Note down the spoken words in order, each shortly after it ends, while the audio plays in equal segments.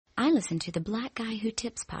I listen to the Black Guy Who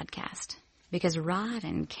Tips podcast because Rod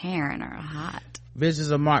and Karen are hot.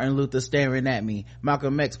 Visions of Martin Luther staring at me.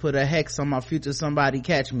 Malcolm X put a hex on my future, somebody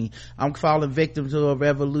catch me. I'm falling victim to a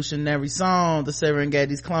revolutionary song, the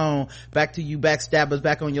Serengeti's clone. Back to you backstabbers,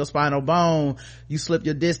 back on your spinal bone. You slipped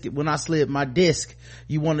your disc when I slid my disc.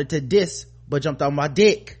 You wanted to diss, but jumped on my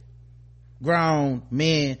dick. Grown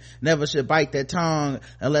men never should bite their tongue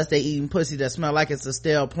unless they eating pussy that smell like it's a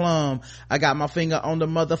stale plum. I got my finger on the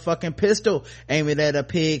motherfucking pistol, aiming at a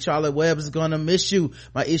pig. Charlotte Webb is gonna miss you.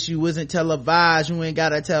 My issue isn't televised. You ain't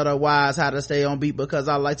gotta tell the wise how to stay on beat because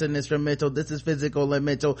I like an instrumental. This is physical and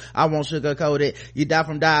mental. I won't sugarcoat it. You die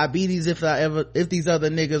from diabetes if these other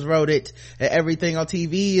niggas wrote it. And everything on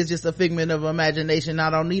TV is just a figment of imagination. I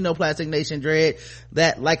don't need no Plastic Nation dread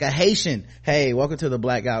that like a Haitian. Hey, welcome to the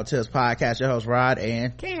Black Guy Who Tips podcast. Your host Rod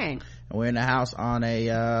and Karen. And we're in the house on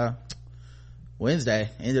a Wednesday,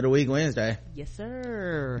 end of the week Wednesday. Yes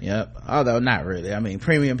sir. Yep. Although not really. I mean,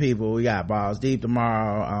 premium people, we got Balls Deep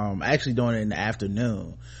tomorrow. Actually doing it in the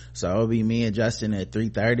afternoon, so it'll be me and Justin at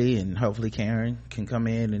 3:30, and hopefully Karen can come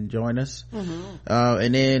in and join us.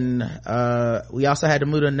 And then we also had to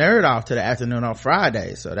move the nerd off to the afternoon on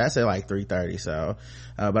Friday, so that's at like 3:30. So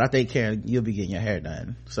but I think Karen, you'll be getting your hair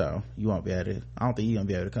done, so you won't be able to. I don't think you're gonna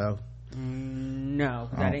be able to go. No,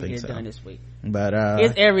 I didn't get it done this week, but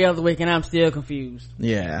it's every other week and I'm still confused.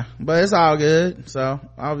 Yeah, but it's all good, so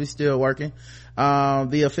I'll be still working.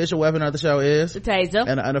 The official weapon of the show is the taser,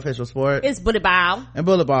 and the unofficial sport it's bullet ball and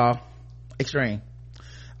bullet ball extreme.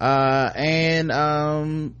 And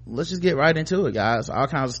let's just get right into it, guys. All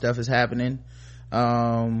kinds of stuff is happening.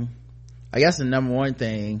 I guess the number one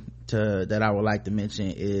thing that I would like to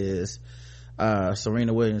mention is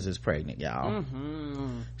Serena Williams is pregnant, y'all.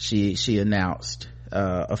 She announced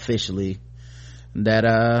officially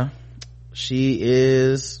that she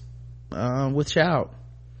is with child.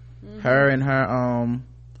 Her and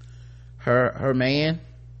her man,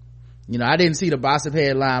 you know, I didn't see the Gossip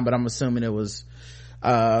headline, but I'm assuming it was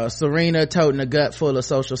Serena toting a gut full of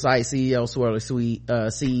social site CEO swirly sweet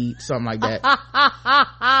seed, something like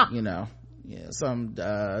that. You know, yeah, some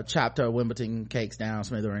chopped her Wimbledon cakes down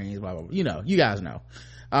smithereens, blah blah blah. You know, you guys know.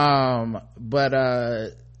 But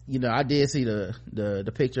you know, I did see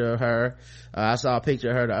the picture of her. I saw a picture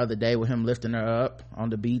of her the other day with him lifting her up on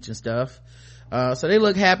the beach and stuff. So they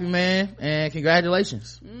look happy, man, and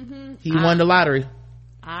congratulations. He won the lottery.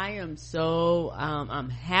 I am so I'm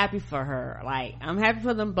happy for her. Like, I'm happy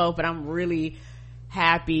for them both, but I'm really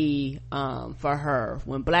happy for her.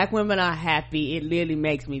 When black women are happy, it literally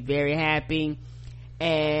makes me very happy.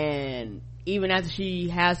 And even after she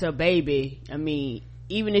has her baby, I mean,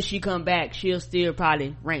 even if she come back, she'll still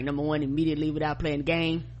probably rank number one immediately without playing the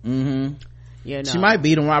game. You know, she might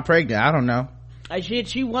beat him while pregnant. I don't know.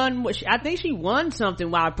 She won. I think she won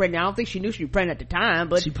something while pregnant. I don't think she knew she was pregnant at the time,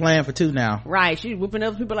 but she playing for 2 now. Right, she's whooping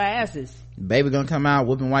other people's asses. Baby gonna come out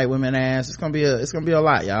whooping white women ass. It's gonna be a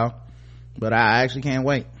lot, y'all. But I actually can't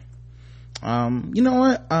wait. You know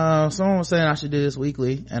what? Someone was saying I should do this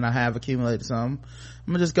weekly, and I have accumulated some. I'm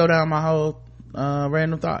gonna just go down my whole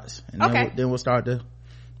random thoughts, and then we'll start the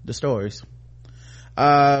stories.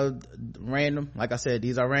 Random, like I said,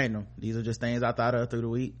 these are random. These are just things I thought of through the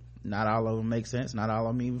week. Not all of them make sense. Not all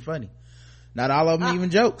of them even funny. Not all of them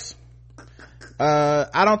even jokes.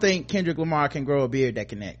 I don't think Kendrick Lamar can grow a beard that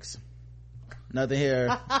connects. Nothing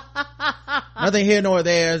here nor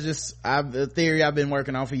there. It's just a theory I've been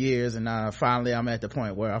working on for years, and finally I'm at the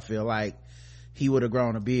point where I feel like he would have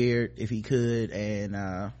grown a beard if he could, and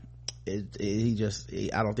I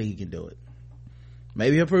don't think he can do it.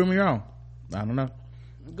 Maybe he'll prove me wrong. I don't know.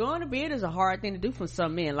 Growing a beard is a hard thing to do for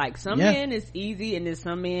some men. Like, some men it's easy, and then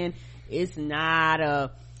some men it's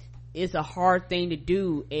not it's a hard thing to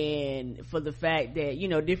do. And for the fact that, you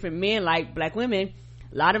know, different men, like black women,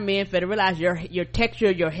 a lot of men fail to realize your texture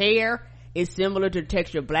of your hair is similar to the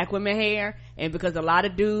texture of black women hair. And because a lot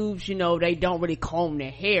of dudes, you know, they don't really comb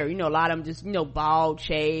their hair, you know, a lot of them just, you know, bald,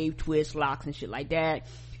 shave, twist locks and shit like that.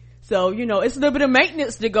 So, you know, it's a little bit of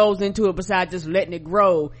maintenance that goes into it besides just letting it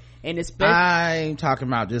grow. And especially, I'm talking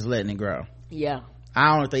about just letting it grow. Yeah,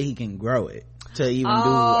 I don't think he can grow it to even do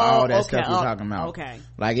all that stuff you're talking about. Okay,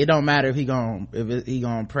 like, it don't matter if he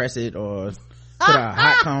gonna press it or put a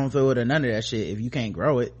hot comb through it or none of that shit if you can't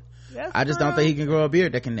grow it. I just don't think he can grow a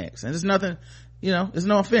beard that connects. And it's nothing, you know, it's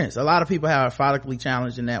no offense. A lot of people are follically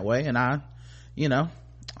challenged in that way, and I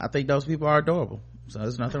think those people are adorable. So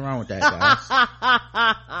there's nothing wrong with that,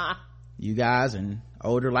 guys. You guys and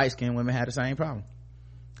older light-skinned women have the same problem.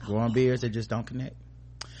 Growing beards that just don't connect.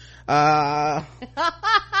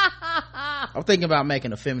 I'm thinking about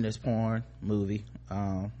making a feminist porn movie.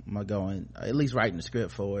 I'm gonna go and at least writing the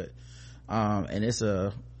script for it. And it's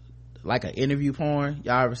like an interview porn.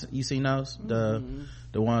 You seen those?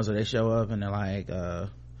 The ones where they show up and they're like,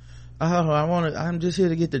 I'm just here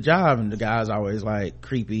to get the job, and the guy's always like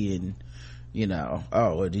creepy and, oh,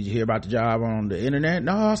 well, did you hear about the job on the internet?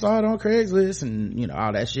 No, I saw it on Craigslist, and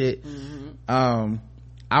all that shit. I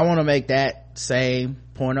want to make that same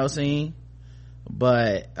porno scene,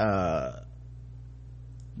 but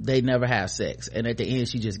they never have sex, and at the end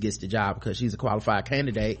she just gets the job because she's a qualified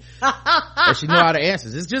candidate and she know all the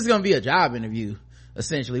answers. It's just gonna be a job interview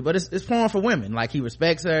essentially, but it's porn for women. Like, he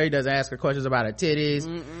respects her, he doesn't ask her questions about her titties.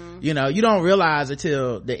 You don't realize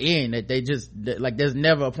until the end that they just, like, there's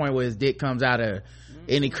never a point where his dick comes out of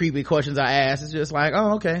any creepy questions I ask. It's just like,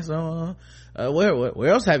 oh, okay, so where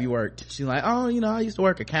else have you worked? She's like, oh, I used to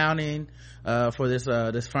work accounting for this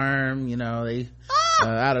firm. They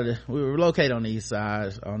we were located on the east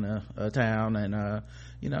side on the town, and I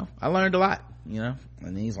learned a lot.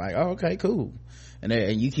 And he's like, oh, okay, cool.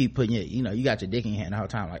 And you keep putting you got your dick in your hand the whole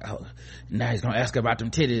time, like, oh, now he's gonna ask about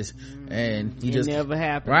them titties, and it never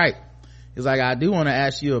happened. Right. He's like, I do want to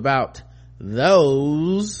ask you about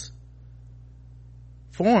those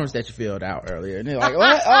forms that you filled out earlier. And they're like,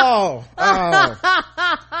 what? Oh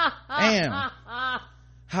damn.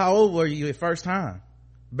 How old were you your first time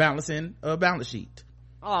balancing a balance sheet?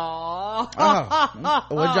 Oh,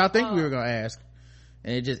 what did y'all think we were gonna ask?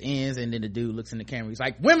 And it just ends, and then the dude looks in the camera, he's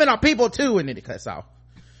like, women are people too, and then it cuts off.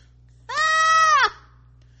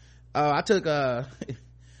 I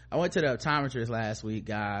went to the optometrist last week,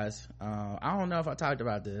 guys. I don't know if I talked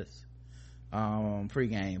about this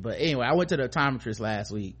pre-game, but anyway, I went to the optometrist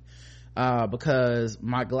last week because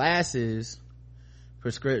my glasses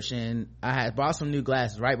prescription, I had bought some new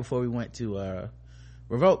glasses right before we went to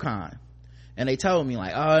RevokeCon, and they told me,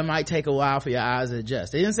 like, oh, it might take a while for your eyes to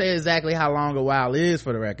adjust. They didn't say exactly how long a while is,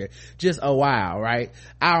 for the record, just a while, right?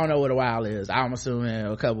 I don't know what a while is. I'm assuming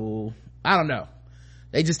a couple, I don't know.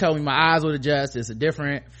 They just told me my eyes would adjust. It's a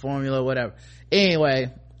different formula, whatever.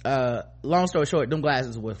 Anyway, long story short, them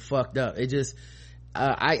glasses were fucked up. It just,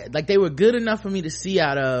 they were good enough for me to see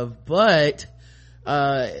out of, but,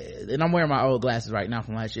 and I'm wearing my old glasses right now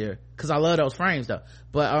from last year, cause I love those frames though.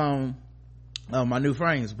 But, my new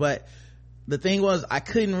frames. But the thing was, I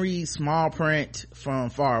couldn't read small print from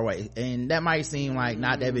far away, and that might seem like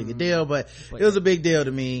not that big a deal, but it was a big deal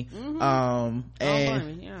to me. And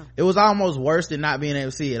it was almost worse than not being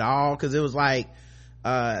able to see at all, because it was like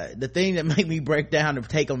the thing that made me break down to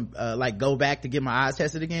take them go back to get my eyes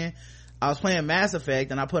tested again. I was playing Mass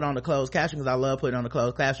Effect, and I put on the closed caption because I love putting on the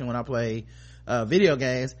closed caption when I play video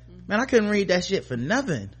games. Man, I couldn't read that shit for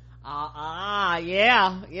nothing.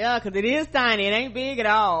 Yeah, because it is tiny. It ain't big at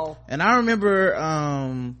all. And I remember,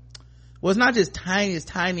 it's not just tiny, it's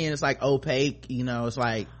tiny and it's like opaque, it's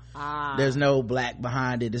like, there's no black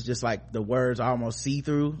behind it. It's just like the words are almost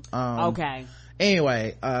see-through. Okay.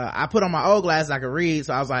 Anyway, I put on my old glasses I could read,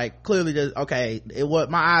 so I was like, clearly just, okay,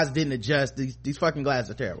 my eyes didn't adjust. These fucking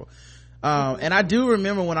glasses are terrible. And I do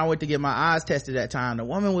remember when I went to get my eyes tested that time, the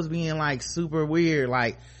woman was being like super weird,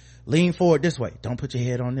 like, lean forward this way, don't put your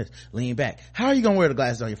head on this, lean back. How are you gonna wear the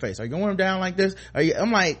glasses on your face? Are you gonna wear them down like this?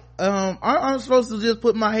 I'm like, I'm supposed to just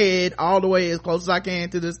put my head all the way as close as I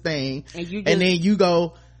can to this thing, and then you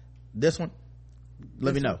go this one,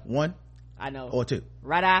 let me know, one, I know, or two,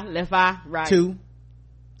 right eye, left eye, right, 2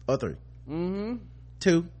 or 3,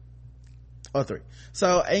 2 or 3.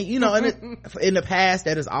 So, and in the past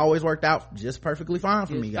that has always worked out just perfectly fine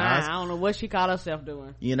for me, guys. I don't know what she caught herself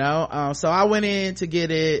doing. So I went in to get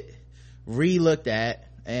it re-looked at,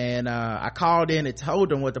 and I called in and told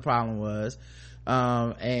them what the problem was,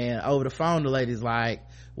 and over the phone the lady's like,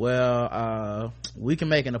 well, we can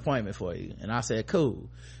make an appointment for you. And I said, cool.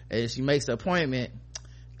 And she makes the appointment,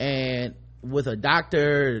 and with a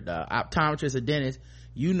doctor, the optometrist, a dentist,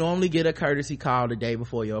 you normally get a courtesy call the day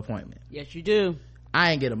before your appointment. Yes, you do.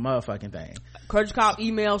 I ain't get a motherfucking thing. Courtesy call,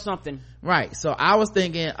 email, something. Right. So I was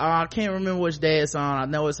thinking, I can't remember which day it's on. I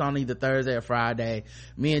know it's on either Thursday or Friday.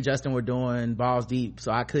 Me and Justin were doing Balls Deep,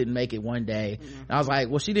 so I couldn't make it one day. And I was like,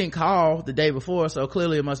 well, she didn't call the day before, so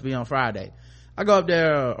clearly it must be on Friday. I go up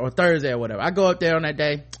there, or Thursday or whatever. I go up there on that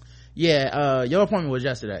day. Yeah, your appointment was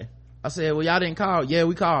yesterday. I said, well, y'all didn't call. Yeah,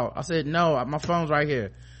 we called. I said, no, my phone's right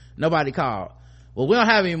here. Nobody called. Well, we don't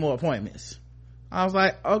have any more appointments. I was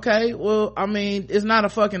like, okay, well, I mean, it's not a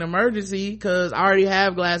fucking emergency because I already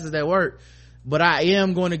have glasses that work, but I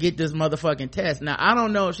am going to get this motherfucking test. Now, I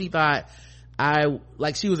don't know if she thought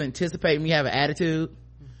she was anticipating me having attitude.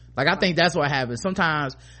 Like, I think that's what happens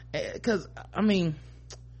sometimes, because, I mean,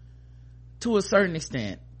 to a certain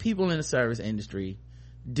extent, people in the service industry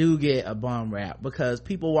do get a bum rap because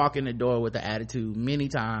people walk in the door with the attitude many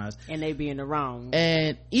times and they be in the wrong,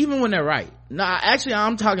 and even when they're right. No, actually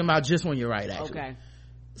I'm talking about just when you're right. Actually, okay,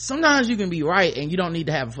 sometimes you can be right and you don't need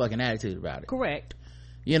to have a fucking attitude about it. Correct.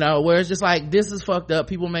 You know, where it's just like, this is fucked up,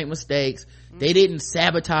 people make mistakes, they didn't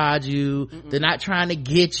sabotage you, they're not trying to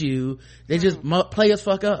get you, they just play us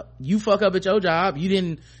fuck up. You fuck up at your job, you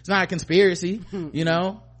didn't, it's not a conspiracy. You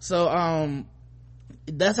know, so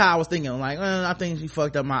that's how I was thinking. Like, I think she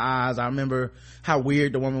fucked up my eyes. I remember how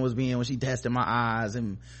weird the woman was being when she tested my eyes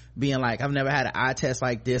and being like, I've never had an eye test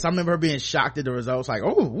like this. I remember her being shocked at the results, like,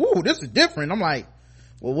 oh, this is different. I'm like,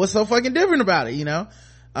 well, what's so fucking different about it, you know?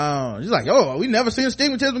 She's like, oh, we never seen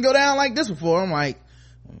astigmatism go down like this before. I'm like,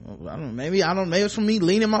 I don't know, maybe it's from me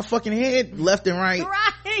leaning my fucking head left and right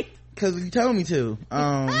because you told me to.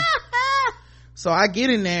 So I get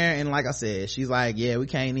in there, and like I said, she's like, yeah, we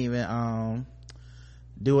can't even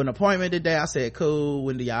do an appointment today. I said, cool,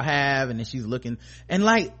 when do y'all have? And then she's looking, and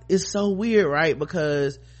like, it's so weird, right?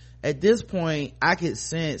 Because at this point I could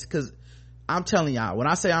sense, because I'm telling y'all, when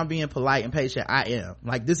I say I'm being polite and patient, I am.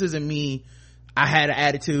 Like, this isn't me, I had an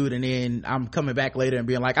attitude and then I'm coming back later and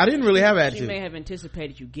being like, I didn't really have an attitude. She may have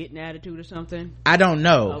anticipated you getting an attitude or something. I don't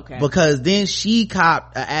know. Okay. Because then she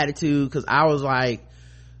copped an attitude because I was like,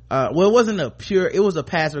 well, it wasn't it was a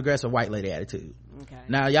passive aggressive white lady attitude. Okay.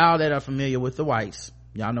 Now y'all that are familiar with the whites,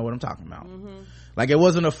 y'all know what I'm talking about. Like, it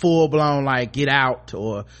wasn't a full blown like get out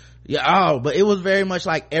or but it was very much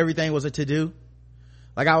like everything was a to-do.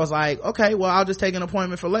 Like, I was like, okay, well, I'll just take an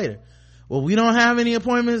appointment for later. Well, we don't have any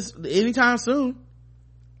appointments anytime soon.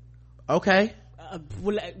 Okay.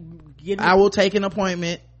 I will take an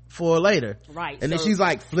appointment for later. Right. And then she's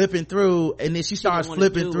like flipping through, and then she starts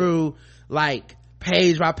flipping through like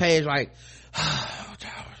page by page, like,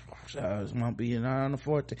 this might be on the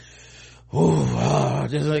 14th.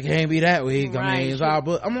 Just can't be that week. Right. I mean, it's all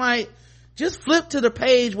book. I'm like, just flip to the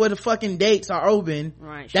page where the fucking dates are open.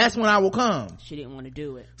 Right. That's when I will come. She didn't want to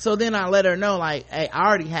do it. So then I let her know, like, hey, I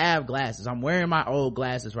already have glasses. I'm wearing my old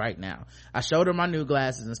glasses right now. I showed her my new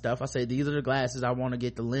glasses and stuff. I said, these are the glasses. I want to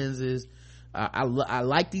get the lenses. I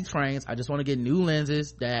like these frames. I just want to get new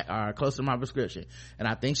lenses that are close to my prescription. And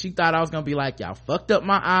I think she thought I was going to be like, y'all fucked up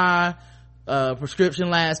my eye prescription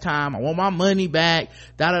last time. I want my money back.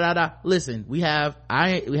 Listen, we have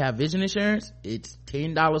vision insurance. It's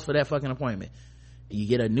 $10 for that fucking appointment. You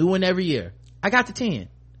get a new one every year. I got the 10.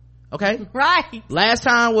 Okay. Right. Last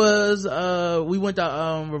time was we went to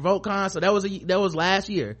RevokeCon, so that was last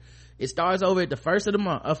year. It starts over at the first of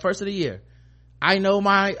the year. I know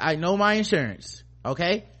my insurance.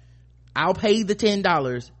 Okay. I'll pay the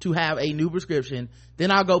 $10 to have a new prescription,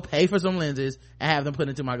 then I'll go pay for some lenses and have them put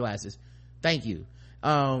into my glasses. Thank you.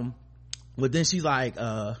 But then she's like,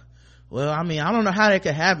 well, I mean, I don't know how that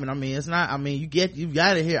could happen. I mean, it's not, I mean, you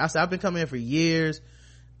got it here. I said, I've been coming here for years.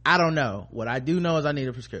 I don't know. What I do know is I need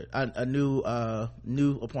a new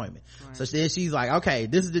appointment. Right. So then she's like, okay,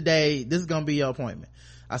 this is the day, this is gonna be your appointment.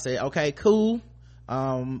 I said, okay, cool.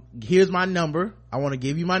 Here's my number. I want to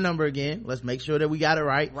give you my number again. Let's make sure that we got it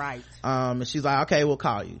right. Right. And she's like, okay, we'll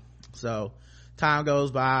call you. So time goes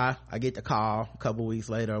by, I get the call a couple weeks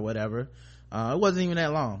later or whatever. It wasn't even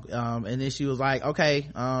that long. And then she was like, okay,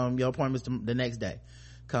 your appointment's the next day.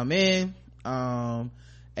 Come in.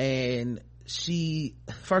 And she,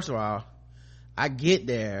 first of all, I get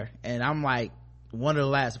there and I'm like one of the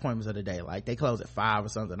last appointments of the day. Like, they close at 5 or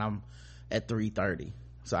something. I'm at 3:30.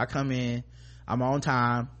 So I come in, I'm on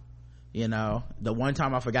time. You know, the one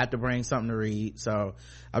time I forgot to bring something to read, so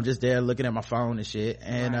I'm just there looking at my phone and shit.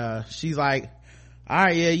 And she's like, all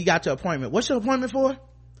right, yeah, you got your appointment. What's your appointment for?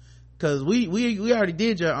 Because we already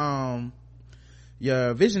did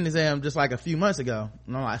your vision exam just like a few months ago.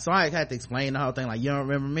 And I'm like, so I had to explain the whole thing, like, you don't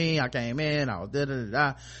remember me, I came in, I was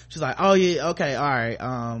da-da-da-da. She's like, oh yeah, okay, all right.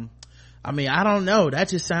 I mean, I don't know, that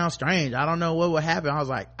just sounds strange. I don't know what would happen. I was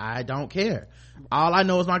like, I don't care. All I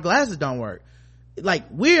know is my glasses don't work. Like,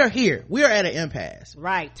 we're at an impasse.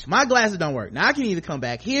 Right. My glasses don't work. Now I can either come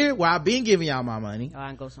back here where I've been giving y'all my money, I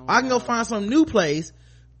can go somewhere. I can go find some new place.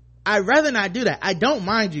 I'd rather not do that. I don't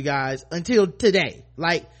mind you guys until today.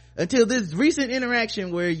 Like, until this recent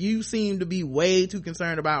interaction where you seem to be way too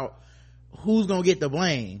concerned about who's gonna get the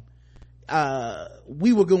blame.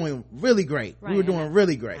 We were going really great. Right. We were doing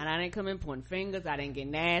really great. And I didn't come in pointing fingers. I didn't get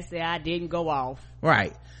nasty. I didn't go off.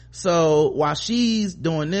 Right. So while she's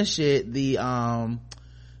doing this shit, the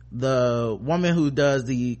woman who does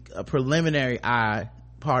the preliminary eye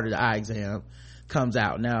part of the eye exam comes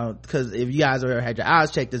out. Now, because if you guys have ever had your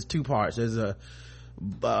eyes checked, there's two parts. There's a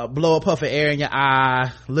blow a puff of air in your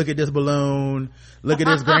eye, look at this balloon, look at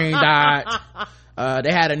this green dot,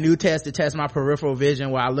 They had a new test to test my peripheral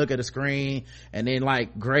vision where I look at a screen and then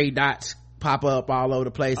like gray dots pop up all over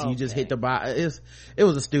the place and you just hit the button. It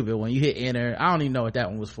was a stupid one. You hit enter. I don't even know what that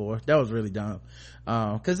one was for. That was really dumb.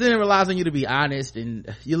 Cause then it relies on you to be honest,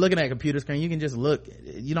 and you're looking at a computer screen. You can just look.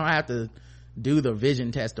 You don't have to do the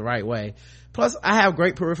vision test the right way. Plus I have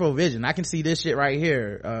great peripheral vision. I can see this shit right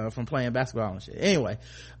here, from playing basketball and shit. Anyway,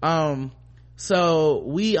 so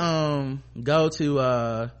we, go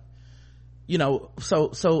to,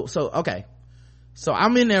 okay. So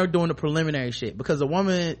I'm in there doing the preliminary shit because the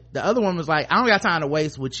other woman was like, I don't got time to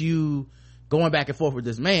waste with you going back and forth with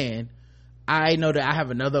this man. I know that I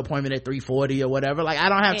have another appointment at 3:40 or whatever. Like, I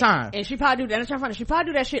don't have time. And she probably do that. She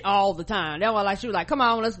probably do that shit all the time. That's why, like, she was like, come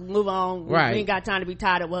on, let's move on. Right. We ain't got time to be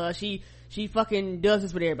tied up with her. She fucking does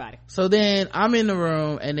this with everybody. So then I'm in the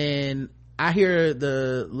room and then I hear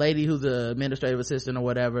the lady who's the administrative assistant or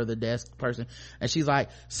whatever, the desk person, and she's like,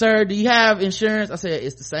 sir, do you have insurance? I said,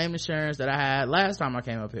 it's the same insurance that I had last time I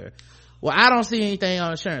came up here. Well, I don't see anything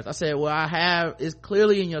on insurance. I said, well, it's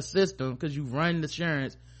clearly in your system because you run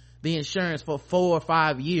the insurance for 4 or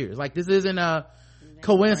 5 years. Like, this isn't a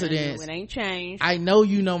coincidence. It ain't changed. I know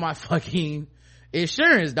you know my fucking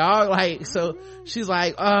insurance, dog. Like, so she's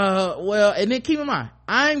like, well, and then keep in mind,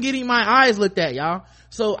 I'm getting my eyes looked at, y'all.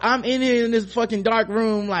 So I'm in here in this fucking dark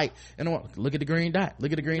room, like, and I'm like, look at the green dot.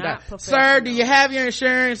 Look at the green dot. Sir, do you have your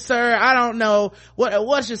insurance? Sir, I don't know.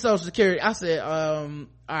 What's your social security? I said, all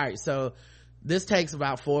right, so this takes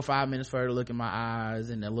about 4 or 5 minutes for her to look in my eyes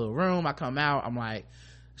in the little room. I come out, I'm like,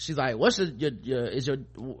 she's like, what's is your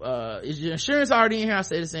insurance already in here? I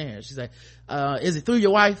said, it's in here. She's like, is it through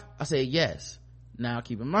your wife? I said, yes. Now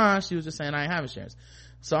keep in mind, she was just saying I ain't have insurance.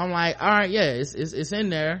 So I'm like, all right, yeah, it's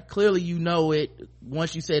in there. Clearly you know it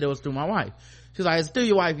once you said it was through my wife. She's like, it's through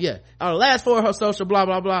your wife? Yeah. The last 4 of her social, blah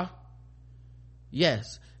blah blah.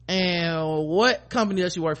 Yes. And what company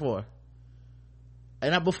does she work for?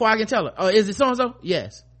 And before I can tell her, oh, is it so and so?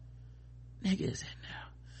 Yes. Nigga, is in there.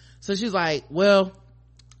 So she's like, well,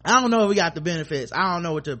 I don't know if we got the benefits. I don't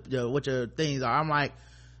know what your things are. I'm like,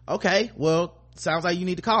 okay, well, sounds like you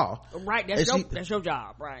need to call. Right, that's your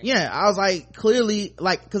job, right? Yeah, I was like, clearly,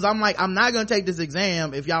 like, cause I'm like, I'm not gonna take this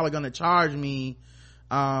exam if y'all are gonna charge me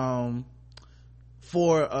for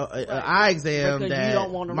an eye exam because that you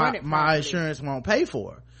don't want to run it my insurance won't pay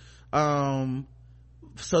for.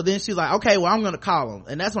 So then she's like, okay, well, I'm gonna call him.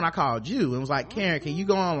 And that's when I called you and was like, Karen, can you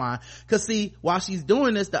go online? Cause see, while she's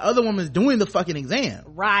doing this, the other woman's doing the fucking exam.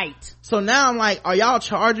 Right. So now I'm like, are y'all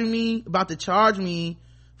about to charge me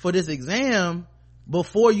for this exam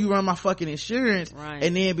before you run my fucking insurance? Right.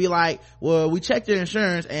 And then be like, well, we checked your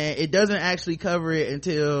insurance and it doesn't actually cover it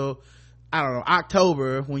until, I don't know,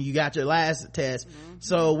 October when you got your last test. Mm-hmm.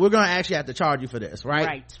 So we're gonna actually have to charge you for this,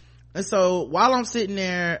 right? And so while I'm sitting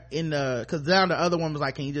there cause now the other one was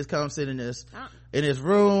like, can you just come sit in this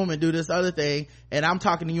room and do this other thing? And I'm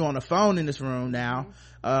talking to you on the phone in this room now.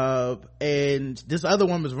 And this other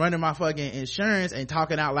one was running my fucking insurance and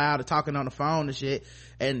talking out loud and talking on the phone and shit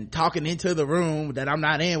and talking into the room that I'm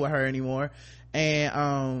not in with her anymore.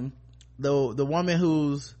 And the woman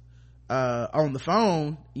who's on the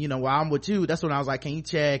phone, while I'm with you, that's when I was like, can you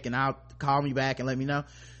check and I'll call me back and let me know.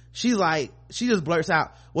 She's like, she just blurts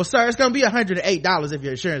out, well, sir, it's gonna be $108 if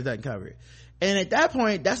your insurance doesn't cover it. And at that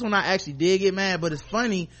point, that's when I actually did get mad. But it's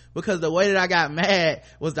funny because the way that I got mad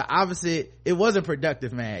was the opposite. It wasn't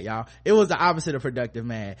productive mad, y'all. It was the opposite of productive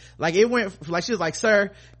mad. Like, it went, like, she was like,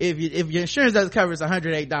 sir, if your insurance doesn't cover, it's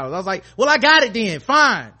 $108. I was like, well, I got it then.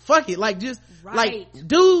 Fine. Fuck it. Like, just, like,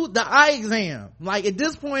 do the eye exam. Like, at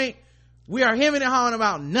this point, we are hemming and hawing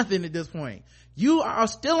about nothing at this point. You are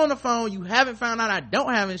still on the phone. You haven't found out I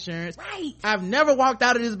don't have insurance. Right. I've never walked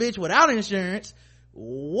out of this bitch without insurance.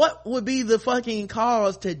 What would be the fucking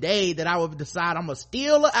cause today that I would decide I'm gonna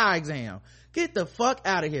steal an eye exam? Get the fuck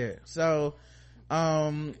out of here. So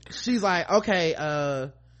she's like, okay,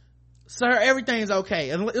 sir, everything's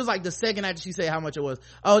okay. And it was like the second after she said how much it was.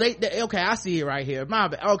 Oh, they okay, I see it right here. My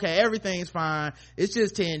bad. Okay, everything's fine. It's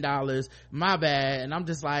just $10. My bad. And I'm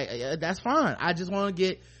just like, yeah, that's fine. I just want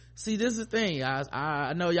to see, this is the thing, guys.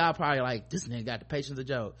 I know y'all probably like, this nigga got the patience of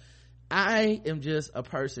Job. I am just a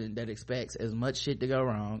person that expects as much shit to go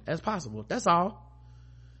wrong as possible. That's all.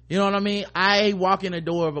 You know what I mean? I walk in the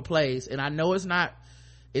door of a place and I know it's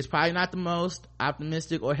probably not the most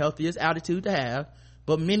optimistic or healthiest attitude to have,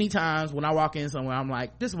 but many times when I walk in somewhere, I'm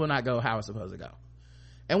like, this will not go how it's supposed to go.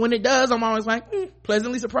 And when it does, I'm always like,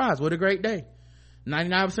 pleasantly surprised. What a great day.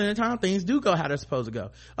 99% of the time, things do go how they're supposed to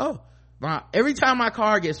go. Oh, every time my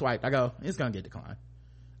card gets swiped, I go, it's gonna get declined.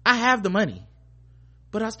 I have the money,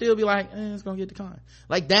 but I still be like, it's gonna get declined.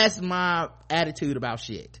 Like, that's my attitude about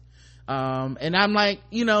shit. And I'm like,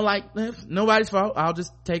 like, if nobody's fault, I'll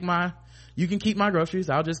just you can keep my groceries.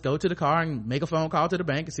 I'll just go to the car and make a phone call to the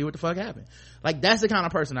bank and see what the fuck happened. Like, that's the kind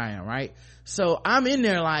of person I am, right? So I'm in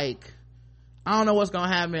there like, I don't know what's gonna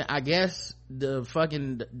happen. I guess the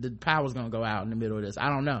power's gonna go out in the middle of this. I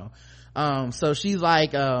don't know. So she's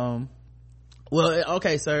like, well,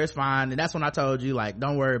 okay, sir, it's fine. And that's when I told you, like,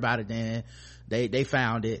 don't worry about it then. They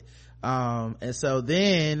found it. And so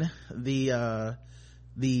then the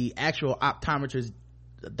actual optometrist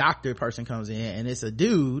doctor person comes in, and it's a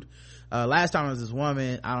dude. Last time it was this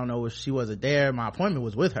woman. I don't know if she wasn't there. My appointment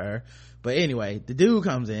was with her. But anyway, the dude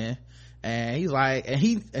comes in, and he's like, and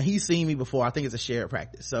he's seen me before. I think it's a shared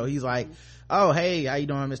practice. So he's like, oh, hey, how you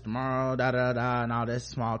doing, Mr. Morrow, da da da, and all that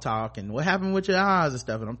small talk, and what happened with your eyes and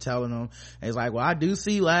stuff. And I'm telling him, and he's like, well, I do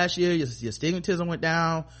see last year your stigmatism went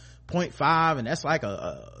down 0.5, and that's like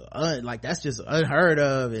like that's just unheard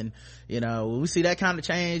of. And when we see that kind of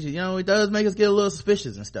change, it does make us get a little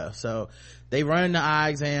suspicious and stuff. So they run the eye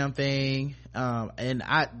exam thing, and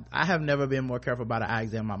I have never been more careful about an eye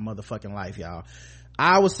exam in my motherfucking life, y'all.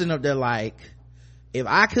 I was sitting up there like, if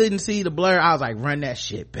I couldn't see the blur, I was like, run that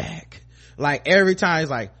shit back. Like, every time it's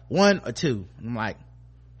like 1 or 2. I'm like,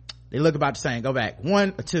 they look about the same, go back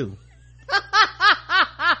 1 or 2.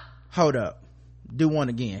 Hold up, do 1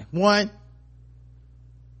 again, 1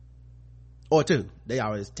 or 2. They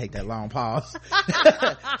always take that long pause.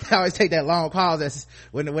 They always take that long pause. That's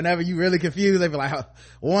whenever you really confused, they be like,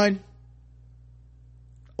 1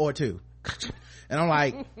 or 2. And I'm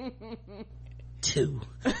like, 2.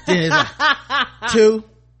 Then it's like 2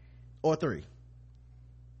 or 3.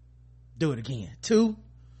 Do it again, 2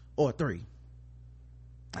 or 3.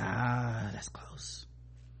 That's close.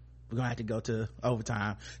 We're gonna have to go to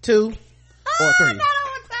overtime. 2 or 3.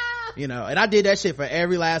 And I did that shit for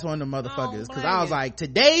every last one of them motherfuckers, because I was like,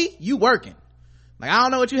 today you working. Like, I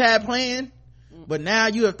don't know what you had planned, but now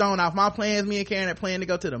you have thrown off my plans. Me and Karen had planned to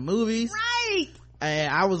go to the movies, right?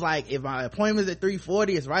 And I was like, if my appointment's at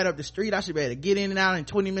 3:40, it's right up the street, I should be able to get in and out in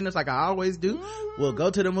 20 minutes like I always do. We'll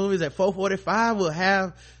go to the movies at 4:45. We'll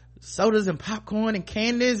have sodas and popcorn and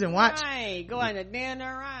candies and watch, go on a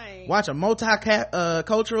dinner, right? Watch a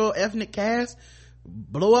multi-cultural ethnic cast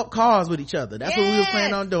blow up cars with each other. That's what we were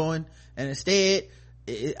planning on doing. And instead,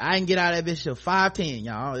 I didn't get out of that bitch till 5:10,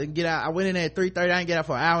 y'all. I didn't get out. I went in there at 3:30. I didn't get out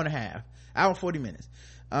for an hour and a half, hour and 40 minutes.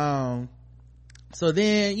 So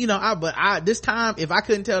then, this time, if I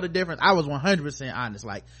couldn't tell the difference, I was 100% honest.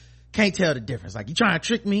 Like, can't tell the difference. Like, you trying to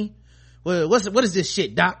trick me? Well, what is this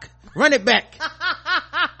shit, doc? Run it back.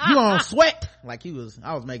 You on sweat? Like, I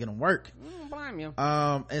was making him work. Blame you.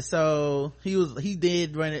 And so he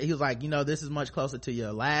did run it. He was like, this is much closer to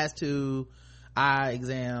your last 2 eye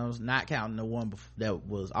exams, not counting the one that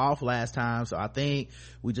was off last time. So I think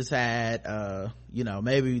we just had,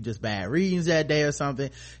 maybe just bad readings that day or something.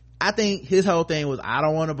 I think his whole thing was, I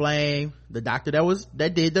don't want to blame the doctor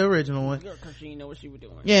that did the original one. Because she didn't know what she was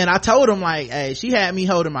doing. Yeah, and I told him, like, hey, she had me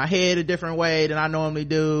holding my head a different way than I normally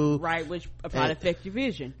do. Right, which probably affect your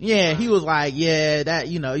vision. Yeah, he was like, yeah, that,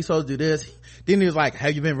 you're supposed to do this. Then he was like,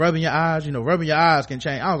 have you been rubbing your eyes? Rubbing your eyes can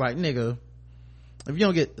change. I was like, nigga, if you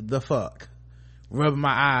don't get the fuck rubbing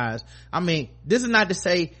my eyes. I mean, this is not to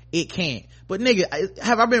say it can't, but nigga,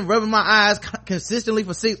 have I been rubbing my eyes consistently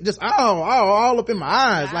for 6, just all up in my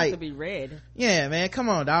eyes? My like, eyes to be red. Yeah, man, come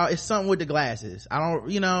on, dog. It's something with the glasses. I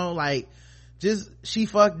don't, like, just, she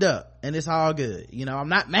fucked up and it's all good. I'm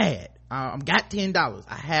not mad. I've got $10.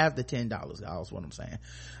 I have the $10. That's what I'm saying.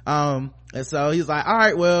 And so he's like, all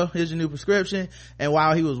right, well, here's your new prescription. And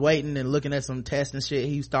while he was waiting and looking at some tests and shit,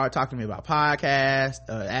 he started talking to me about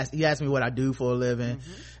podcasts. He asked me what I do for a living.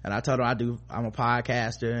 And I told him I'm a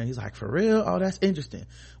podcaster. And he's like, for real? Oh, that's interesting.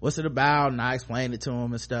 What's it about? And I explained it to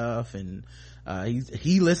him and stuff. And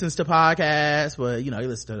he listens to podcasts, but he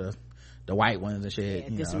listens to the white ones and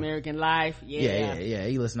shit. This American Life. Yeah.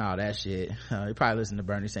 He listens to all that shit. He probably listened to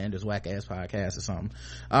Bernie Sanders' whack ass podcast or something.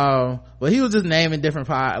 But he was just naming different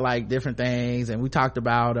different things, and we talked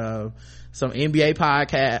about some NBA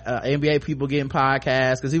podcast, NBA people getting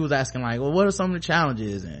podcasts, because he was asking, like, well, what are some of the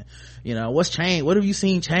challenges, and what's changed, what have you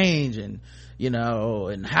seen change, and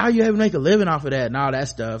and how you able to make a living off of that, and all that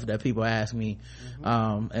stuff that people ask me.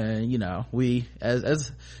 And we,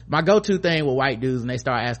 as my go-to thing with white dudes, and they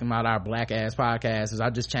start asking about our black ass podcasts, is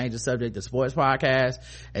I just change the subject to sports podcast,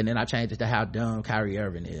 and then I change it to how dumb Kyrie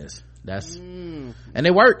Irving is. And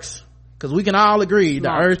it works, because we can all agree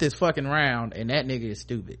the earth is fucking round and that nigga is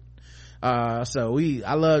stupid. So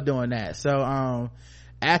I love doing that. So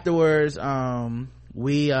afterwards,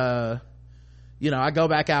 we I go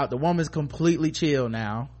back out. The woman's completely chill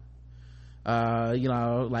now. you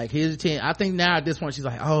know, like here's 10. I think now at this point she's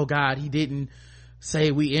like, oh God, he didn't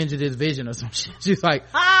say we injured his vision or some shit. She's like,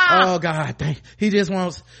 oh God, he just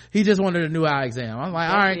wanted a new eye exam. I'm like,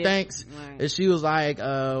 all right, thanks. Right. And she was like,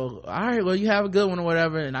 all right, well, you have a good one or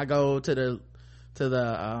whatever. And I go to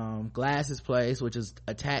the glasses place, which is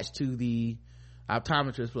attached to the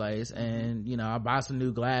optometrist place, and you know, I buy some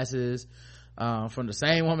new glasses from the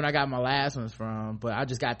same woman I got my last ones from, but I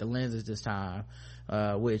just got the lenses this time,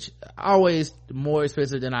 which always more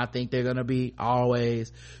expensive than I think they're gonna be,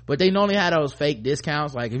 always. But they normally have those fake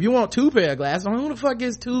discounts, like if you want 2 pair of glasses, I'm like, who the fuck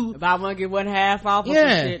is 2? Buy one get one half off.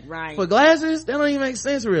 Yeah, shit, right? For glasses, that don't even make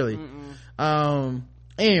sense really.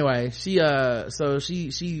 Anyway, she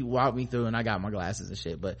walked me through and I got my glasses and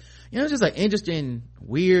shit. But you know, it's just an interesting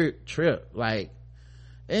weird trip, like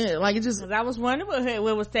it just, I was wondering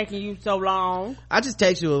what was taking you so long. I just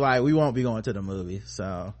text you like, we won't be going to the movie,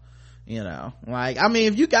 so you know, like, I mean,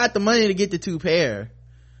 if you got the money to get the 2 pair,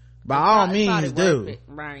 by all means do,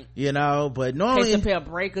 right? You know, but normally, in case a pair of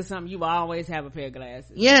break or something, you always have a pair of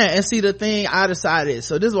glasses. Yeah, and see, the thing I decided,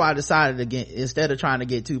 so this is why I decided to get, instead of trying to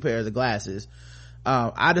get 2 pairs of glasses,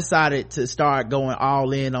 I decided to start going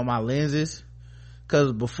all in on my lenses.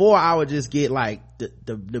 Cause before I would just get like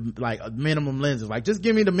the like minimum lenses, like just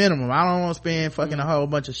give me the minimum. I don't want to spend fucking a whole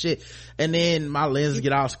bunch of shit, and then my lenses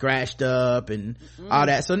get all scratched up and all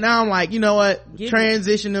that. So now I'm like, you know what,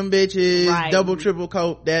 transition them bitches, right. Double triple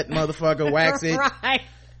coat that motherfucker, wax it, right,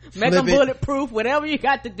 make them bulletproof, whatever you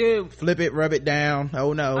got to do, flip it, rub it down.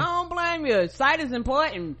 Oh no, I don't blame you. Sight is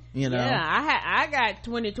important, you know. Yeah, I got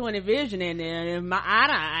 20/20 vision in there, and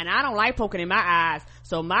I don't like poking in my eyes,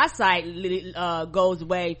 so my sight goes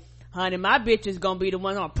away. Honey, my bitch is gonna be the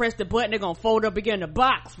one gonna press the button, they're gonna fold up again in the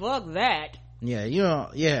box. Fuck that. Yeah, you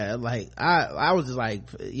know, yeah, like I was just like,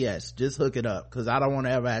 yes, just hook it up, because I don't want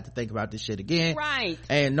to ever have to think about this shit again. Right.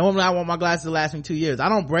 And normally I want my glasses to last me 2 years. I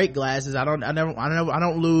don't break glasses. I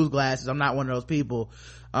don't lose glasses. I'm not one of those people.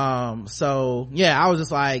 So yeah, I was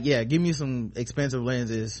just like, yeah, give me some expensive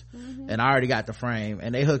lenses, and I already got the frame,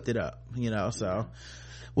 and they hooked it up, you know. So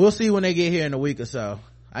we'll see when they get here in a week or so.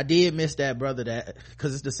 I did miss that brother, that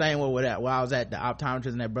because it's the same way with that, while I was at the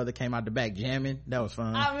optometrist and that brother came out the back jamming. That was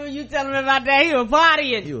fun. I remember you telling me about that. He was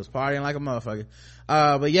partying like a motherfucker.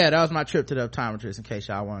 But yeah, that was my trip to the optometrist, in case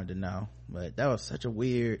y'all wanted to know. But that was such a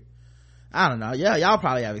weird, I don't know, yeah, y'all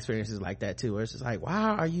probably have experiences like that too, where it's just like,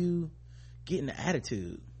 why are you getting the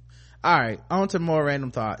attitude? All right, on to more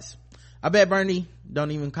random thoughts. I bet Bernie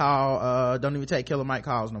don't even take Killer Mike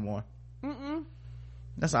calls no more.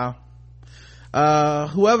 That's all.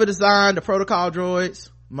 Whoever designed the protocol droids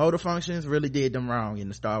motor functions really did them wrong in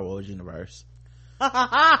the Star Wars universe.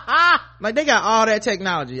 Like, they got all that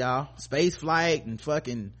technology, y'all, space flight and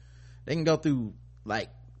fucking, they can go through like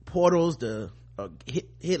portals to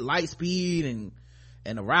hit light speed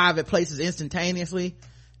and arrive at places instantaneously,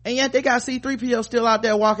 and yet they got C-3PO still out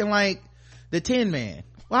there walking like the Tin Man.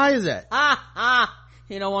 Why is that?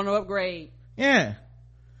 He don't want to upgrade. Yeah,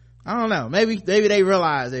 I don't know, maybe they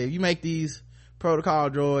realize that if you make these protocol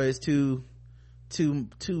droids too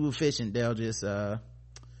efficient, they'll just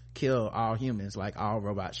kill all humans like all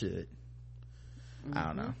robots should. I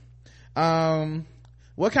don't know.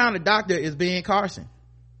 What kind of doctor is Ben Carson?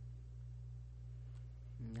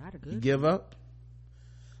 Not a good. You give up?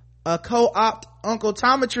 A co-opt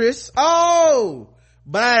uncle-tometrist. Oh,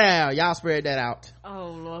 but y'all spread that out. Oh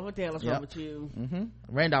Lord, what the hell is wrong with you?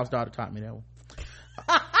 Randolph's daughter taught me that one.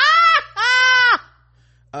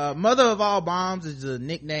 Mother of all bombs is a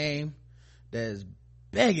nickname that's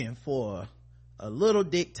begging for a little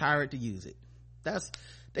dick tyrant to use it.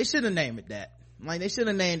 They should have named it that. Like, they should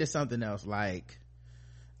have named it something else, like,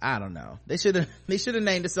 I don't know, they should have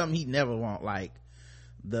named it something he'd never want, like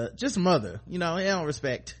just mother, you know. They don't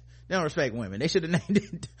respect women. They should have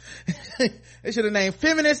named it they should have named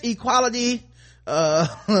feminist equality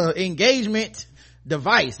engagement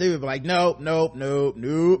device. They would be like, nope, don't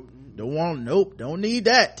need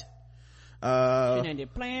that. They named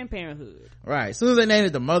it Planned Parenthood. Right, as soon as they named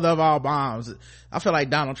it the mother of all bombs, I feel like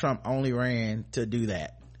Donald Trump only ran to do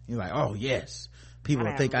that. He's like, oh yes, people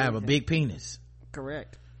will think I have a big penis.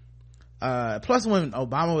 Correct. Plus, when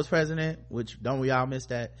Obama was president, which don't we all miss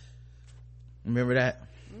that? Remember that?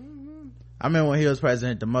 I remember when he was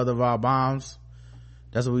president, the mother of all bombs,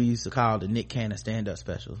 that's what we used to call the Nick Cannon stand-up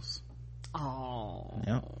specials. Oh.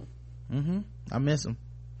 Yep. I miss him.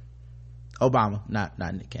 Obama, not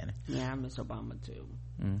Nick Cannon. Yeah, I miss Obama too.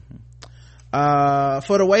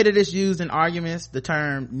 For the way that it's used in arguments, the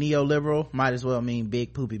term neoliberal might as well mean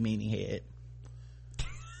big poopy meanie head.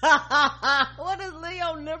 What does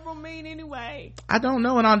Leo liberal mean anyway? I don't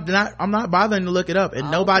know, and I'm not bothering to look it up,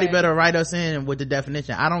 and nobody better write us in with the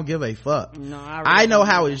definition. I don't give a fuck. No, I know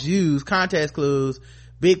how it's used. Context clues.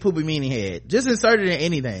 Big poopy meanie head. Just insert it in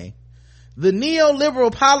anything. The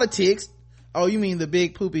neoliberal politics. Oh, you mean the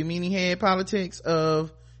big poopy meanie head politics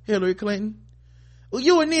of Hillary Clinton? Well,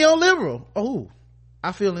 you a neoliberal. Oh,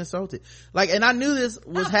 I feel insulted. Like, and I knew this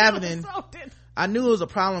was happening. I knew it was a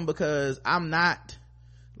problem because I'm not,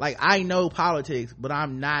 like, I know politics, but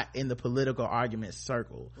I'm not in the political argument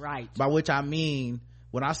circle. Right. By which I mean,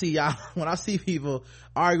 when I see people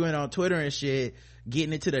arguing on Twitter and shit,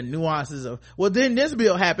 getting into the nuances of, well, then this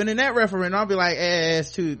bill happened and that referendum, I'll be like,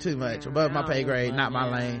 it's too much above my pay grade, not my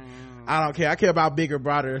lane. I don't care. I care about bigger,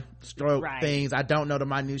 broader stroke things. I don't know the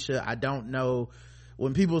minutia. I don't know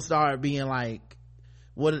when people start being like,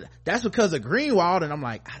 what, that's because of Greenwald, and I'm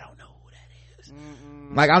like, I don't know who that is.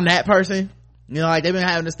 Like, I'm that person, you know, like they've been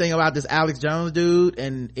having this thing about this Alex Jones dude,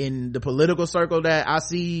 and in the political circle that I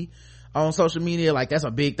see on social media, like that's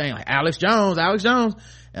a big thing, like Alex Jones,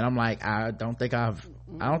 and I'm like, I don't think I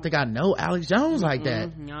know Alex Jones like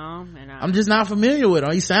that. No, and I'm just not familiar with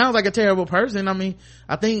him. He sounds like a terrible person. I mean,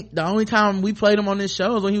 I think the only time we played him on this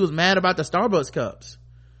show is when he was mad about the Starbucks cups.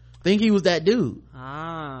 Think he was that dude.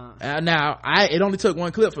 Now it only took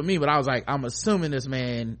one clip for me, but I was like, I'm assuming this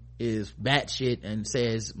man is batshit and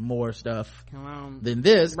says more stuff than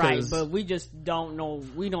this, right? But we just don't know.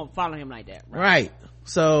 We don't follow him like that, right?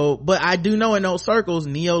 So, but I do know in those circles,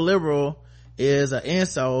 neoliberal is an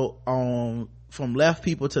insult from left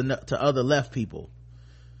people to other left people,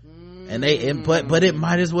 and but it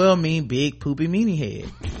might as well mean big poopy meanie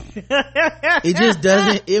head. It just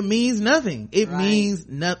doesn't. It means nothing. It means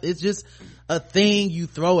nothing. It's just a thing you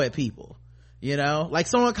throw at people, you know. Like,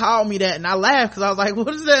 someone called me that and I laughed because I was like, what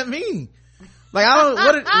does that mean? Like, I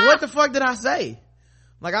don't, what the fuck did I say?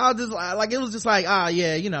 Like, I was just like, it was just like,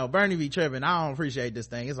 yeah, you know, Bernie be tripping, I don't appreciate this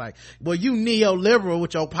thing. It's like, well, you neoliberal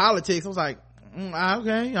with your politics. I was like,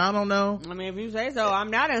 okay, I don't know. I mean, if you say so,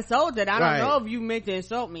 I'm not insulted. I don't know if you meant to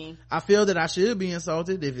insult me. I feel that I should be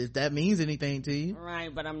insulted if that means anything to you.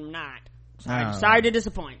 Right, but I'm not. Sorry to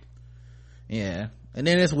disappoint. Yeah. And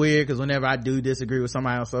then it's weird because whenever I do disagree with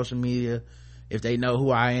somebody on social media, if they know who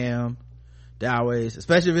I am, they always,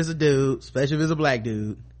 especially if it's a dude, especially if it's a black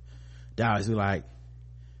dude, they always be like,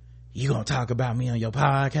 you gonna talk about me on your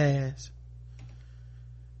podcast?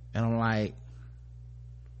 And I'm like,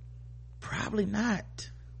 probably not.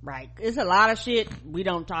 Right. It's a lot of shit we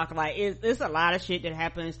don't talk about. It's a lot of shit that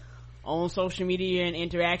happens on social media and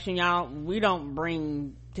interaction, y'all, we don't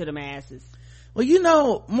bring to the masses. Well, you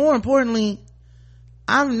know, more importantly,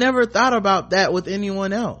 I've never thought about that with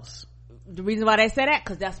anyone else. The reason why they say that,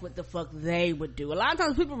 because that's what the fuck they would do. A lot of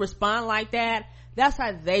times people respond like that. That's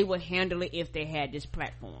how they would handle it if they had this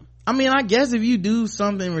platform. I mean, I guess if you do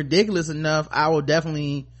something ridiculous enough, I will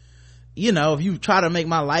definitely, you know, if you try to make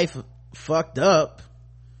my life fucked up,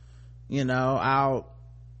 you know,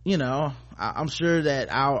 I'm sure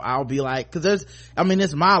that I'll be like, cause it's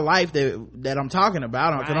my life that I'm talking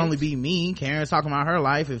about. Right. It can only be me. Karen's talking about her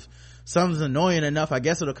life. If something's annoying enough, I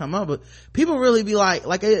guess it'll come up. But people really be like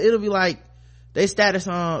it'll be like, they status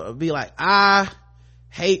on be like, I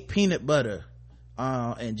hate peanut butter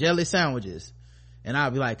and jelly sandwiches, and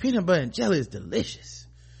I'll be like, peanut butter and jelly is delicious,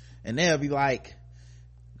 and they'll be like,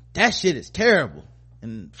 that shit is terrible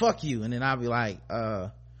and fuck you, and then I'll be like,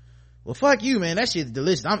 well, fuck you, man, that shit's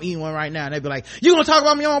delicious, I'm eating one right now, and they'll be like, you gonna talk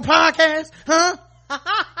about me on podcast, huh?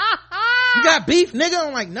 You got beef, nigga?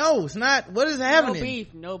 I'm like, no, it's not. What is happening?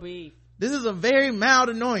 No beef. This is a very mild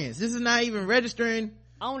annoyance. This is not even registering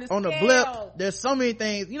on the blip. There's so many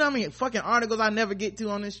things, you know what I mean, fucking articles I never get to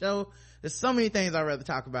on this show. There's so many things I'd rather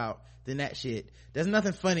talk about than that shit. There's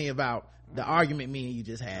nothing funny about the argument me and you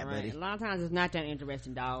just had, buddy. A lot of times it's not that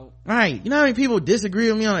interesting, dog. Right. You know how many people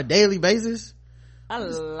disagree with me on a daily basis? A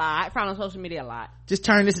lot. Probably on social media a lot. Just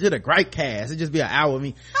turn this into the Gripe Cast. It just be an hour with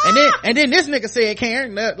me. And then this nigga said,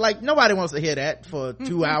 Karen, like, nobody wants to hear that for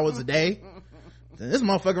 2 hours a day. This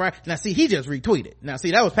motherfucker, right now, see, he just retweeted. Now,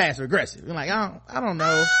 see, that was passive aggressive. You're like, I don't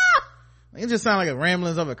know. It just sounds like a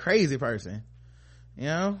ramblings of a crazy person, you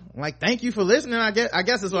know. Like, thank you for listening. I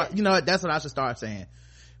guess it's what, you know, that's what I should start saying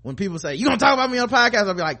when people say, you gonna talk about me on the podcast?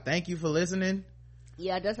 I'll be like, thank you for listening.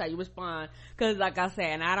 Yeah, that's how you respond. Because like I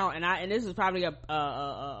said, and this is probably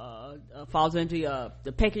falls into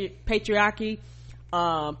the patriarchy.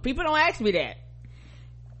 People don't ask me that.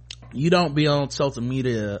 You don't be on social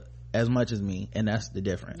media as much as me, and that's the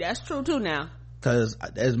difference. That's true too now. Because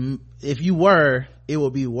if you were, it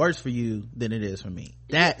would be worse for you than it is for me.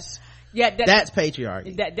 That's Yeah, that's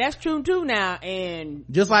patriarchy. That's true too now. And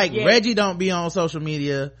just like Reggie don't be on social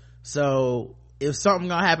media, so if something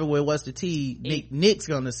gonna happen with what's the tea, Nick's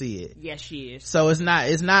gonna see it. Yes, she is. So it's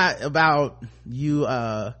not about you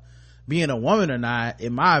being a woman or not.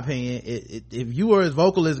 In my opinion, if you were as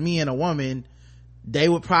vocal as me and a woman, they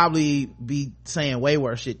would probably be saying way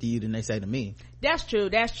worse shit to you than they say to me. That's true,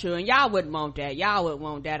 and y'all wouldn't want that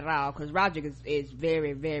at all, because Roger is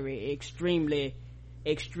very, very extremely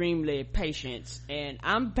patient, and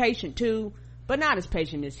I'm patient too, but not as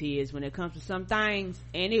patient as he is when it comes to some things,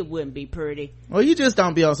 and it wouldn't be pretty. Well, you just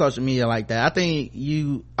don't be on social media like that. I think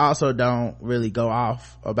you also don't really go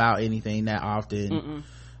off about anything that often.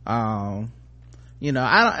 I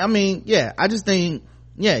just think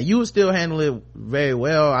you would still handle it very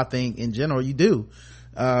well. I think in general you do.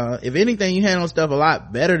 If anything, you handle stuff a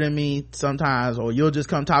lot better than me sometimes, or you'll just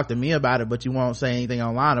come talk to me about it, but you won't say anything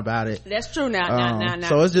online about it. That's true. Now.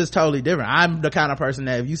 So it's just totally different. I'm the kind of person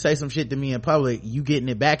that if you say some shit to me in public, you getting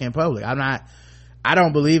it back in public. I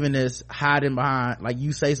don't believe in this hiding behind, like,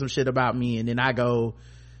 you say some shit about me and then I go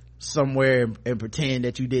somewhere and pretend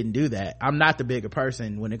that you didn't do that. I'm not the bigger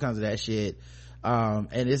person when it comes to that shit. And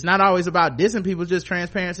it's not always about dissing people, just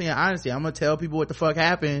transparency and honesty. I'm gonna tell people what the fuck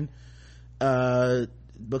happened,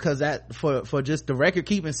 because that for just the record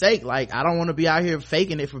keeping sake. Like, I don't want to be out here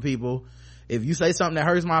faking it for people. If you say something that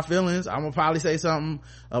hurts my feelings, I'm gonna probably say something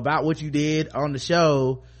about what you did on the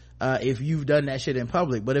show, if you've done that shit in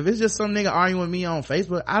public. But if it's just some nigga arguing with me on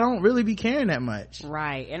Facebook, I don't really be caring that much.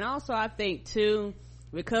 Right. And also I think too,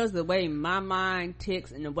 because the way my mind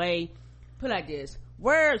ticks and the way, put it like this,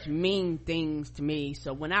 words mean things to me.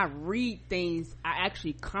 So when I read things, I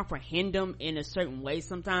actually comprehend them in a certain way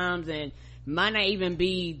sometimes, and might not even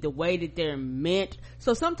be the way that they're meant.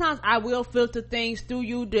 So sometimes I will filter things through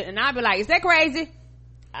you, and I'll be like, is that crazy?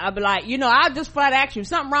 I'll be like, I'll just flat ask you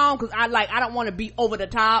something wrong, because I don't want to be over the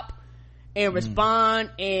top and respond,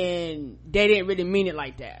 and they didn't really mean it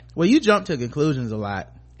like that. Well, you jump to conclusions a lot.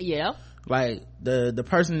 Yeah. Like the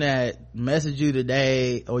person that messaged you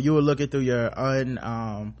today, or you were looking through your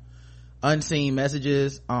unseen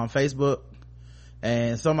messages on Facebook,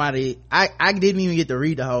 and somebody, I didn't even get to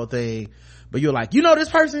read the whole thing, but you're like, this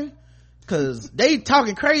person, because they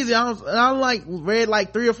talking crazy. I like read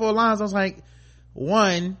like 3 or 4 lines. I was like,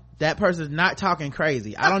 one, that person's not talking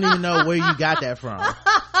crazy. I don't even know where you got that from.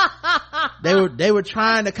 They were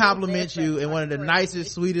trying to compliment you in one of the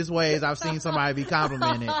nicest, sweetest ways I've seen somebody be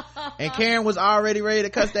complimented, and Karen was already ready to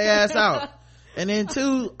cuss their ass out. And then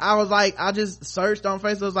 2, I was like, I just searched on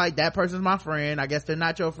Facebook, I was like, that person's my friend. I guess they're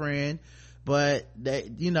not your friend, but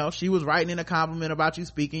she was writing in a compliment about you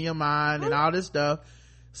speaking your mind and all this stuff.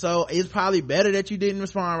 So it's probably better that you didn't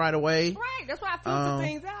respond right away. Right, that's why I filter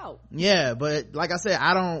things out. Yeah, but like I said,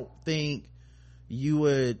 I don't think you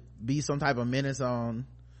would be some type of menace on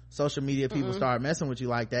social media. People start messing with you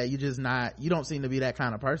like that. You don't seem to be that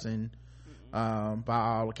kind of person, by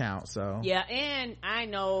all accounts. So yeah, and I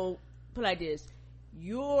know, put it like this,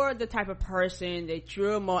 you're the type of person that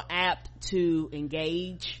you're more apt to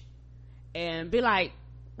engage and be like,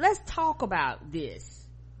 let's talk about this.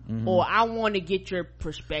 Or I want to get your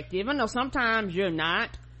perspective. I know sometimes you're not.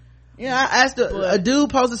 Yeah, I asked a dude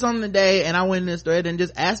posted something today, and I went in this thread and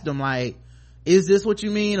just asked him, like, is this what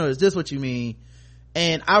you mean, or is this what you mean?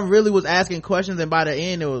 And I really was asking questions, and by the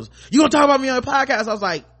end it was, you gonna talk about me on your podcast? I was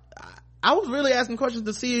like, I was really asking questions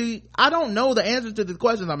to see, I don't know the answers to the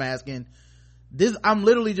questions I'm asking. I'm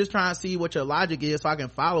literally just trying to see what your logic is so I can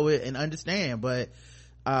follow it and understand. But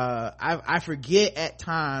I forget at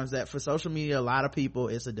times that for social media, a lot of people,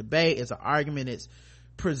 it's a debate, it's an argument, it's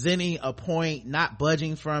presenting a point, not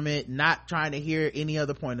budging from it, not trying to hear any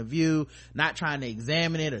other point of view, not trying to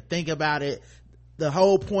examine it or think about it. The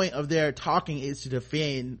whole point of their talking is to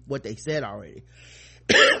defend what they said already.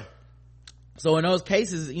 So in those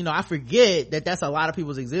cases, I forget that that's a lot of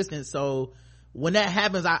people's existence. So when that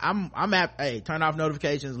happens, I'm at, hey, turn off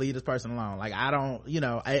notifications, leave this person alone. Like, I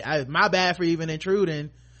don't, my bad for even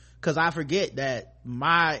intruding, because I forget that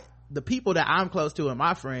the people that I'm close to and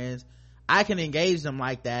my friends, I can engage them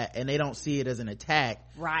like that and they don't see it as an attack.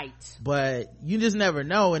 Right. But you just never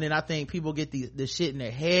know. And then I think people get this shit in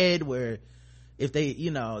their head where if they,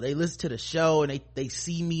 they listen to the show and they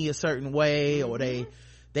see me a certain way, or they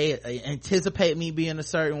anticipate me being a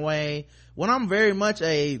certain way, when I'm very much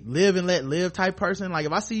a live and let live type person. Like,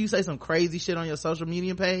 if I see you say some crazy shit on your social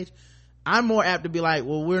media page, I'm more apt to be like,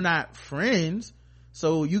 well, we're not friends,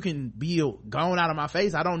 so you can be gone out of my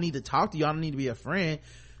face. I don't need to talk to you. I don't need to be a friend.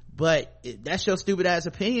 But if that's your stupid ass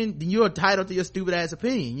opinion, then you're entitled to your stupid ass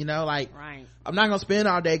opinion. Like, right. I'm not gonna spend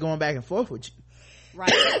all day going back and forth with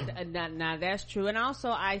Right. Now that's true. And also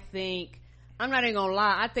I think, I'm not even gonna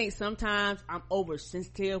lie, I think sometimes I'm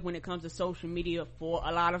oversensitive when it comes to social media for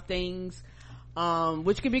a lot of things,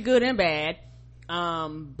 which can be good and bad.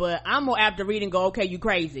 But I'm more apt to read and go, okay, you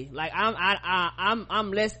crazy. Like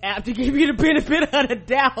I'm less apt to give you the benefit of the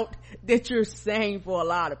doubt that you're saying for a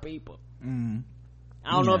lot of people.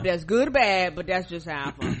 I don't know if that's good or bad, but that's just how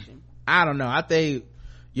I function. I don't know. I think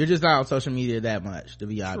you're just not on social media that much, to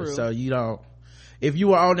be honest. So you don't, if you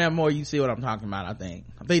were on that more, you see what I'm talking about. I think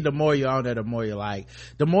the more you're on there, the more you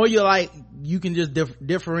can just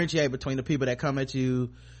differentiate between the people that come at you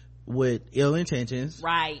with ill intentions,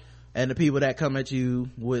 right, and the people that come at you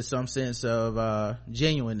with some sense of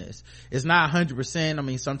genuineness. It's not 100%. I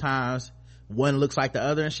mean, sometimes one looks like the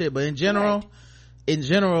other and shit, but in general,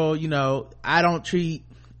 you know, I don't treat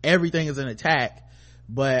everything as an attack,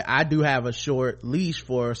 but I do have a short leash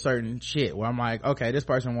for certain shit where I'm like, okay, this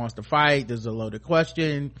person wants to fight, there's a loaded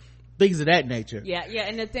question, things of that nature. Yeah,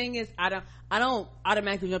 and the thing is, I don't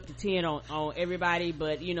automatically jump to 10 on everybody,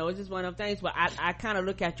 but you know, it's just one of those things where I kind of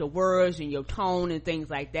look at your words and your tone and things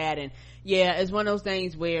like that. And yeah, it's one of those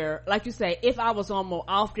things where, like you say, if I was on more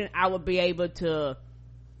often, I would be able to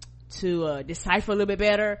decipher a little bit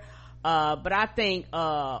better. But I think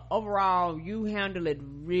overall you handle it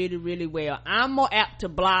really, really well. I'm more apt to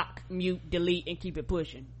block, mute, delete, and keep it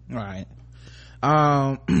pushing. Right.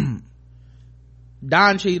 Don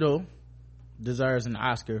Cheadle deserves an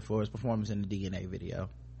Oscar for his performance in the DNA video.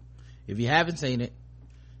 If you haven't seen it,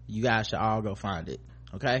 you guys should all go find it.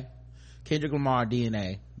 Okay, Kendrick Lamar,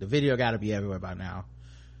 DNA. The video got to be everywhere by now.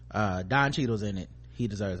 Don Cheadle's in it. He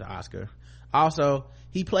deserves an Oscar. Also,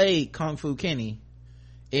 he played Kung Fu Kenny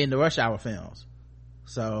in the Rush Hour films,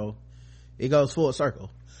 so it goes full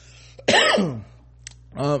circle. And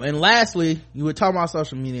lastly, you were talking about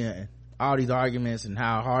social media and all these arguments and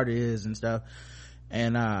how hard it is and stuff,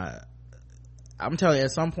 and I'm telling you,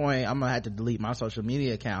 at some point I'm gonna have to delete my social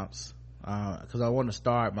media accounts because I want to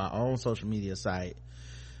start my own social media site.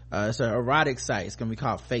 It's an erotic site. It's gonna be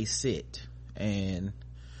called Face Sit, and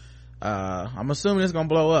I'm assuming it's gonna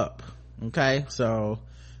blow up. Okay, so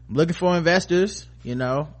I'm looking for investors. You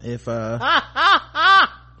know, if there's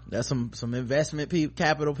some investment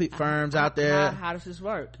capital firms out there. How does this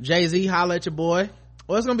work? Jay-Z, holla at your boy.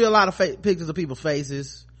 Well, it's gonna be a lot of pictures of people's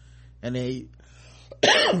faces, and then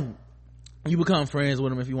you become friends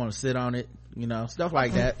with them if you want to sit on it, you know, stuff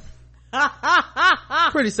like that.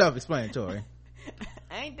 Pretty self-explanatory.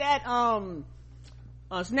 Ain't that on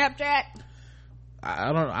Snapchat?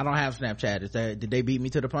 I don't have Snapchat. Did they beat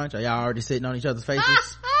me to the punch? Are y'all already sitting on each other's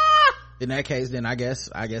faces? In that case, then I guess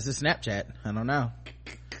it's Snapchat. I don't know.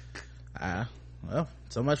 Well,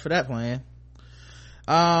 so much for that plan.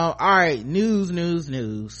 All right, news.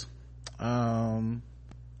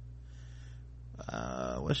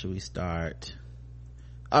 Where should we start?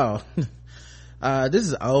 This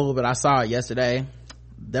is old, but I saw it yesterday.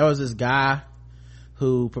 There was this guy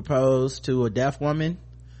who proposed to a deaf woman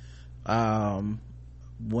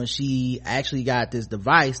when she actually got this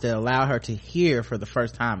device that allowed her to hear for the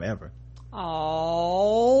first time ever.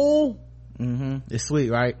 Oh, it's sweet,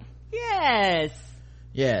 right? Yes.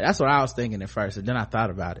 Yeah, that's what I was thinking at first, and then I thought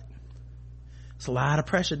about it. It's a lot of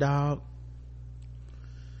pressure, dog.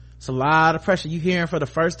 It's a lot of pressure. You hearing for the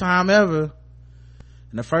first time ever,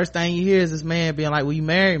 and the first thing you hear is this man being like, will you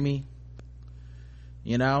marry me?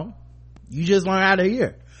 You know, you just learn how to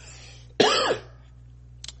hear. You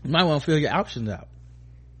might want to fill your options out.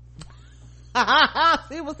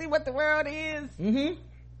 We'll see what the world is.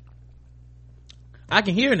 I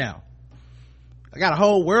can hear now. I got a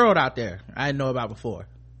whole world out there I didn't know about before.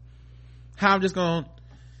 How I'm just gonna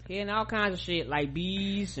hearing all kinds of shit like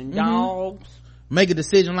bees and dogs. Make a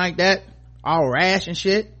decision like that, all rash and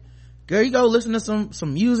shit. Girl, you go listen to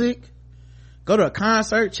some music, go to a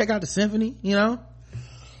concert, check out the symphony, you know.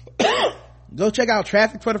 Go check out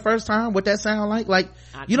Traffic for the first time, what that sound like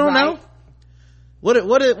you don't know what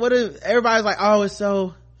if everybody's like, oh, it's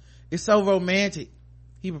so romantic,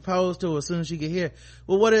 he proposed to her as soon as she get here.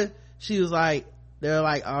 Well, what if she was like, they're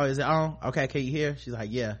like, oh, is it on? Okay, can you hear? She's like,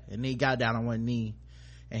 yeah. And then he got down on one knee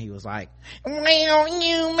and he was like, will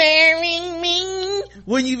you marry me?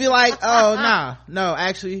 Wouldn't you be like, oh, no,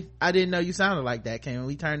 actually, I didn't know you sounded like that. Can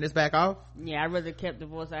we turn this back off? Yeah, I rather kept the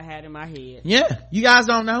voice I had in my head. Yeah, you guys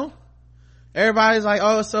don't know. Everybody's like,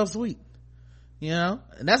 oh, it's so sweet, you know.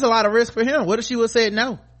 And that's a lot of risk for him. What if she would have said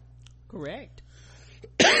no? Correct.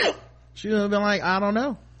 She would have been like, I don't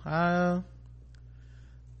know, I'd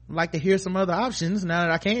like to hear some other options now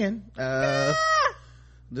that I can.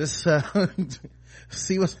 Just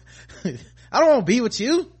see what I don't want to be with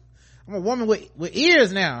you. I'm a woman with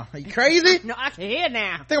ears now. Are you crazy? No, I can hear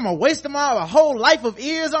now. Think I'm gonna waste them all, a whole life of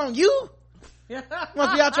ears on you?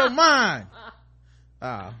 Must be out your mind.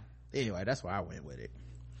 Anyway, that's why I went with it.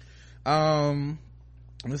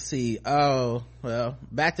 Let's see. Oh, well,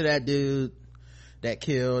 back to that dude that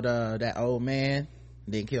killed that old man,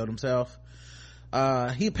 then killed himself.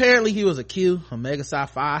 He was a Q, a Mega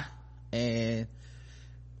Sci-Fi, and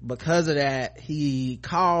because of that, he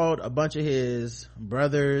called a bunch of his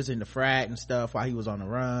brothers in the frat and stuff while he was on the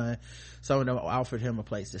run. Some of them offered him a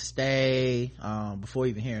place to stay before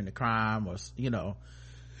even hearing the crime, or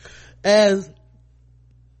as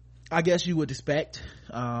I guess you would expect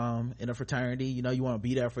in a fraternity. You want to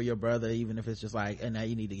be there for your brother, even if it's just like, and now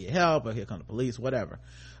you need to get help, or here come the police, whatever.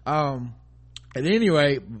 At any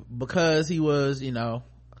rate, because he was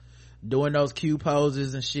doing those Q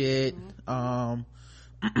poses and shit,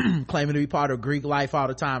 claiming to be part of Greek life all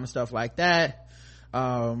the time and stuff like that,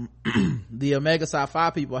 the Omega Psi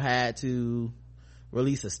Phi people had to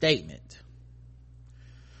release a statement.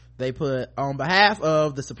 They put, on behalf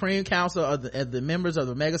of the Supreme Council of the members of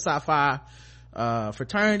the Omega Psi Phi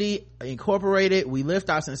Fraternity Incorporated, we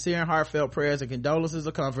lift our sincere and heartfelt prayers and condolences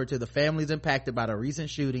of comfort to the families impacted by the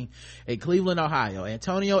recent shooting in Cleveland, Ohio.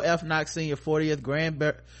 Antonio F. Knox Sr., 40th Grand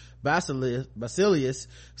Basilius,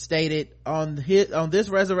 stated, on this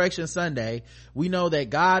Resurrection Sunday, we know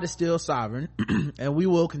that God is still sovereign and we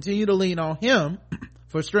will continue to lean on him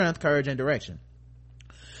for strength, courage, and direction.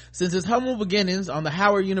 Since its humble beginnings on the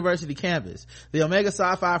Howard University campus, the Omega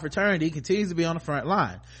Psi Phi fraternity continues to be on the front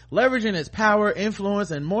line, leveraging its power,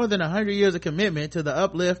 influence, and more than 100 years of commitment to the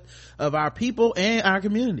uplift of our people and our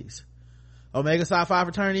communities. Omega Psi Phi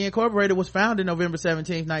Fraternity Incorporated was founded November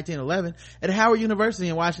 17, 1911 at Howard University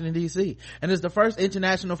in Washington, D.C. and is the first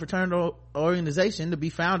international fraternal organization to be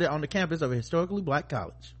founded on the campus of a historically black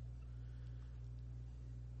college.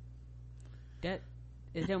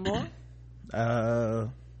 Is there more?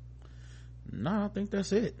 No, I think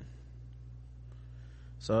that's it.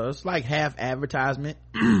 So it's like half advertisement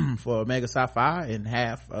for Omega Psi Phi and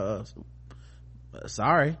half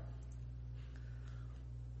sorry,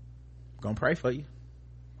 gonna pray for you.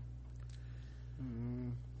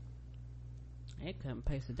 They couldn't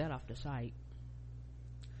pasted that off the site.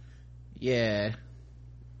 Yeah,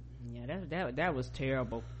 that was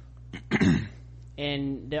terrible.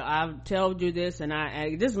 And I've told you this, and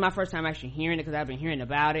this is my first time actually hearing it, because I've been hearing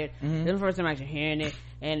about it. This is the first time actually hearing it,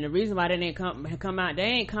 and the reason why they didn't come out, they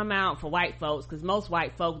ain't come out for white folks, because most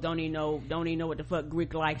white folks don't even know what the fuck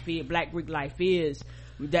Greek life is, black Greek life is,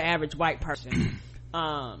 the average white person.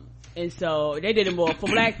 And so they did it more for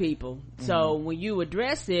black people. So when you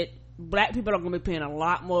address it, black people are going to be paying a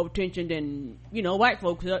lot more attention than white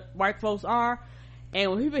folks are.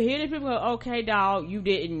 And when people hear this, people go, okay, dog, you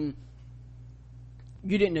didn't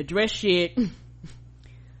address shit.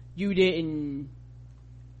 You didn't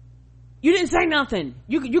say nothing.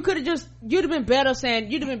 You could have you'd have been better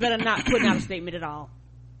not putting out a statement at all,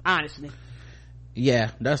 honestly.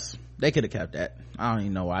 Yeah, they could have kept that. I don't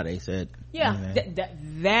even know why they said. Yeah,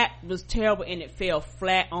 that was terrible, and it fell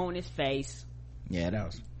flat on his face. Yeah,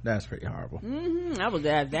 that was pretty horrible.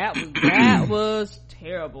 That was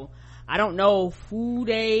terrible. I don't know who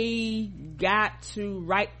they got to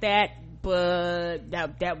write that, but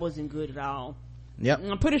that wasn't good at all. Yep,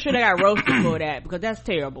 I'm pretty sure they got roasted for that, because that's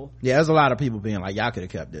terrible. Yeah, there's a lot of people being like, y'all could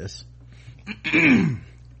have kept this.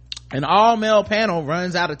 An all-male panel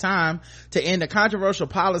runs out of time to end a controversial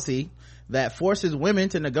policy that forces women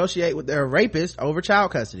to negotiate with their rapist over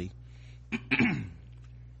child custody.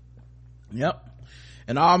 Yep.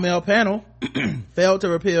 An all-male panel failed to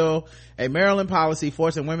repeal a Maryland policy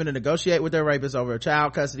forcing women to negotiate with their rapists over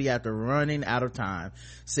child custody after running out of time.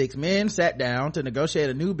 6 men sat down to negotiate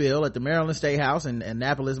a new bill at the Maryland State House in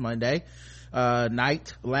Annapolis Monday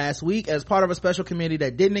night last week as part of a special committee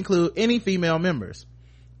that didn't include any female members.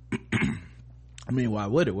 I mean, why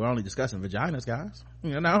would it? We're only discussing vaginas, guys.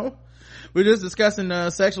 We're just discussing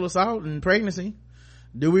sexual assault and pregnancy.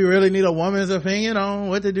 Do we really need a woman's opinion on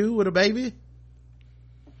what to do with a baby?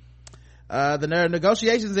 The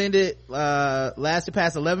negotiations lasted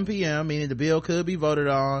past 11 p.m., meaning the bill could be voted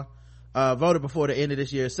before the end of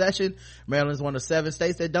this year's session. Maryland is one of 7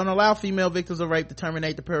 states that don't allow female victims of rape to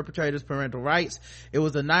terminate the perpetrator's parental rights. It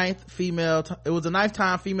was the ninth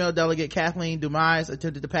time female delegate Kathleen Dumas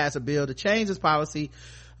attempted to pass a bill to change this policy.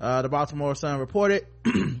 The Baltimore Sun reported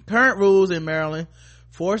current rules in Maryland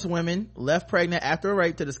force women left pregnant after a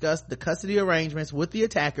rape to discuss the custody arrangements with the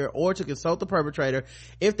attacker or to consult the perpetrator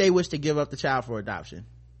if they wish to give up the child for adoption.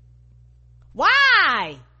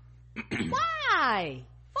 Why? Fuck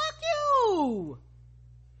you.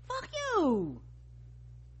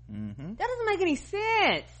 That doesn't make any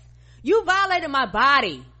sense. You violated my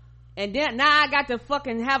body, and then now I got to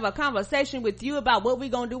fucking have a conversation with you about what we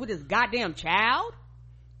gonna do with this goddamn child.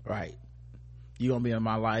 Right. You gonna be in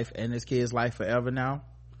my life and this kid's life forever now,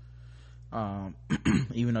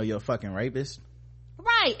 even though you're a fucking rapist.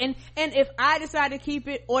 Right. And if I decide to keep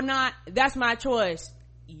it or not, that's my choice.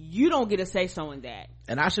 You don't get to say so in that.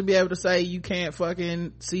 And I should be able to say, you can't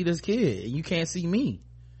fucking see this kid and you can't see me.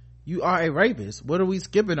 You are a rapist. What are we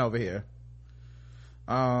skipping over here?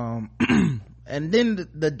 And then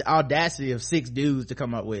the audacity of 6 dudes to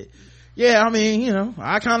come up with, yeah, I mean, you know,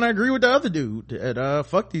 I kind of agree with the other dude that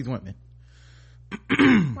fuck these women.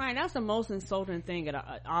 Right. That's the most insulting thing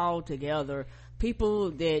altogether.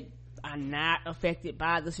 People that are not affected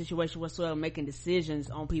by the situation whatsoever making decisions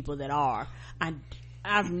on people that are.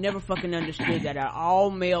 I've never fucking understood that an all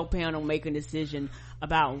male panel making a decision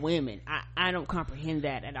about women. I don't comprehend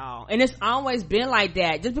that at all. And it's always been like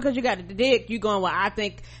that. Just because you got a dick, you going, well, I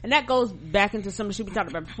think, and that goes back into some of the shit we talked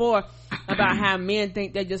about before about how men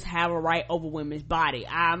think they just have a right over women's body.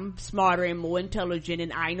 I'm smarter and more intelligent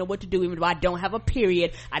and I know what to do even though I don't have a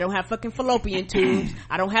period. I don't have fucking fallopian tubes.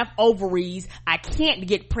 I don't have ovaries. I can't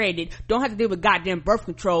get pregnant. Don't have to deal with goddamn birth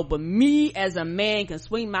control. But me as a man can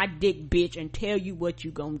swing my dick, bitch, and tell you what you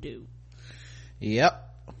gonna do. Yep.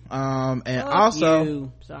 And Fuck also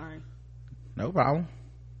you. Sorry, no problem.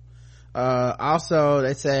 Also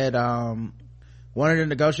they said one of the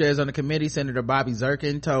negotiators on the committee, Senator Bobby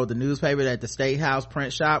Zirkin, told the newspaper that the State House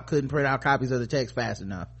print shop couldn't print out copies of the text fast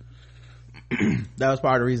enough. That was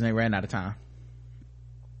part of the reason they ran out of time.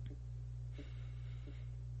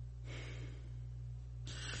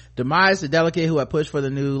 Demise, the delegate who had pushed for the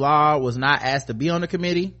new law, was not asked to be on the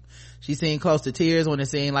committee. She seemed close to tears when it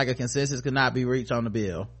seemed like a consensus could not be reached on the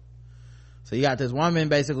bill. So you got this woman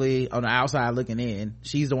basically on the outside looking in.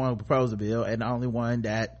 She's the one who proposed the bill and the only one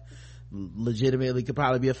that legitimately could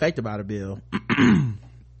probably be affected by the bill. And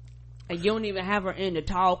you don't even have her in to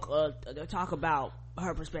talk about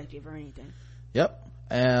her perspective or anything. Yep.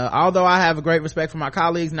 Although I have a great respect for my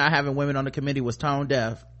colleagues, not having women on the committee was tone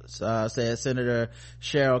deaf, said Senator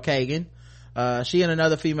Cheryl Kagan. She and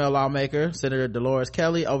another female lawmaker, Senator Dolores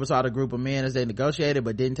Kelly, oversaw the group of men as they negotiated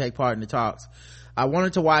but didn't take part in the talks. I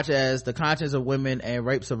wanted to watch as the conscience of women and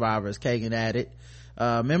rape survivors, Kagan added.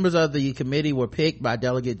 Members of the committee were picked by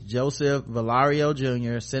Delegate Joseph Valario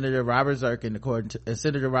Jr., Senator Robert Zirkin, according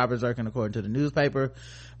to the newspaper.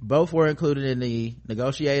 Both were included in the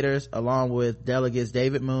negotiators, along with delegates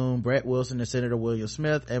David Moon, Brett Wilson, and Senator William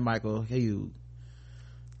Smith, and Michael Hughes.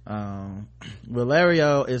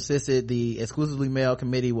 Valerio insisted the exclusively male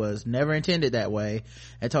committee was never intended that way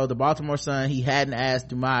and told the Baltimore Sun he hadn't asked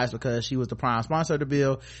Demise because she was the prime sponsor of the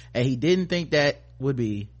bill and he didn't think that would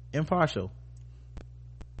be impartial.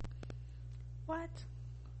 What?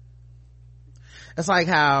 That's like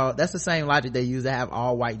how that's the same logic they use to have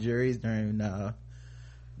all white juries during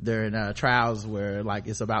trials where like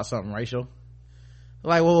it's about something racial.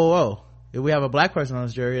 Like whoa. If we have a black person on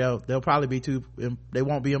this jury, they'll probably be they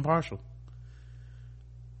won't be impartial.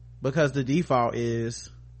 Because the default is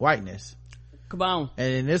whiteness. Come on.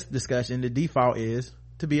 And in this discussion, the default is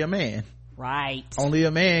to be a man. Right. Only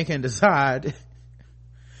a man can decide.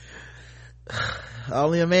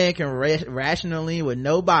 Only a man can rationally, with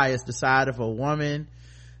no bias, decide if a woman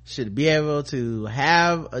should be able to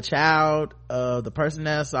have a child of the person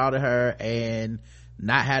that assaulted her and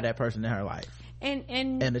not have that person in her life.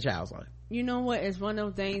 And the child's life. You know what? It's one of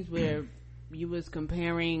those things where you was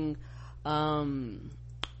comparing racism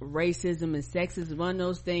and sexism. One of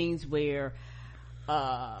those things where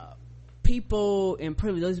people in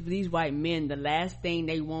privilege, these white men, the last thing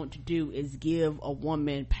they want to do is give a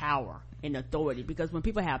woman power and authority, because when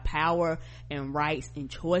people have power and rights and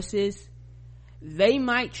choices, they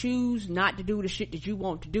might choose not to do the shit that you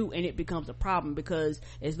want to do, and it becomes a problem. Because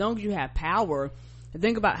as long as you have power, the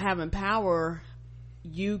thing about having power,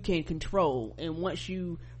 you can control, and once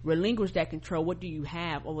you relinquish that control, what do you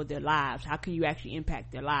have over their lives? How can you actually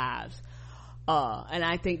impact their lives? And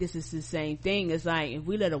I think this is the same thing. It's like if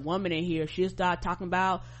we let a woman in here, she'll start talking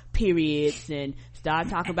about periods and start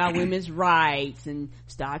talking about women's rights and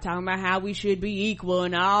start talking about how we should be equal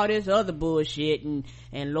and all this other bullshit, and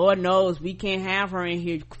Lord knows we can't have her in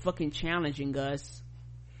here fucking challenging us.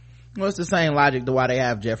 Well, it's the same logic to why they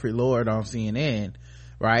have Jeffrey Lord on CNN,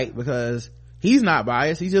 right? Because he's not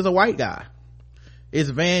biased, he's just a white guy. It's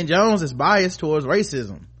Van Jones is biased towards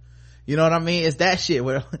racism. You know what I mean? It's that shit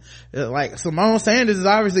where like Simone Sanders is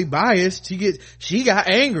obviously biased. She got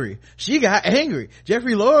angry.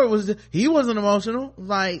 Jeffrey Lord he wasn't emotional.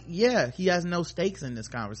 Like, yeah, he has no stakes in this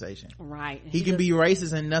conversation. Right. He can be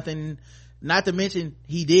racist and nothing not to mention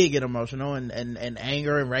he did get emotional, and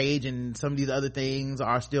anger and rage and some of these other things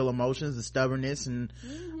are still emotions, the stubbornness and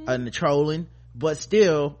the trolling. But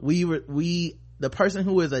still, the person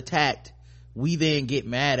who is attacked, we then get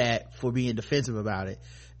mad at for being defensive about it.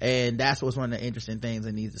 And that's what's one of the interesting things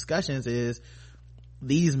in these discussions is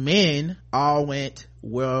these men all went,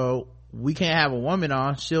 well, we can't have a woman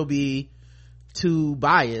on, she'll be too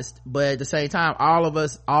biased. But at the same time,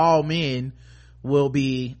 all men will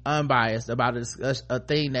be unbiased about a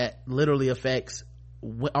thing that literally affects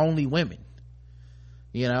only women,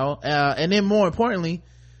 and then more importantly,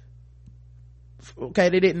 okay,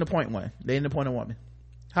 they didn't appoint one, they didn't appoint a woman.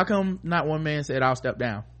 How come not one man said, I'll step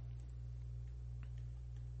down?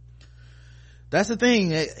 That's the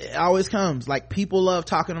thing. It always comes, like, people love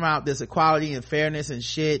talking about this equality and fairness and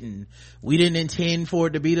shit, and we didn't intend for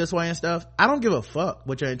it to be this way and stuff. I don't give a fuck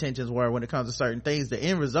what your intentions were when it comes to certain things. The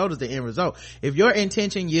end result is the end result. If your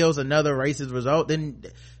intention yields another racist result, then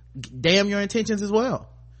damn your intentions as well.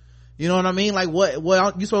 You know what I mean? Like,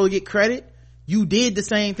 what you supposed to get credit? You did the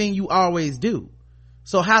same thing you always do.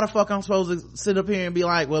 So how the fuck I'm supposed to sit up here and be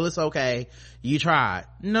like, well, it's okay, you tried?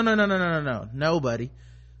 No, nobody.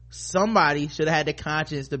 Somebody should have had the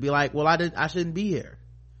conscience to be like, well, I shouldn't be here.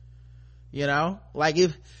 Like,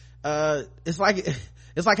 if it's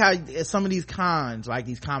like how some of these cons, like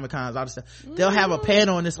these comic cons, all this stuff, they'll have a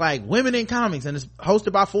panel and it's like women in comics and it's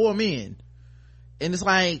hosted by 4 men, and it's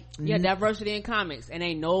like, diversity in comics, and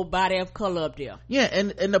ain't nobody of color up there.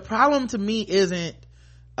 And the problem to me isn't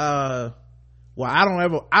well, I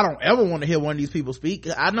don't ever want to hear one of these people speak.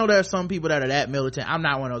 I know there are some people that are that militant. I'm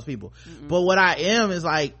not one of those people. But what I am is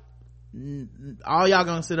like, all y'all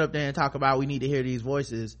gonna sit up there and talk about we need to hear these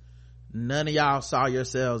voices. None of y'all saw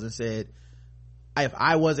yourselves and said, if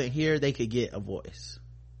I wasn't here, they could get a voice.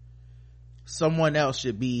 Someone else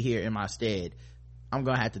should be here in my stead. I'm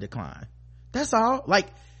gonna have to decline. That's all. Like,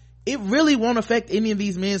 it really won't affect any of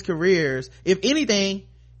these men's careers. If anything,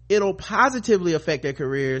 it'll positively affect their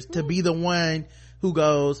careers to be the one who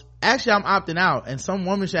goes, actually, I'm opting out and some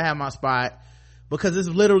woman should have my spot, because this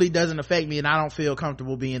literally doesn't affect me and I don't feel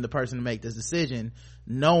comfortable being the person to make this decision,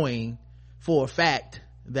 knowing for a fact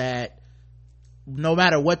that no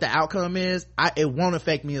matter what the outcome is, it won't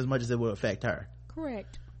affect me as much as it will affect her.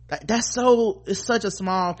 Correct. It's such a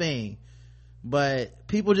small thing, but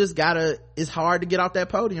people just it's hard to get off that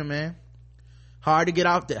podium, man. Hard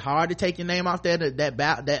to take your name off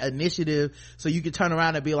that initiative so you can turn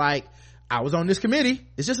around and be like, I was on this committee.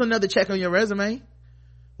 It's just another check on your resume.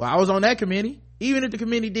 Well, I was on that committee. Even if the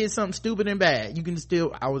committee did something stupid and bad, you can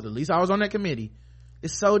still, I was on that committee.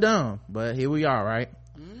 It's so dumb, but here we are, right?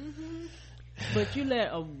 But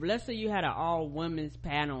let's say you had an all women's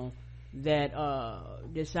panel that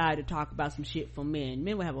decided to talk about some shit for men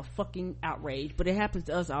would have a fucking outrage. But it happens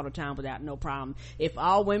to us all the time without no problem. If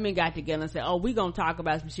all women got together and said, oh, we gonna talk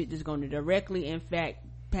about some shit that's gonna directly impact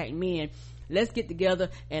men, let's get together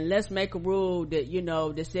and let's make a rule that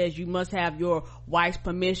that says you must have your wife's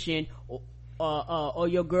permission or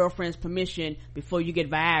your girlfriend's permission before you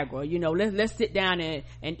get Viagra. Let's sit down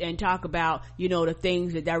and talk about the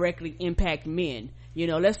things that directly impact men.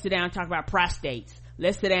 Let's sit down and talk about prostates.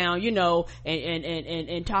 Let's sit down,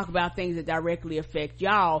 and talk about things that directly affect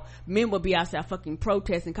y'all. Men will be outside fucking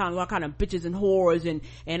protesting, calling all kind of bitches and whores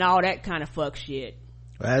and all that kind of fuck shit.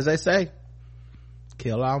 Well, as they say,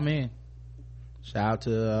 kill all men. Shout out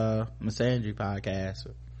to Misandry podcast,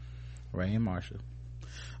 Ray and Marshall.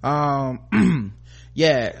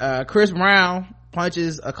 Chris Brown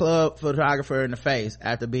punches a club photographer in the face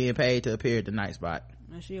after being paid to appear at the Night Spot.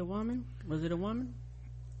 Is she a woman? Was it a woman?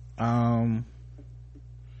 I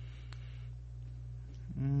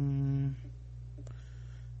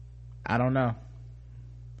don't know.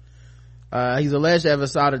 He's alleged to have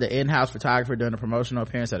assaulted the in-house photographer during a promotional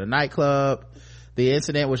appearance at a nightclub. The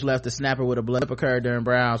incident, which left the snapper with a blood, occurred during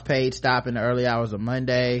Brown's paid stop in the early hours of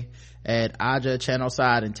Monday at Aja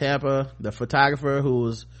Channelside in Tampa. The photographer,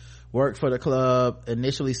 who worked for the club,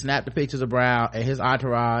 initially snapped the pictures of Brown and his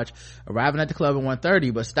entourage, arriving at the club at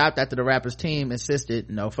 1:30, but stopped after the rapper's team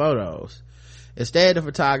insisted no photos. Instead, the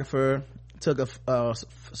photographer took a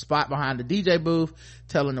spot behind the DJ booth,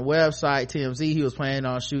 telling the website TMZ he was planning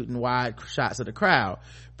on shooting wide shots of the crowd.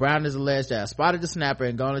 Brown is alleged to have spotted the snapper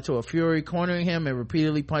and gone into a fury, cornering him and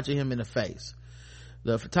repeatedly punching him in the face.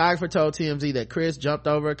 The photographer told TMZ that Chris jumped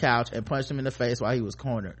over a couch and punched him in the face while he was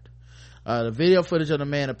cornered. The video footage of the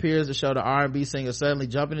man appears to show the R&B singer suddenly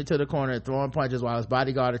jumping into the corner and throwing punches while his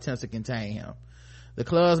bodyguard attempts to contain him. The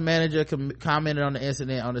club's manager commented on the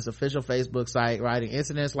incident on its official Facebook site, writing,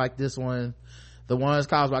 "Incidents like this one The ones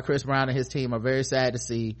caused by Chris Brown and his team are very sad to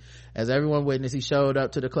see. As everyone witnessed, he showed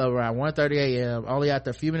up to the club around 1:30 a.m. Only after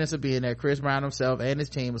a few minutes of being there, Chris Brown himself and his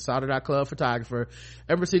team assaulted our club photographer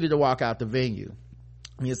and proceeded to walk out the venue.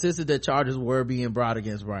 He insisted that charges were being brought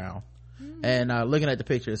against Brown. And looking at the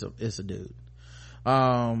picture, it's a dude.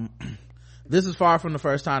 This is far from the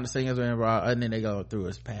first time the singers were involved, and then they go through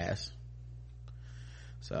his past.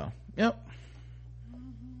 So, yep.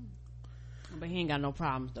 But he ain't got no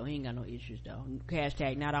problems though. He ain't got no issues though.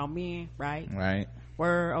 Hashtag not all men, right? Right.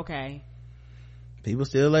 Word, okay. People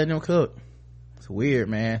still letting him cook. It's weird,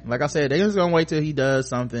 man. Like I said, they just gonna wait till he does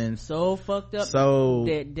something so fucked up. So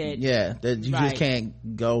that you right. just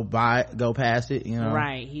can't go past it, you know.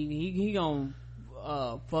 Right. He gonna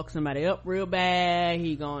fuck somebody up real bad.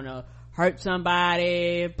 He gonna hurt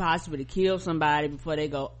somebody, possibly kill somebody before they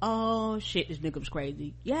go, oh shit, this nigga's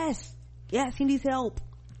crazy. Yes, he needs help.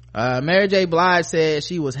 Mary J. Blige said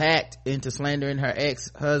she was hacked into slandering her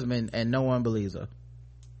ex-husband and no one believes her.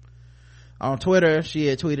 On Twitter, she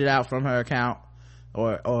had tweeted out from her account,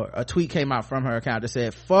 or a tweet came out from her account that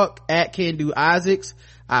said, fuck at Kendu Isaacs.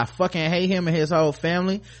 I fucking hate him and his whole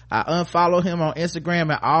family. I unfollow him on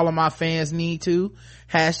Instagram and all of my fans need to.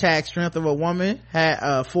 Hashtag strength of a woman.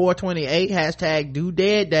 428. Hashtag do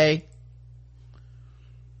dead day.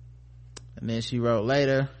 And then she wrote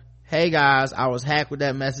later, hey guys, I was hacked with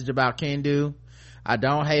that message about Kendu. I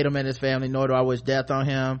don't hate him and his family, nor do I wish death on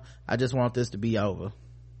him. I just want this to be over.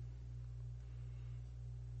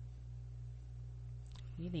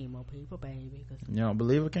 You need more people, baby. You don't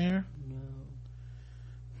believe it, Karen?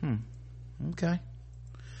 No. Okay.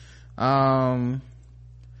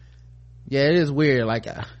 Yeah, it is weird. Like,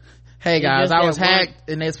 hey guys, I was hacked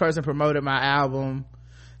and this person promoted my album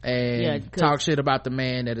and talk shit about the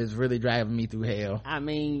man that is really driving me through hell. I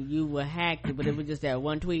mean, you were hacked, but it was just that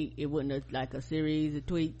one tweet. It wasn't like a series of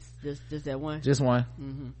tweets. Just that one. Just one.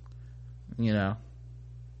 You know.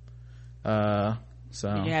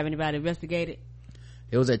 So. Did you have anybody investigated?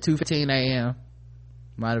 It was at 2:15 a.m.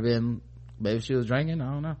 Might have been, maybe she was drinking.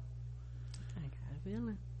 I don't know. I got a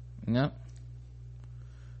feeling. Yep.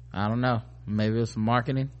 I don't know. Maybe it was some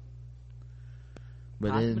marketing.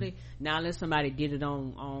 But possibly. Now unless somebody did it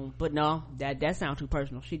on but no, that sounds too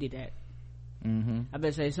personal. She did that. I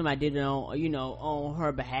bet say somebody did it on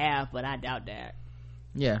her behalf, but I doubt that.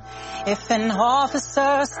 Yeah. If an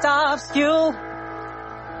officer stops you,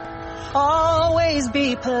 always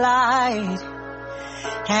be polite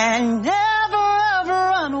and never ever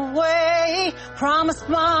run away. Promise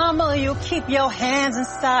mama you'll keep your hands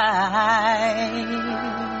inside.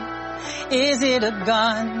 Is it a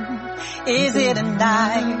gun? Is it a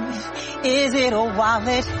knife? Is it a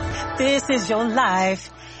wallet? This is your life.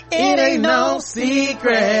 It ain't no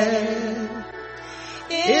secret.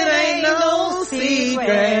 It ain't no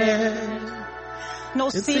secret. No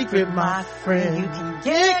secret, my friend. You can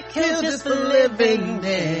get killed just for living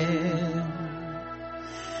then.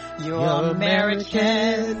 You're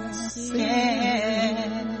American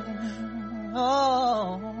skin.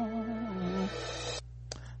 Oh.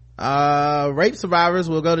 Rape survivors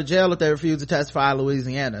will go to jail if they refuse to testify in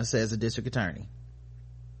Louisiana, says the district attorney.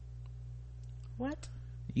 What?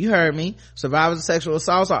 You heard me. Survivors of sexual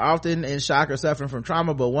assaults are often in shock or suffering from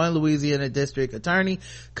trauma, but one Louisiana district attorney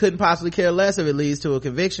couldn't possibly care less if it leads to a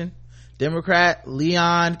conviction. Democrat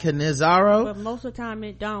Leon Canizaro. But most of the time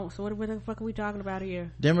it don't. So what the fuck are we talking about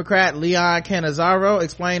here? Democrat Leon Canizaro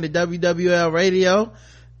explained to WWL Radio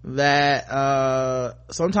that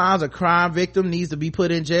sometimes a crime victim needs to be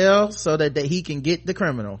put in jail so that he can get the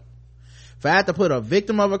criminal. If I have to put a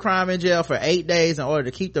victim of a crime in jail for 8 days in order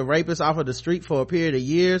to keep the rapist off of the street for a period of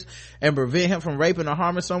years and prevent him from raping or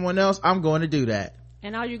harming someone else, I'm going to do that.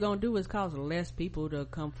 And all you're going to do is cause less people to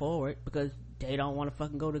come forward because they don't want to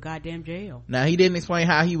fucking go to goddamn jail. Now, he didn't explain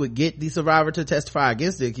how he would get the survivor to testify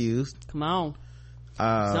against the accused. Come on.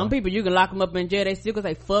 Some people, you can lock them up in jail, they still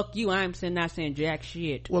gonna say fuck you. I am not saying jack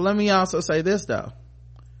shit. Well, let me also say this though.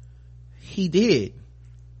 He did.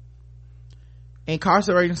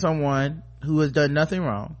 Incarcerating someone who has done nothing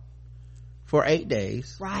wrong for 8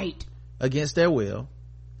 days, right, against their will,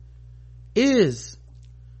 is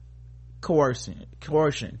coercion.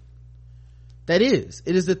 That is,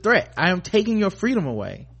 it is a threat. I am taking your freedom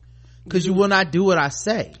away because you will not do what I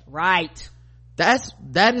say. Right.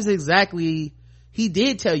 That is exactly. He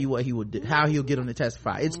did tell you what he would do, how he'll get him to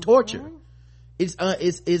testify. It's torture.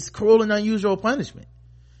 It's cruel and unusual punishment.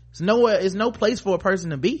 It's no place for a person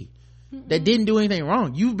to be that didn't do anything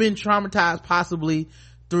wrong. You've been traumatized possibly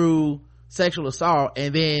through sexual assault,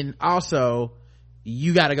 and then also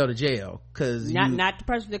you got to go to jail because not the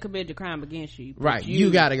person that committed the crime against you. Right.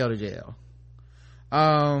 You got to go to jail.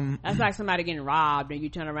 That's like somebody getting robbed and you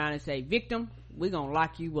turn around and say, victim, we're gonna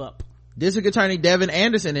lock you up. District Attorney Devin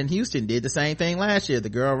Anderson in Houston did the same thing last year. The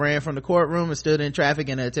girl ran from the courtroom and stood in traffic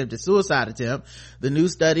in an attempted suicide attempt. The new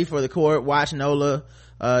study for the court, Watch NOLA,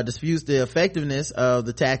 disputes the effectiveness of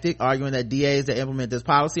the tactic, arguing that DAs that implement this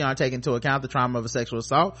policy aren't taking into account the trauma of a sexual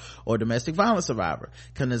assault or domestic violence survivor.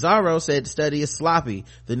 Canizaro said the study is sloppy.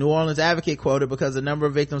 The New Orleans Advocate quoted because the number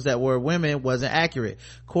of victims that were women wasn't accurate.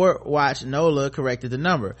 Court Watch NOLA corrected the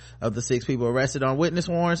number. Of the 6 people arrested on witness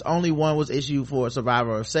warrants, only 1 was issued for a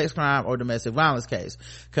survivor of sex crime or domestic violence case.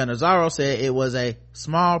 Canizaro said it was a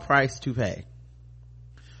small price to pay.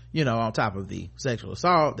 On top of the sexual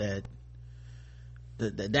assault that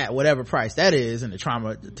whatever price that is and the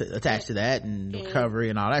trauma attached to that and the recovery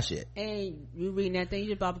and all that shit. And you reading that thing, you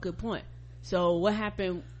just brought up a good point. So what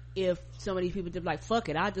happened if some of these people just like, fuck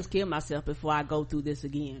it, I'll just kill myself before I go through this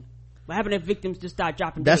again? What happened if victims just start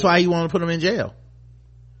dropping That's dead? why you want to put them in jail,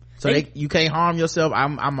 so you can't harm yourself.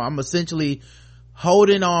 I'm essentially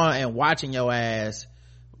holding on and watching your ass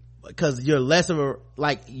because you're less of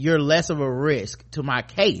a risk to my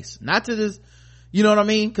case, not to this. You know what I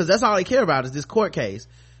mean? Because that's all they care about is this court case.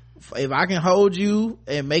 If I can hold you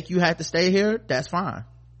and make you have to stay here, that's fine.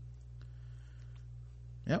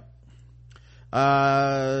 Yep.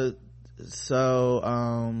 A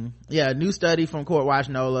new study from Court Watch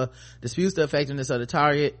NOLA disputes the effectiveness of the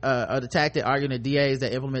tactic, arguing that DAs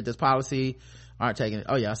that implement this policy aren't taking it.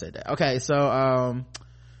 Oh yeah, I said that. Okay, so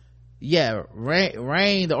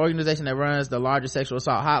RAIN, the organization that runs the largest sexual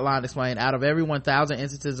assault hotline, explained out of every 1,000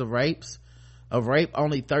 instances of rape,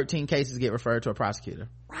 only 13 cases get referred to a prosecutor.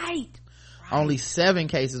 Right. Only 7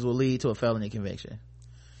 cases will lead to a felony conviction.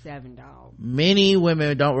 7, dog. Many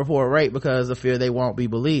women don't report rape because of fear they won't be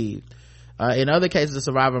believed. In other cases, the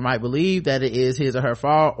survivor might believe that it is his or her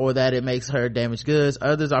fault or that it makes her damaged goods.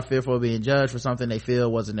 Others are fearful of being judged for something they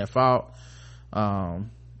feel wasn't their fault. Do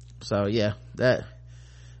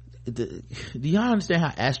y'all understand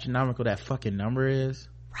how astronomical that fucking number is?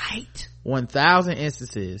 Right. 1,000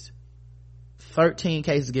 instances, 13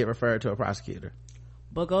 cases get referred to a prosecutor.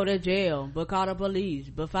 But go to jail, but call the police,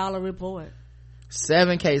 but file a report.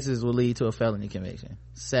 7 cases will lead to a felony conviction.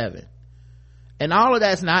 7. And all of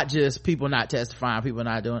that's not just people not testifying, people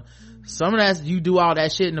not doing. Some of that's you do all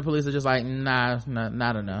that shit and the police are just like, nah,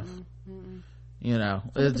 not enough. So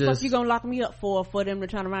what the fuck you gonna lock me up for them to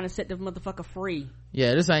turn around and set this motherfucker free?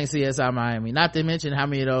 Yeah, this ain't CSI Miami. Not to mention how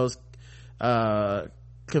many of those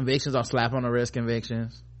convictions are slap on the wrist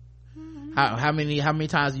convictions. How many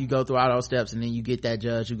times do you go through all those steps and then you get that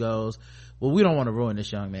judge who goes, well, we don't want to ruin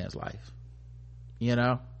this young man's life.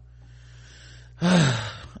 United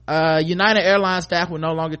Airlines staff will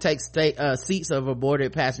no longer take seats of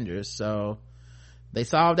aborted passengers, so they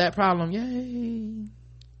solved that problem. Yay.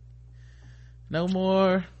 No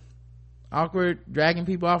more awkward dragging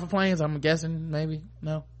people off of planes. I'm guessing maybe.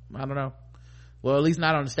 No, I don't know. Well, at least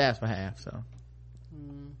not on the staff's behalf. So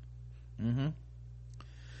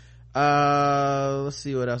let's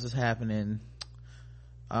see what else is happening.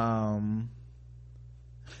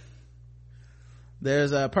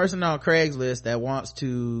 There's a person on Craigslist that wants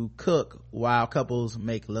to cook while couples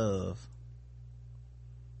make love.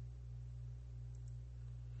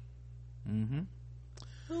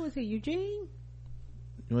 Who is he, Eugene?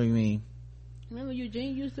 What do you mean? Remember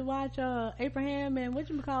Eugene used to watch Abraham and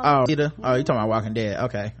whatchamacallit? Oh, Peter? Oh, you talking about Walking Dead?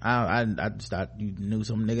 Okay, I just thought you knew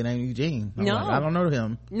some nigga named Eugene. No, I don't know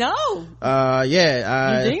him. No.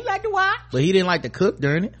 Eugene liked to watch, but he didn't like to cook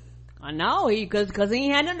during it. I know, because he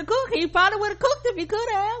ain't had nothing to cook. He probably would have cooked if he could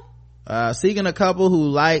have. Seeking a couple who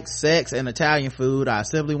likes sex and Italian food, I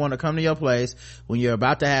simply want to come to your place when you're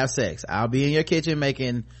about to have sex. I'll be in your kitchen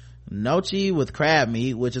making gnocchi with crab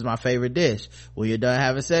meat, which is my favorite dish. When you're done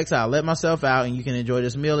having sex, I'll let myself out and you can enjoy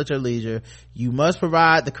this meal at your leisure. You must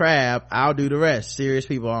provide the crab. I'll do the rest. Serious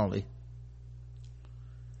people only.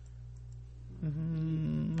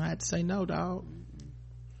 I had to say no, dog.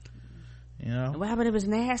 What happened if it's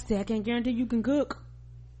nasty? I can't guarantee you can cook.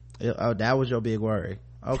 Oh, that was your big worry.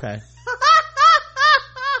 Okay.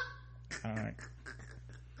 All right.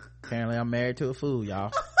 Apparently I'm married to a fool,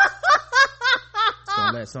 y'all.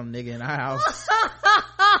 Gonna let some nigga in the house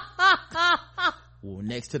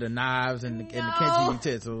next to the knives and the kitchen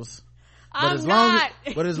utensils. But as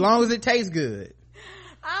long as it tastes good.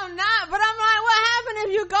 I'm not, but I'm like, what happened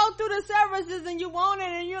if you go through the services and you want it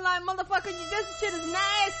and you're like, motherfucker, this shit is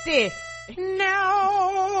nasty.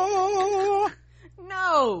 No.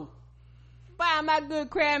 Buy my good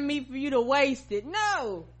crab meat for you to waste it.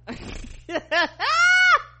 No.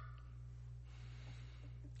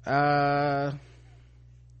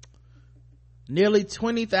 Nearly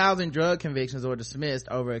 20,000 drug convictions were dismissed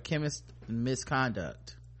over a chemist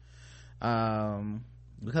misconduct.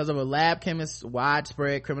 Because of a lab chemist's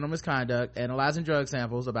widespread criminal misconduct analyzing drug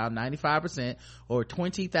samples, about 95% or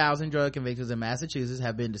 20,000 drug convictions in Massachusetts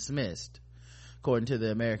have been dismissed, according to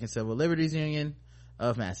the American Civil Liberties Union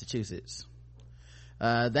of Massachusetts.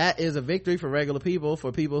 That is a victory for regular people,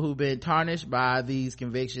 for people who've been tarnished by these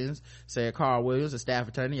convictions, said Carl Williams, a staff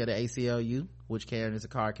attorney at the ACLU, which Karen is a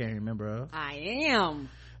card-carrying member of. I am.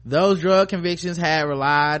 Those drug convictions had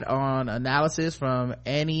relied on analysis from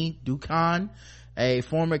Annie Dukan, a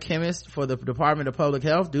former chemist for the Department of Public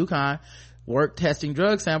Health. Dukan worked testing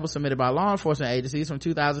drug samples submitted by law enforcement agencies from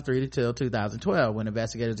 2003 till 2012, when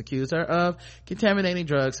investigators accused her of contaminating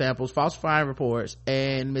drug samples, falsifying reports,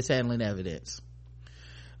 and mishandling evidence.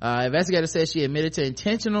 Investigators said she admitted to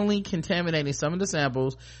intentionally contaminating some of the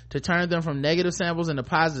samples to turn them from negative samples into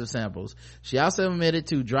positive samples. She also admitted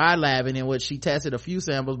to dry labbing, in which she tested a few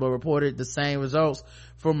samples but reported the same results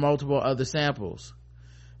for multiple other samples.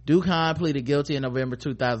 Dukan pleaded guilty in November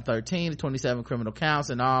 2013 to 27 criminal counts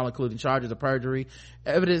in all, including charges of perjury,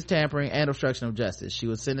 evidence tampering, and obstruction of justice. She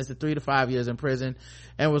was sentenced to 3 to 5 years in prison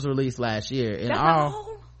and was released last year.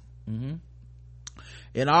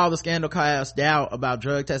 In all, the scandal cast doubt about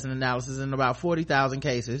drug testing analysis in about 40,000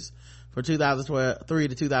 cases. For 2003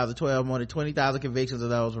 to 2012, more than 20,000 convictions of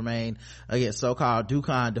those remain against so-called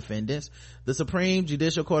Dukan defendants. The Supreme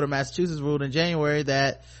Judicial Court of Massachusetts ruled in January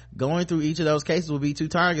that going through each of those cases would be too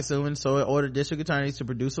time consuming, so it ordered district attorneys to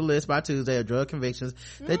produce a list by Tuesday of drug convictions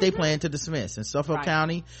that they plan to dismiss. In Suffolk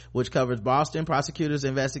County, which covers Boston, prosecutors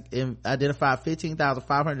identified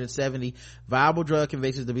 15,570 viable drug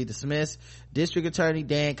convictions to be dismissed. District Attorney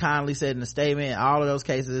Dan Connolly said in a statement, in all of those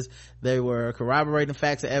cases, they were corroborating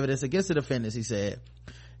facts and evidence against the defendants. He said,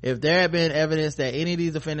 if there had been evidence that any of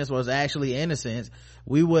these defendants was actually innocent,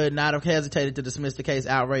 we would not have hesitated to dismiss the case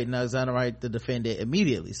outright and exonerate the defendant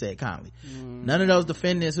immediately, said Connolly. None of those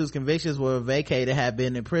defendants whose convictions were vacated had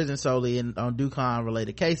been in prison solely on Dukan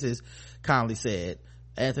related cases, Connolly said.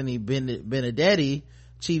 Anthony Benedetti,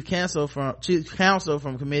 chief counsel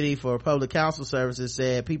from Committee for Public Counsel Services,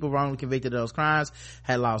 said people wrongly convicted of those crimes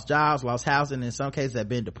had lost jobs, lost housing, and in some cases had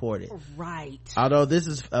been deported. Right. Although this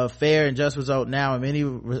is a fair and just result now, in many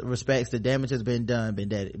respects the damage has been done,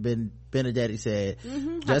 Benedetti said.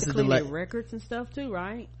 Just have to clean their records and stuff too,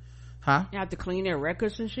 right? Huh? You have to clean their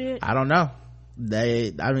records and shit? I don't know.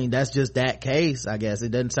 That's just that case, I guess.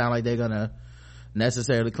 It doesn't sound like they're gonna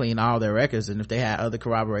necessarily clean all their records, and if they had other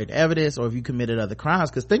corroborated evidence, or if you committed other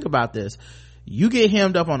crimes, because think about this, you get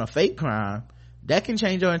hemmed up on a fake crime, that can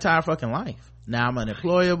change your entire fucking life. Now I'm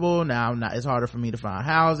unemployable, now it's harder for me to find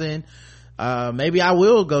housing, maybe I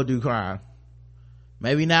will go do crime,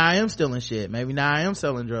 maybe now I am stealing shit, maybe now I am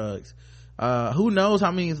selling drugs, who knows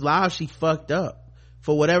how many lives she fucked up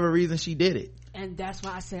for whatever reason she did it. And that's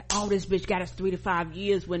why I said, oh, this bitch got us 3 to 5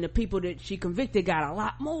 years when the people that she convicted got a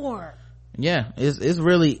lot more. Yeah, it's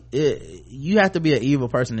really you have to be an evil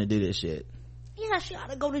person to do this shit. Yeah, she ought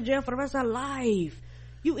to go to jail for the rest of her life.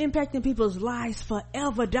 You impacting people's lives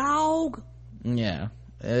forever, dog. Yeah,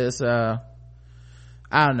 it's I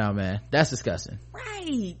don't know, man, that's disgusting.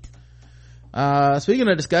 Right. Speaking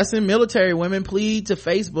of disgusting, military women plead to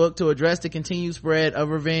Facebook to address the continued spread of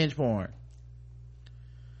revenge porn.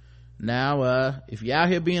 Now if you're out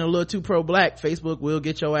here being a little too pro-black, Facebook will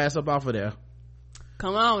get your ass up off of there.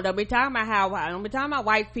 Come on, don't be talking about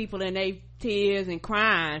white people and they tears and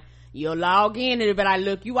crying. You'll log in and it, but I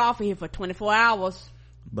look you off of here for 24 hours.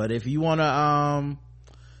 But if you want to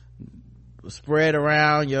spread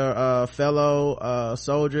around your fellow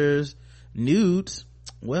soldiers nudes,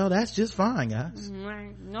 well, that's just fine, guys.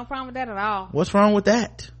 No problem with that at all. What's wrong with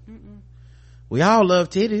that? We all love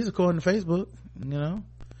titties according to Facebook, you know.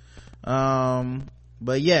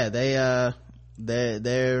 But yeah, they're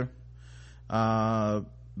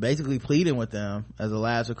basically pleading with them as a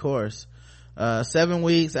last recourse. 7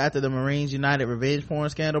 weeks after the Marines United revenge porn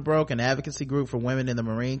scandal broke, an advocacy group for women in the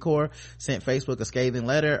Marine Corps sent Facebook a scathing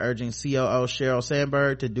letter urging COO Sheryl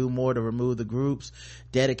Sandberg to do more to remove the groups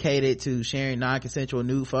dedicated to sharing non-consensual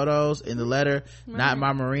nude photos. In the letter, Not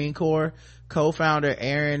My Marine Corps, co-founder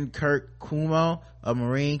Aaron Kirk Kumo, a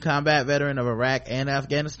Marine combat veteran of Iraq and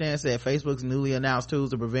Afghanistan, said Facebook's newly announced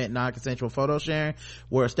tools to prevent non-consensual photo sharing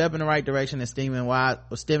were a step in the right direction in stemming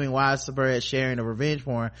widespread sharing of revenge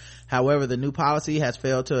porn. However, the new policy has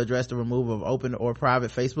failed to address the removal of open or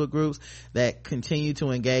private Facebook groups that continue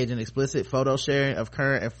to engage in explicit photo sharing of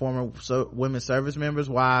current and former women service members,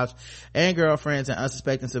 wives, and girlfriends, and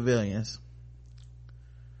unsuspecting civilians.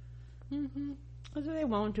 Because if they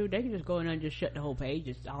want to, they can just go in and just shut the whole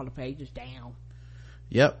page, all the pages down.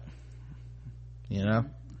 Yep. you know.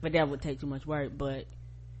 But that would take too much work. But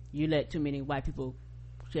you let too many white people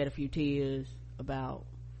shed a few tears about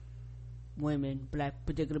women,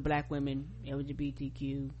 particular black women,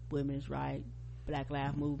 LGBTQ, women's rights, Black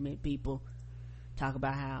Lives Movement people talk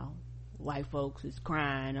about how white folks is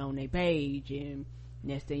crying on their page, and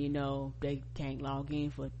next thing you know, they can't log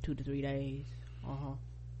in for 2 to 3 days. I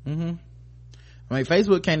mean,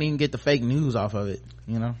 Facebook can't even get the fake news off of it,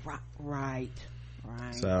 you know. Right.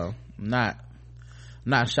 So not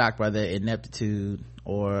shocked by their ineptitude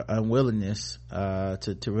or unwillingness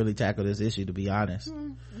to really tackle this issue, to be honest.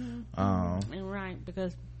 And right,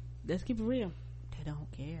 because let's keep it real, they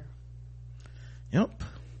don't care. Yep.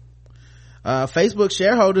 Facebook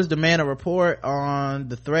shareholders demand a report on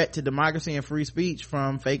the threat to democracy and free speech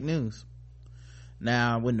from fake news.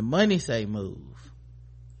 Now, when the money say move,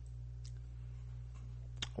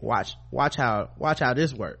 watch how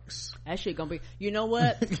this works. That shit gonna be, you know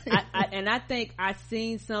what? I think I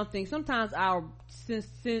seen something. Sometimes I'll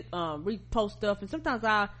repost stuff, and sometimes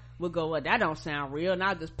I will go, well, that don't sound real, and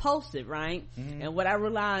I'll just post it, right? And what I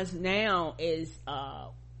realize now is I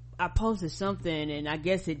posted something, and I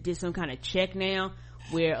guess it did some kind of check now,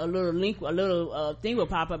 where a little thing will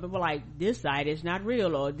pop up and be like, this site is not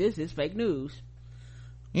real, or this is fake news.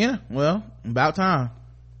 Yeah, well, about time.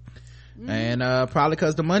 And probably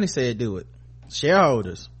because the money said do it.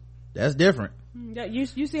 Shareholders, that's different. You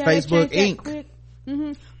see how Facebook they Inc. quick?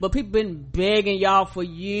 But people been begging y'all for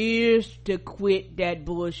years to quit that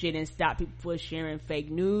bullshit and stop people from sharing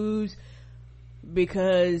fake news,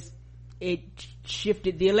 because it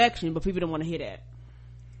shifted the election, but people don't want to hear that.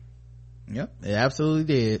 Yep, it absolutely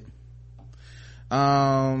did.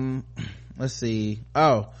 Let's see.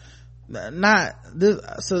 Not this.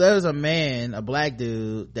 So there was a black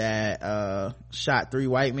dude that shot 3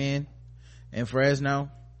 white men in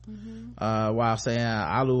Fresno while saying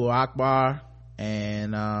Allahu Akbar,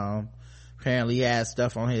 and apparently he had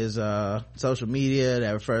stuff on his social media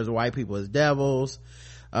that refers to white people as devils.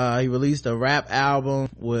 He released a rap album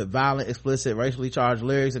with violent, explicit, racially charged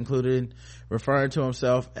lyrics, including referring to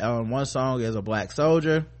himself on one song as a black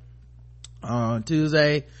soldier. On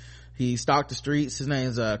Tuesday, he stalked the streets. His name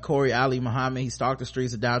is Corey Ali Muhammad. He stalked the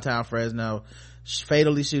streets of downtown Fresno,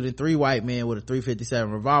 fatally shooting 3 white men with a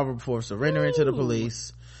 .357 revolver before surrendering to the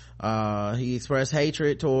police. He expressed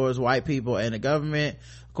hatred towards white people and the government,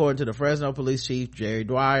 according to the Fresno police chief, Jerry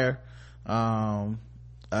Dyer, and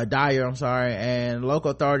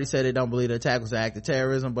local authorities said they don't believe the attack was an act of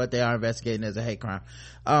terrorism, but they are investigating it as a hate crime.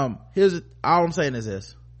 All I'm saying is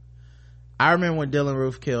this. I remember when Dylan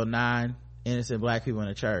Roof killed 9 innocent black people in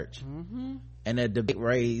a church, and the debate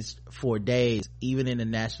raised for days, even in the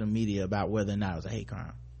national media, about whether or not it was a hate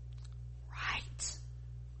crime. Right.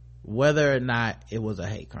 Whether or not it was a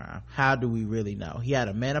hate crime. How do we really know? He had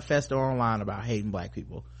a manifesto online about hating black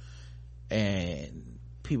people, and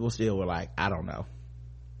people still were like, I don't know.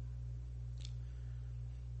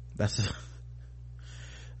 That's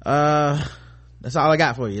all I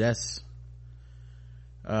got for you. That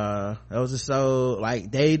was just so,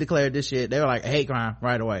 like, they declared this shit, they were like a hate crime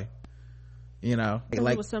right away, you know,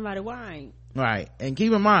 like it was somebody white, right? And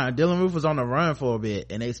keep in mind, Dylan Roof was on the run for a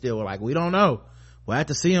bit, and they still were like, we don't know, we'll have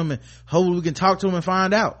to see him, and hopefully we can talk to him and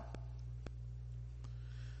find out.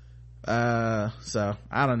 So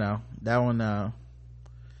I don't know, that one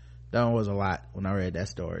was a lot when I read that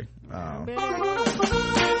story.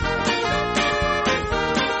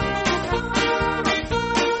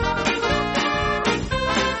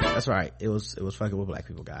 That's right, it was fucking with black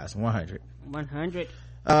people, guys. 100.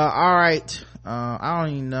 All right, I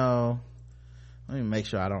don't even know, let me make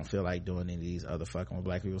sure I don't feel like doing any of these other fucking with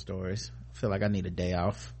black people stories. I feel like I need a day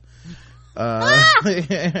off.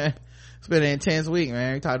 It's been an intense week,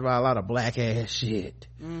 man. We talked about a lot of black ass shit.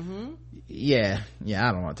 Yeah,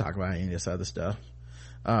 I don't want to talk about any of this other stuff.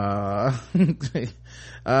 So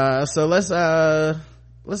let's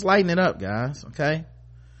lighten it up, guys. Okay,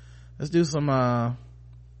 let's do some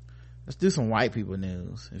white people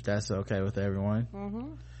news, if that's okay with everyone.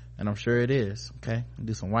 And I'm sure it is. Okay, we'll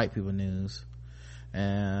do some white people news,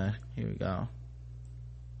 and here we go.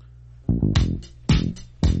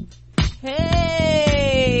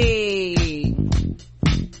 Hey,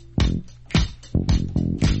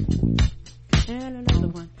 and another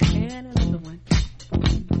one.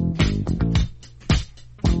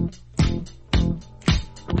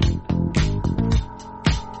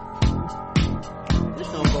 This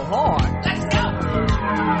gonna go hard. Let's go.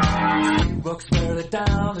 Rocks further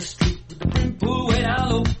down the street with the brim pulled way down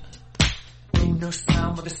low. Ain't no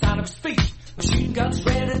sound but the sound of his feet. Machine guns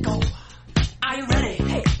ready to go. Are you ready?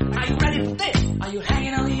 Hey, are you ready for this? Are you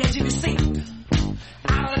hanging on the edge of your seat?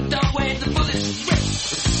 Out of the doorway, the bullets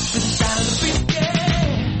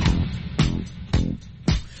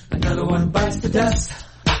dust.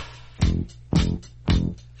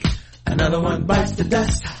 Another one bites the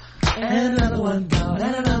dust. And another one gone,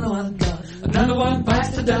 and another one gone. Another one bites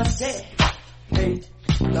the dust. Hey,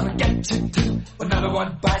 gonna get you too. Another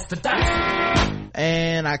one bites the dust.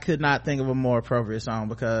 And I could not think of a more appropriate song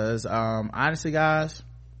because honestly guys,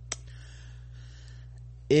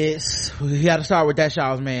 we got to start with That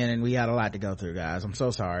Shaw's Man, and we had a lot to go through, guys. I'm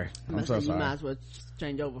so sorry. I'm so sorry. You might as well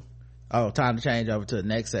change over. Oh, time to change over to the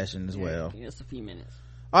next session as well. Just a few minutes.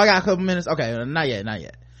 Oh, I got a couple minutes. Okay, not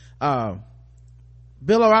yet.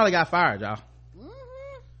 Bill O'Reilly got fired, y'all.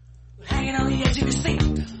 Mm-hmm. Hanging on the edge of your seat.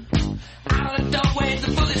 Out of the doorway, the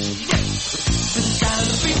bullets.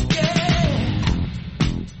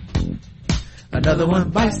 Another one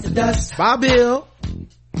bites the dust. Bye, Bill.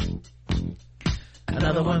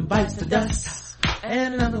 Another one bites the dust.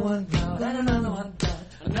 And another one gone. And another one gone.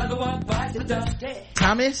 Another one bites the dust.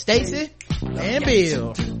 Tommy, Stacy, and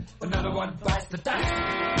Bill. Another one bites the dust.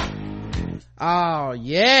 Oh,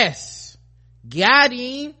 yes. Got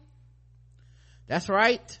him. That's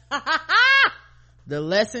right. The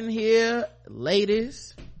lesson here,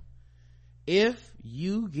 ladies, if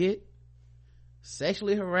you get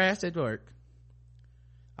sexually harassed at work,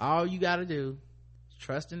 all you gotta do is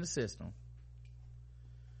trust in the system.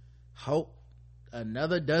 Hope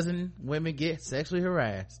another dozen women get sexually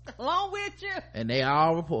harassed. Along with you. And they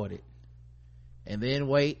all report it. And then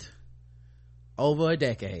wait over a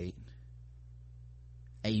decade.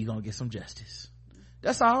 And you're gonna get some justice.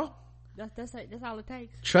 That's all. That's all it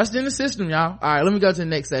takes. Trust in the system, y'all. All right, let me go to the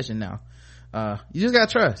next session now. You just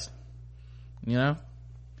gotta trust. You know?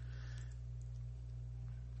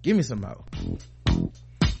 Give me some more.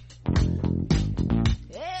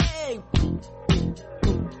 Hey!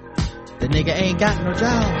 The nigga ain't got no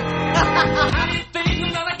job. How do you think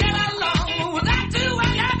I'm gonna get along without you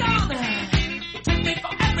when you're gone? You took me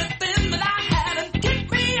for everything that I had and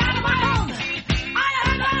kicked me out of my own.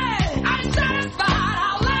 I'm satisfied,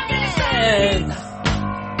 I'll let it say.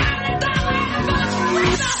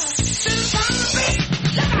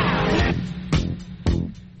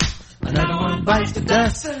 Another one bites the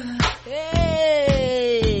dust.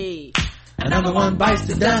 Hey! Another one bites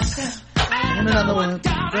the dust. And another one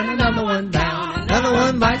down, and another one down. Another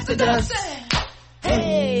one bites the dust.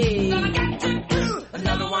 Hey!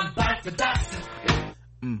 Another one bites the dust.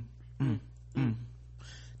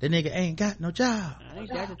 The nigga ain't got no job. Ain't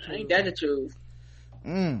that the truth?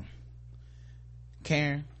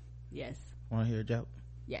 Karen. Yes. Want to hear a joke?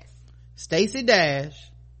 Yes. Stacey Dash,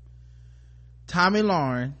 Tommy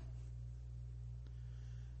Lauren,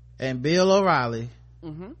 and Bill O'Reilly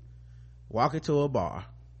walk into a bar.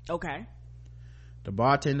 Okay. The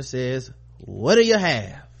bartender says, "What do you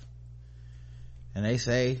have?" And they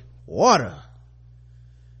say, "Water."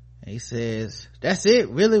 And he says, "That's it?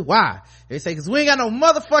 Really? Why?" They say, "Cause we ain't got no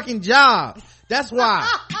motherfucking job. That's why.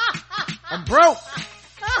 I'm broke."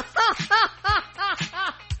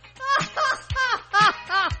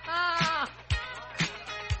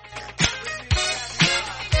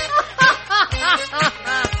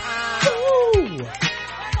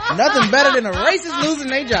 Nothing better than a racist losing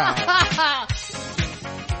their job.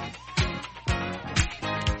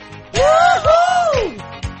 Woohoo!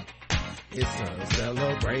 It's a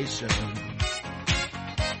celebration.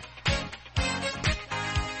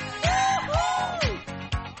 Woohoo!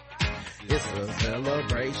 It's a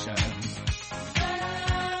celebration.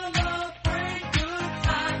 Celebrate good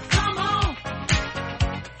times. Come on.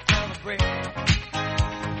 Celebrate.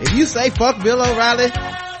 If you say fuck Bill O'Reilly,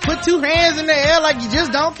 put two hands in the air like you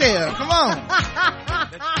just don't care. Come on.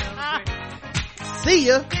 See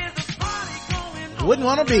ya. Wouldn't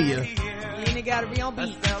want to be ya. You ain't gotta be on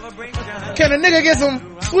beat. Can a nigga get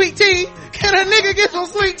some sweet tea? Can a nigga get some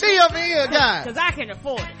sweet tea up in here, guys? Cause I can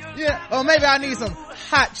afford it. Yeah. Or maybe I need some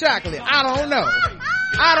hot chocolate. I don't know.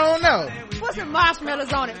 I don't know. Put some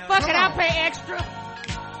marshmallows on it. Fuck it, I'll pay extra.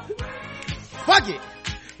 Fuck it.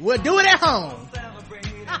 We'll do it at home.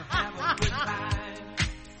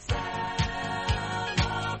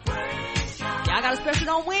 Y'all got a special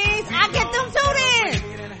on wings? I get them too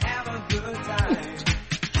then.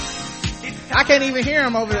 I can't even hear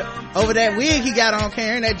him over that wig he got on,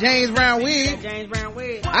 Karen. That James Brown wig.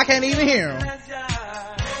 I can't even hear him.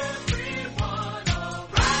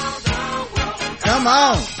 Come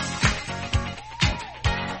on.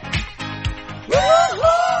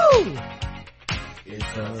 Woo-hoo!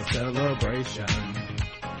 It's a celebration.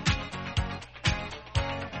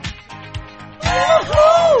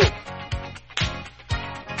 Woo-hoo!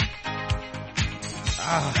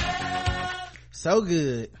 So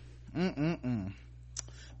good.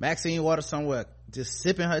 Maxine Waters somewhere just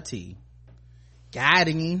sipping her tea,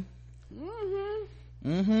 guiding him.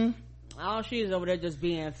 Oh, she is over there just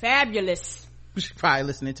being fabulous. She's probably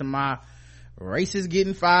listening to my racist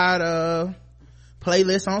getting fired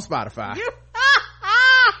playlist on Spotify.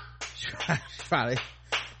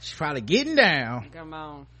 she's probably getting down. Come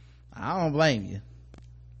on. I don't blame you.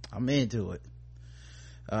 I'm into it.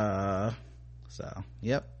 So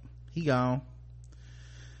yep, he gone.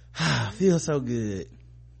 Feels so good.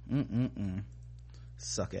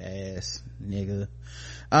 Sucker ass nigga.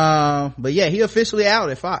 But yeah, he officially out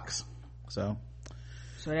at Fox. So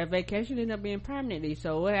that vacation ended up being permanently.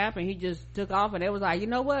 So what happened? He just took off, and they was like, you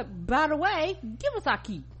know what? By the way, give us our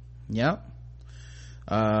key. Yep.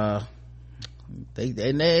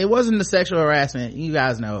 It wasn't the sexual harassment. You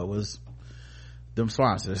guys know it was them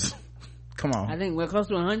sponsors. Come on. I think we're close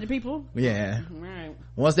to 100 people. Yeah. Right.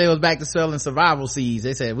 Once they was back to selling survival seeds,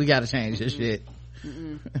 they said we got to change this shit.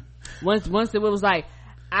 Once it was like,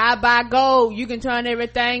 I buy gold, you can turn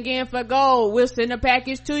everything in for gold. We'll send a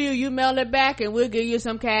package to you, you mail it back, and we'll give you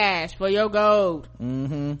some cash for your gold.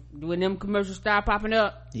 When them commercials start popping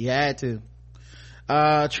up, he had to.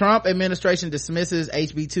 Trump administration dismisses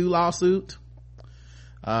HB2 lawsuit,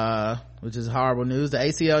 which is horrible news. The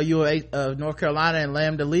ACLU of North Carolina and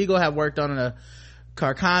Lambda Legal have worked on a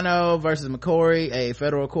Carcano versus McCory, a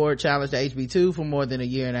federal court challenged to HB2 for more than a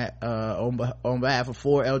year and on behalf of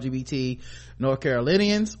 4 LGBT North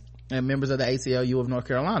Carolinians and members of the ACLU of North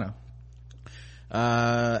Carolina.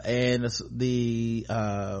 And the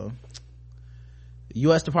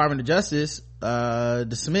U.S. Department of Justice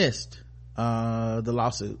dismissed the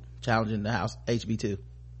lawsuit challenging the House HB2.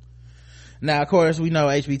 Now, of course, we know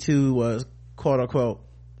HB2 was quote unquote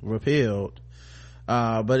repealed,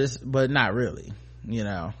 but not really.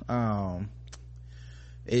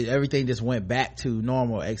 Everything just went back to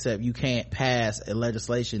normal, except you can't pass a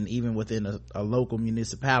legislation even within a local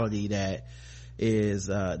municipality that is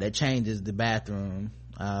that changes the bathroom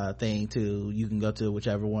thing to you can go to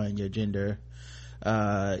whichever one your gender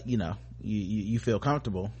you feel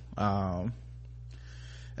comfortable. It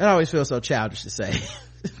always feels so childish to say.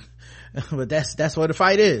 But that's what the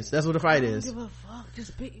fight is. That's what the fight is. Give a fuck.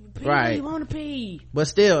 Just pee right. where you want to pee. But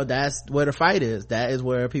still, that's where the fight is. That is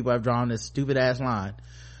where people have drawn this stupid ass line.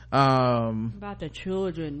 About the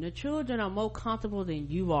children. The children are more comfortable than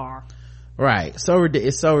you are. Right. So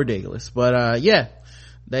it's so ridiculous. But yeah,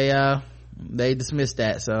 they dismissed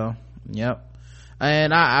that. So yep.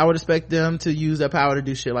 And I would expect them to use their power to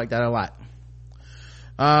do shit like that a lot.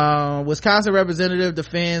 Wisconsin representative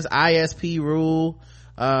defends ISP rule.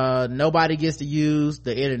 Nobody gets to use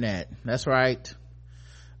the internet. That's right.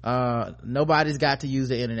 Nobody's got to use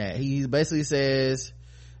the internet. He basically says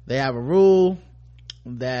they have a rule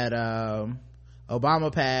that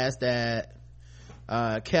Obama passed that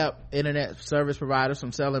kept internet service providers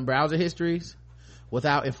from selling browser histories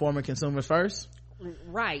without informing consumers first.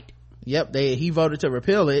 Right. Yep, he voted to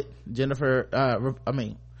repeal it.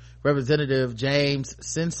 Representative James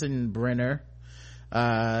Sensenbrenner,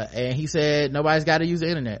 and he said nobody's got to use the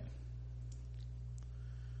internet.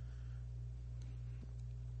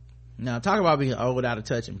 Now talk about being old, out of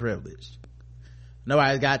touch, and privileged.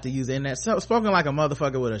 Nobody's got to use the internet. So, spoken like a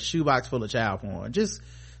motherfucker with a shoebox full of child porn. Just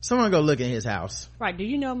someone go look in his house. Right. Do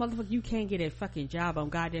you know, motherfucker, you can't get a fucking job on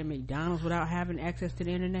goddamn McDonald's without having access to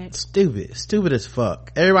the internet? Stupid as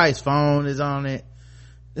fuck. Everybody's phone is on it.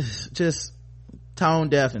 It's just tone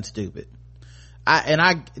deaf and stupid.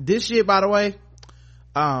 This shit, by the way,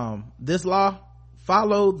 this law,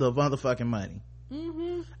 follow the motherfucking money.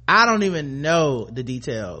 I don't even know the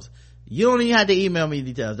details. You don't even have to email me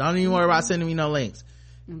details. Don't even worry about sending me no links.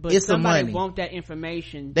 But it's somebody the money. Want that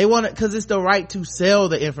information. They want it because it's the right to sell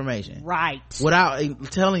the information, right,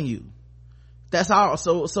 without telling you. That's all.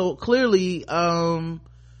 So clearly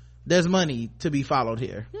there's money to be followed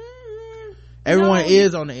here. Everyone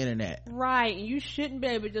is on the internet, right? You shouldn't be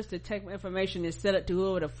able just to take my information and sell it to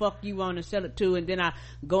whoever the fuck you want to sell it to, and then I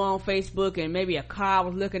go on Facebook and maybe a car I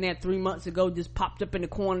was looking at 3 months ago just popped up in the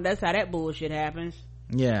corner. That's how that bullshit happens.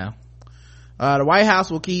 Yeah. The White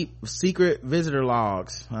House will keep secret visitor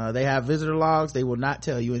logs. They have visitor logs. They will not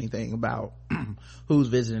tell you anything about who's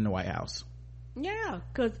visiting the White House. Yeah,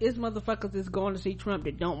 because it's motherfuckers that's going to see Trump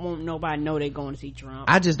that don't want nobody to know they're going to see Trump.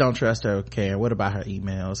 I just don't trust her, Karen. What about her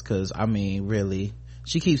emails? Because really,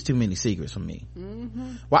 she keeps too many secrets from me.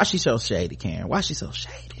 Why she so shady, Karen? Why she so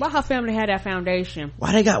shady? Why her family had that foundation?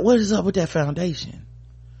 What is up with that foundation?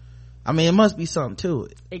 It must be something to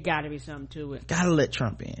it. It gotta be something to it. Gotta let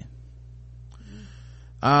Trump in.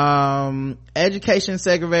 Education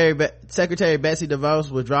Secretary Betsy DeVos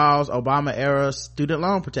withdraws Obama era student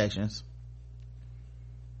loan protections.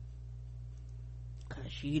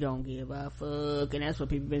 She don't give a fuck, and that's what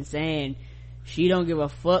people been saying. She don't give a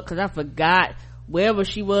fuck, because I forgot wherever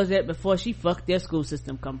she was at before she fucked their school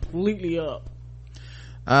system completely up.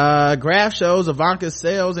 Graph shows Ivanka's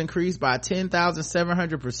sales increased by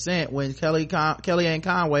 10,700% when Kellyanne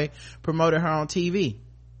Conway promoted her on TV.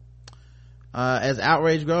 As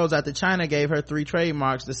outrage grows after China gave her 3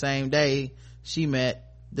 trademarks the same day she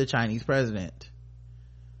met the Chinese president.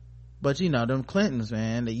 But you know, them Clintons,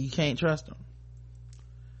 man, that you can't trust them.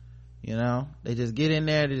 You know, they just get in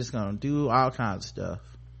there, they're just gonna do all kinds of stuff.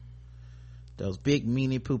 Those big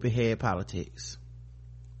meanie poopy head politics.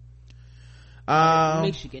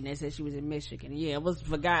 Michigan, they said she was in Michigan. Yeah, it was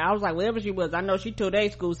forgot. I was like, wherever she was, I know she tore their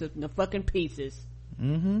school system to fucking pieces.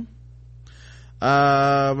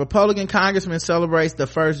 Republican congressman celebrates the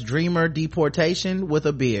first Dreamer deportation with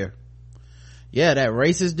a beer. Yeah, that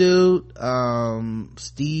racist dude,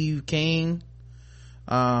 Steve King,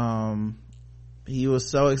 he was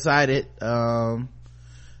so excited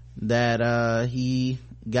that he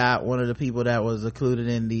got one of the people that was included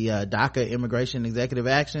in the DACA immigration executive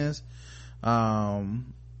actions,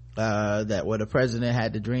 that where the president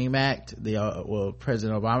had the Dream Act,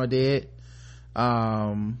 President Obama did.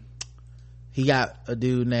 He got a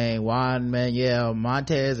dude named Juan Manuel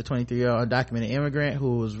Montes, a 23-year-old undocumented immigrant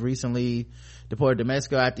who was recently deported to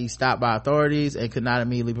Mexico after he stopped by authorities and could not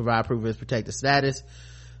immediately provide proof of his protected status.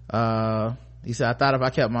 He said, I thought if I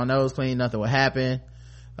kept my nose clean, nothing would happen.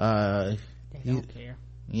 They don't care.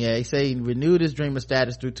 Yeah, he said he renewed his Dreamer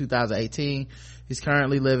status through 2018. He's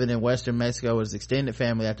currently living in Western Mexico with his extended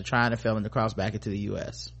family after trying to fail him to cross back into the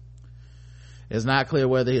U.S. It's not clear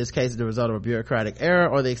whether his case is the result of a bureaucratic error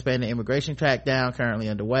or the expanded immigration crackdown currently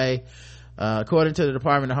underway. According to the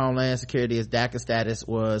Department of Homeland Security, his DACA status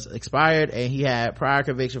was expired and he had prior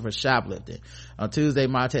conviction for shoplifting. On Tuesday,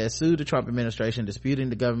 Montez sued the Trump administration, disputing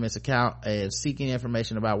the government's account and seeking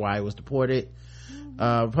information about why he was deported.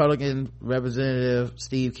 Republican Representative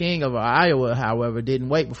Steve King of Iowa, however, didn't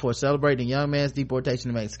wait before celebrating the young man's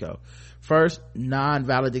deportation to Mexico. First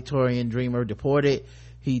non-valedictorian Dreamer deported.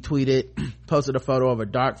 He tweeted, posted a photo of a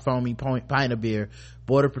dark foamy pint of beer.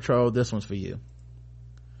 Border Patrol, this one's for you.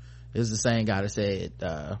 This is the same guy that said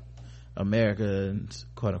Americans,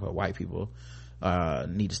 quote unquote, white people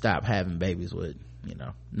need to stop having babies with, you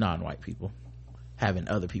know, non-white people having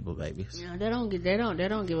other people's babies. Yeah, they don't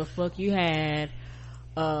give a fuck. You had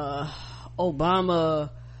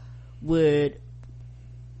Obama would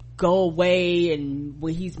go away, and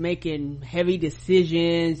when he's making heavy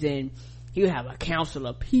decisions, and he would have a council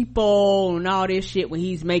of people and all this shit when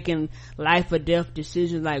he's making life or death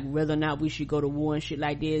decisions, like whether or not we should go to war and shit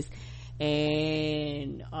like this.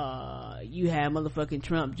 And you have motherfucking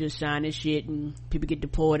Trump just signing shit and people get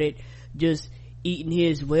deported, just eating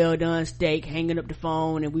his well done steak, hanging up the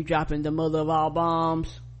phone, and we dropping the mother of all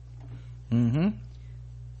bombs.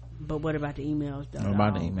 But what about the emails though? What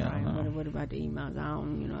about the emails? Right? What about the emails? I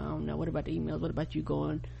don't know. What about the emails? What about you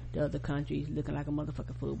going to other countries looking like a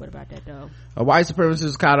motherfucking fool? What about that though? A white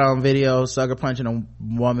supremacist caught on video sucker punching a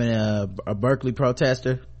woman, a Berkeley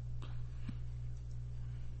protester.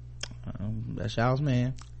 That's y'all's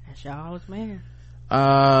man.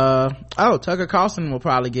 Tucker Carlson will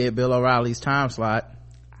probably get Bill O'Reilly's time slot.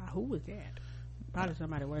 Who was that? Probably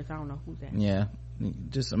somebody worse. I don't know who's that. Yeah,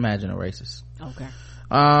 just imagine a racist. Okay.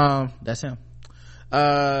 That's him.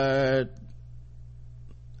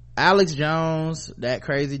 Alex Jones, that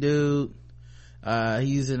crazy dude,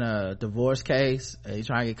 he's in a divorce case. He's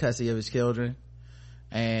trying to get custody of his children,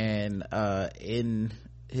 and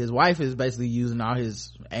his wife is basically using all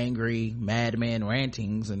his angry madman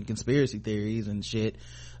rantings and conspiracy theories and shit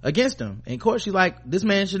against him. In court, she's like, this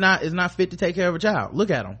man is not fit to take care of a child. Look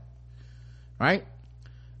at him. Right?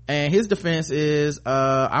 And his defense is,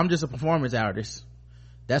 I'm just a performance artist.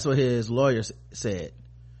 That's what his lawyer said.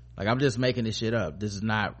 Like, I'm just making this shit up. This is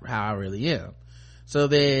not how I really am. So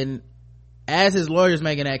then, as his lawyer's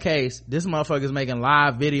making that case, this motherfucker's making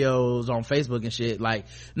live videos on Facebook and shit like,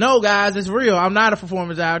 no guys, it's real. I'm not a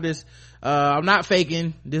performance artist. I'm not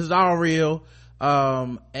faking. This is all real.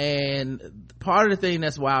 And part of the thing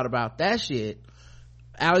that's wild about that shit,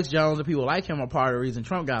 Alex Jones and people like him are part of the reason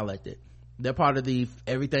Trump got elected. They're part of the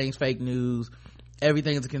everything's fake news,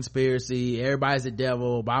 everything's a conspiracy, everybody's the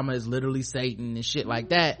devil, Obama is literally Satan and shit like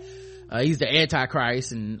that. He's the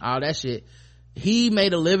Antichrist and all that shit. He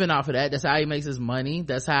made a living off of that. That's how he makes his money.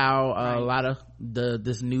 That's how a lot of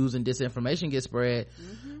this news and disinformation gets spread.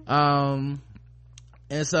 And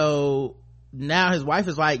so now his wife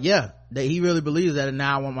is like, yeah, that he really believes that, and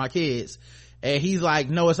now I want my kids. And he's like,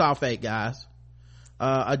 no, it's all fake, guys.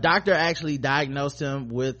 A doctor actually diagnosed him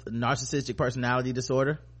with narcissistic personality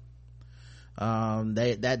disorder.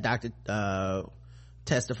 That doctor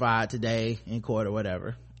testified today in court or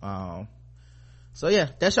whatever. So yeah,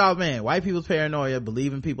 that's y'all, man. White people's paranoia,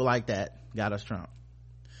 believing people like that got us Trump.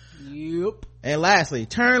 Yep. And lastly,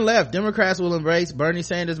 turn left. Democrats will embrace Bernie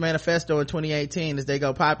Sanders' manifesto in 2018 as they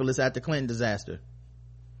go populist after Clinton disaster.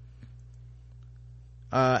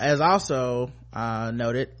 As also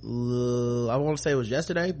noted, I want to say it was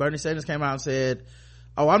yesterday, Bernie Sanders came out and said,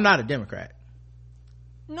 "Oh, I'm not a Democrat."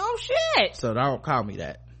 No shit. So don't call me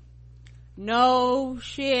that. No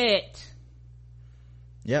shit.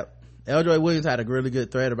 Yep. L.J. Williams had a really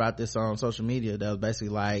good thread about this on social media that was basically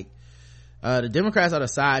like, the Democrats are the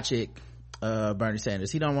side chick, Bernie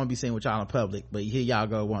Sanders. He don't want to be seen with y'all in public, but here y'all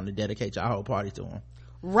go wanting to dedicate y'all whole party to him.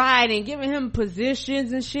 Right, and giving him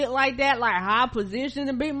positions and shit like that, like high positions,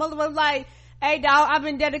 and big motherfuckers like, hey dog, I've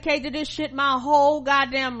been dedicated to this shit my whole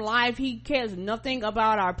goddamn life. He cares nothing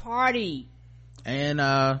about our party. And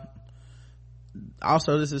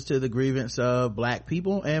also this is to the grievance of black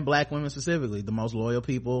people and black women specifically, the most loyal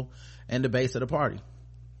people and the base of the party.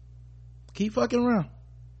 Keep fucking around.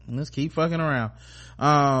 Let's keep fucking around.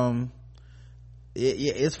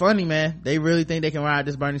 It's funny, man. They really think they can ride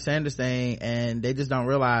this Bernie Sanders thing, and they just don't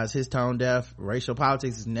realize his tone deaf racial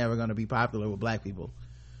politics is never going to be popular with black people.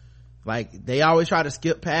 Like, they always try to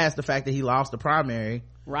skip past the fact that he lost the primary,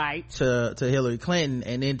 right, to Hillary Clinton,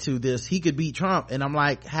 and into this he could beat Trump. And I'm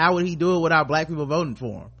like, how would he do it without black people voting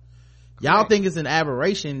for him? Y'all think it's an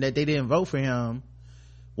aberration that they didn't vote for him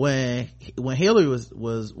when Hillary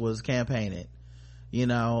was campaigning. You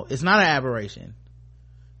know, it's not an aberration,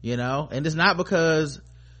 you know, and it's not because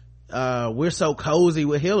we're so cozy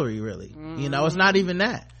with Hillary, really. You know, it's not even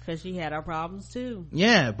that, because she had her problems too.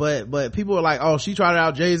 Yeah, but people were like, oh, she tried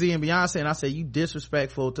out Jay-Z and Beyonce, and I said, you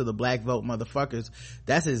disrespectful to the black vote, motherfuckers.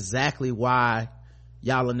 That's exactly why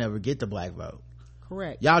y'all will never get the black vote.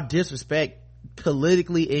 Correct. Y'all disrespect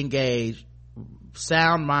politically engaged,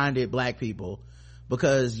 sound-minded black people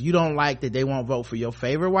because you don't like that they won't vote for your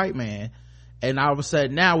favorite white man, and all of a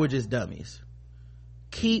sudden now we're just dummies.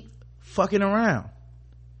 Keep fucking around,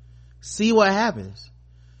 see what happens.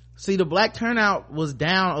 See, the black turnout was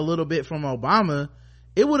down a little bit from Obama.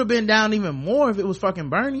 It would have been down even more if it was fucking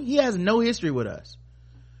Bernie. He has no history with us.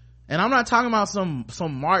 And I'm not talking about some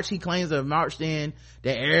march he claims to have marched in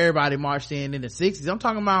that everybody marched in the 60s. I'm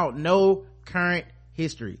talking about no current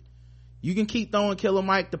history. You can keep throwing Killer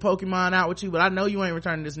Mike the Pokemon out with you, but I know you ain't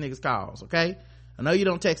returning this nigga's calls, okay? I know you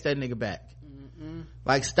don't text that nigga back.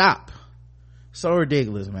 Like, stop. So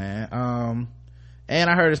ridiculous, man. And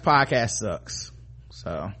I heard his podcast sucks.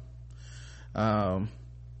 So,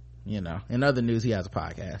 you know, in other news, he has a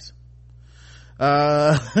podcast.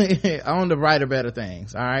 On the brighter, better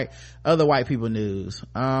things. All right. Other white people news.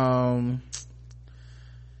 How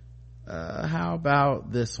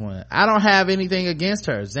about this one? I don't have anything against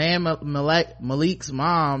her. Zayn Malik's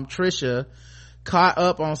mom, Trisha, caught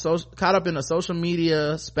up in a social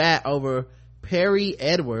media spat over Perry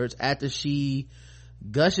Edwards after she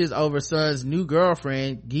gushes over son's new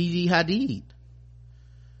girlfriend, Gigi Hadid.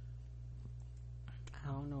 I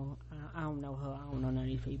don't know her. I don't know none of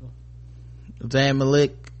these people. Zayn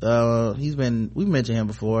Malik, we've mentioned him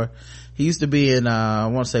before. He used to be in, I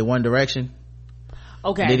want to say One Direction.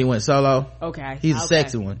 Okay. And then he went solo. Okay. He's a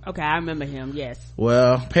sexy one. Okay, I remember him, yes.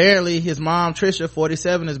 Well, apparently his mom, Trisha,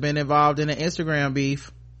 47, has been involved in an Instagram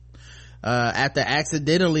beef, after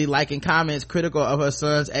accidentally liking comments critical of her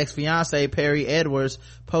son's ex-fiance, Perry Edwards,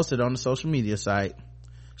 posted on the social media site.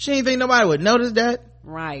 She didn't think nobody would notice that.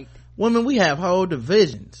 Right. Women, we have whole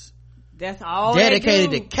divisions. That's all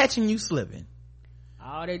dedicated to catching you slipping.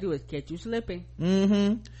 All they do is catch you slipping.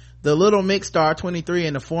 The Little Mix star 23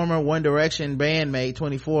 and the former One Direction bandmate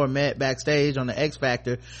 24 met backstage on the X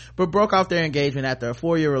Factor, but broke off their engagement after a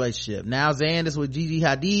 4-year relationship. Now Zayn is with Gigi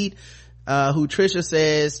Hadid, who Trisha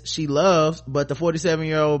says she loves, but the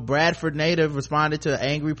 47-year-old Bradford native responded to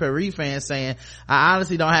angry Paris fans saying, I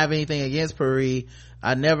honestly don't have anything against Paris.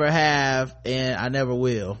 I never have, and I never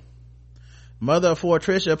will. Mother of 4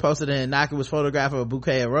 Trisha posted an innocuous photograph of a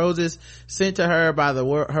bouquet of roses sent to her by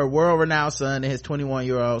her world-renowned son and his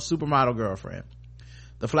 21-year-old supermodel girlfriend.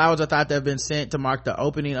 The flowers are thought to have been sent to mark the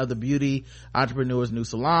opening of the beauty entrepreneur's new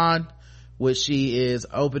salon, which she is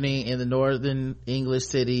opening in the northern English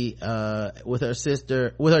city with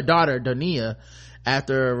her daughter Dania,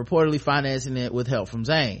 after reportedly financing it with help from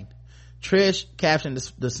Zayn. Trish captioned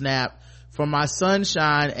the snap, "From my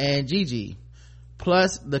sunshine and Gigi,"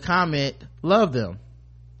 plus the comment, "Love them."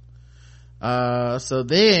 So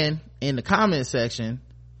then in the comment section,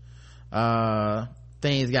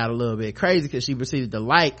 things got a little bit crazy because she proceeded to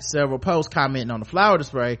like several posts commenting on the flower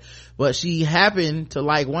display, but she happened to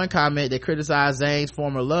like one comment that criticized Zayn's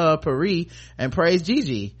former love, Paris, and praised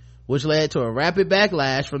Gigi, which led to a rapid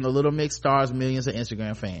backlash from the Little Mix star's millions of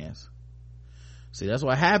Instagram fans. See, that's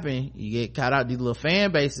what happened. You get caught out these little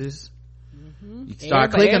fan bases. You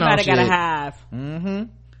start clicking on shit. Everybody got a hive.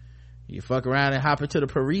 You fuck around and hop into the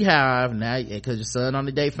Paris hive now because your son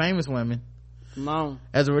only date famous women. Come on.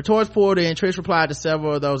 As the retorts poured in, Trish replied to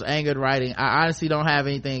several of those angered, writing, I honestly don't have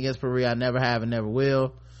anything against Paris. I never have and never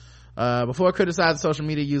will. Before criticizing social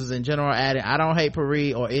media users in general, adding, I don't hate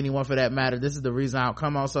Paris or anyone for that matter. This is the reason I don't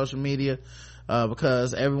come on social media,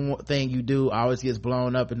 because everything you do always gets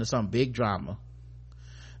blown up into some big drama.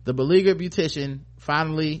 The beleaguered beautician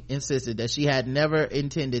finally insisted that she had never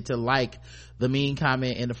intended to like the mean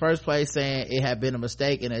comment in the first place, saying it had been a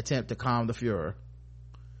mistake in an attempt to calm the furor.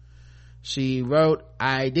 She wrote,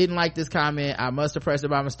 I didn't like this comment. I must have pressed it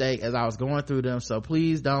by mistake as I was going through them, so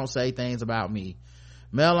please don't say things about me.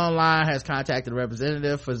 Mail Online has contacted a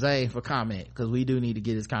representative for Zayn for comment, because we do need to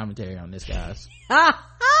get his commentary on this, guys.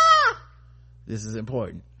 This is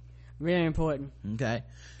important. Very important. Okay.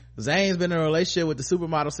 Zayn's been in a relationship with the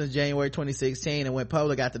supermodel since January 2016 and went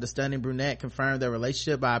public after the stunning brunette confirmed their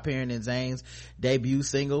relationship by appearing in Zayn's debut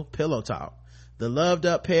single, Pillow Talk. The loved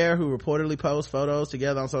up pair, who reportedly post photos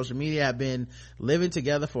together on social media, have been living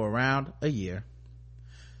together for around a year.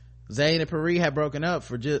 Zayn and Paris had broken up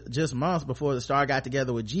for just months before the star got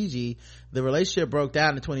together with Gigi. The relationship broke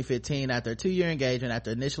down in 2015 after a 2-year engagement.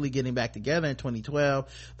 After initially getting back together in 2012,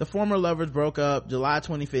 the former lovers broke up July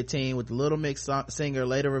 2015, with the Little Mix singer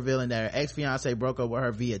later revealing that her ex-fiance broke up with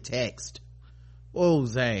her via text. Oh,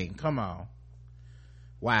 Zayn, come on.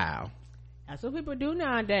 Wow. That's what people do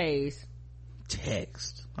nowadays.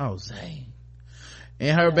 Text. Oh, Zayn.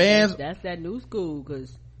 And her bands, that's that new school,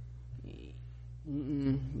 because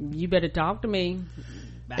you better talk to me.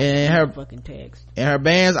 And her fucking text. In her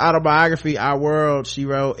band's autobiography, Our World, she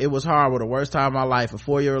wrote, it was horrible, the worst time of my life, a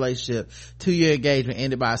 4-year relationship, 2-year engagement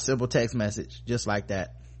ended by a simple text message, just like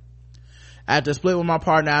that. After split with my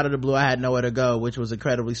partner out of the blue, I had nowhere to go, which was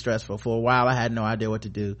incredibly stressful. For a while, I had no idea what to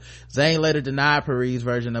do. Zayn later denied Paris'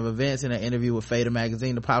 version of events in an interview with Fader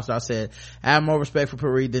magazine. The pop star said, I have more respect for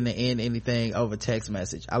Paris than to end anything over text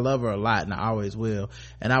message. I love her a lot and I always will.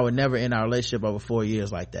 And I would never end our relationship over 4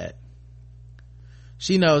 years like that.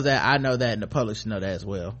 She knows that, I know that, and the public should know that as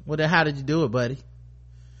well. Well, then how did you do it, buddy?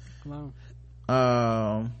 Come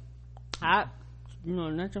on. I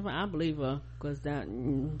believe her, because that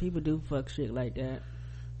people do fuck shit like that.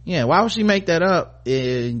 Yeah, why would she make that up?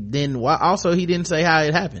 And then why also he didn't say how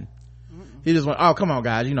it happened. He just went, oh, come on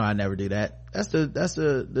guys, you know I never do that. That's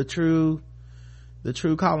the true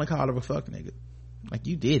calling card of a fuck nigga. Like,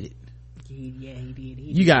 you did it. Yeah, he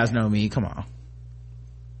did. You guys know me, come on.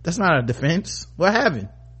 That's not a defense. What happened?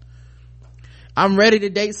 I'm ready to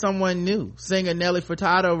date someone new. Singer Nelly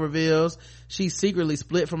Furtado reveals she secretly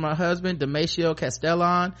split from her husband, Demetrio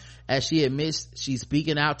Castellan, as she admits she's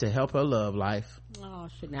speaking out to help her love life. Oh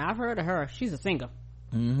shit, now I've heard of her. She's a singer.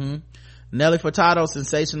 Nelly Furtado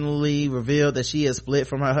sensationally revealed that she has split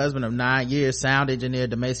from her husband of 9 years, sound engineer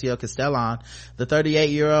Demetrio Castellan. The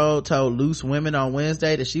 38-year-old told Loose Women on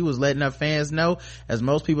Wednesday that she was letting her fans know, as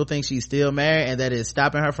most people think she's still married, and that it's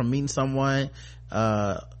stopping her from meeting someone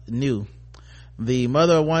new. The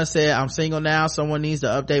mother of one said, I'm single now, someone needs to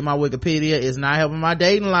update my Wikipedia, it's not helping my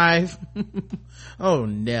dating life. Oh,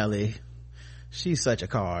 Nelly, she's such a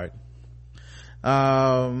card.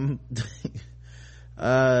 With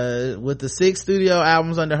the 6 studio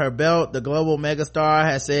albums under her belt, the global megastar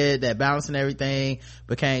has said that balancing everything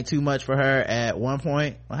became too much for her at one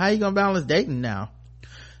point. Well, how you gonna balance dating now?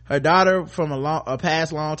 Her daughter from a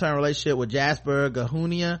past long-term relationship with Jasper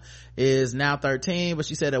Gahunia is now 13, but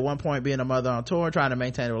she said at one point being a mother on tour and trying to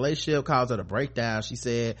maintain a relationship caused her to break down. She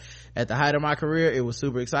said, at the height of my career, it was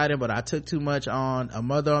super exciting, but I took too much on. A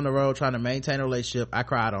mother on the road trying to maintain a relationship. I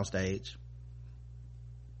cried on stage.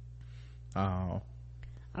 Oh.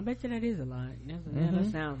 I bet you that is a lot.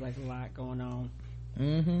 That sounds like a lot going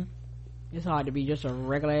on. It's hard to be just a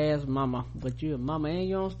regular ass mama, but you a mama and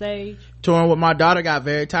you on stage. Touring with my daughter got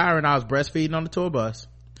very tiring. I was breastfeeding on the tour bus.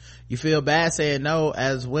 You feel bad saying no.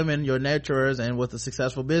 As women, you're nurturers, and with a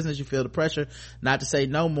successful business, you feel the pressure not to say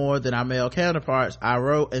no more than our male counterparts. I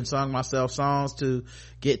wrote and sung myself songs to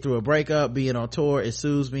get through a breakup. Being on tour, it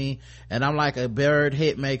soothes me, and I'm like a bird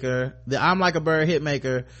hit maker.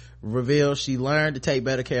 Reveals she learned to take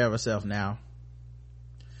better care of herself now.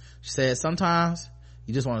 She said, sometimes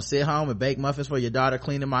you just want to sit home and bake muffins for your daughter,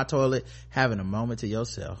 cleaning my toilet, having a moment to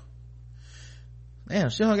yourself. Damn,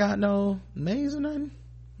 she don't got no names or nothing.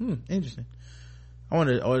 Interesting. I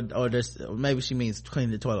wonder, or this, maybe she means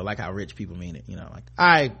clean the toilet like how rich people mean it, you know, like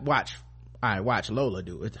I watch Lola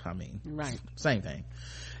do it. I mean, right, same thing.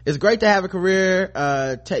 It's great to have a career,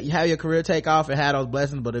 have your career take off and have those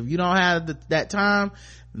blessings, but if you don't have that time,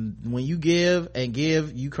 when you give,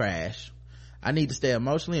 you crash. I need to stay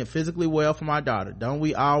emotionally and physically well for my daughter. Don't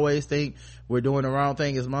we always think we're doing the wrong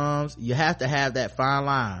thing as moms? You have to have that fine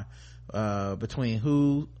line,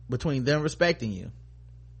 between them respecting you.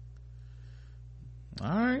 All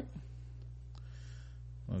right.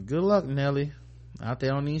 Well, good luck, Nelly, out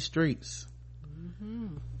there on these streets. Mm-hmm.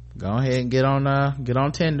 Go ahead and get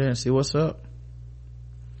on Tinder and see what's up.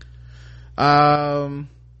 What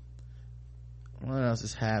else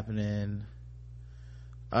is happening?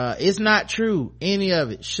 It's not true, any of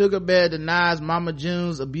it. Sugar Bear denies Mama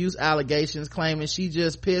June's abuse allegations, claiming she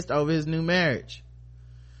just pissed over his new marriage.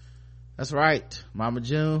 That's right, Mama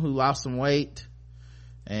June, who lost some weight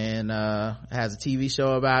and has a TV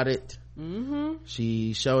show about it. Mm-hmm.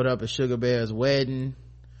 She showed up at Sugar Bear's wedding,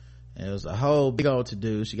 and it was a whole big old to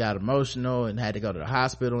do. She got emotional and had to go to the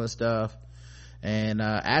hospital and stuff, and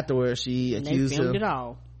afterwards she accused him. They filmed it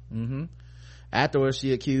all. Mm-hmm. Afterwards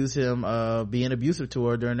she accused him of being abusive to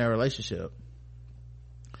her during their relationship.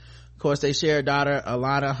 Of course, they share a daughter,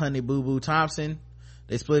 Alana Honey Boo Boo Thompson.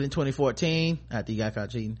 They split in 2014 after he got caught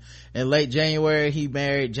cheating. In late January, he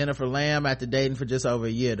married Jennifer Lamb after dating for just over a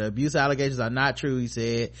year. The abuse allegations are not true, he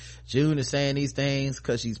said. June is saying these things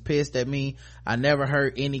because she's pissed at me. I never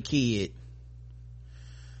hurt any kid.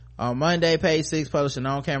 On Monday, Page Six published an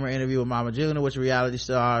on-camera interview with Mama June, in which a reality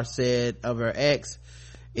star said of her ex,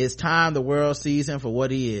 "It's time the world sees him for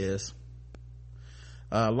what he is."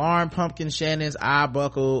 Lauren Pumpkin Shannon's eye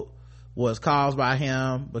buckle was caused by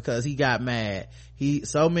him because he got mad.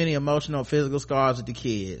 So many emotional and physical scars with the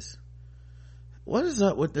kids. What is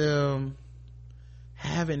up with them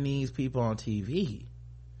having these people on TV?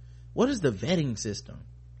 What is the vetting system?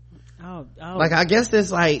 Like, I guess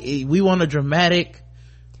it's like, we want a dramatic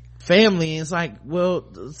family, and it's like,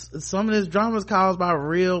 well, some of this drama is caused by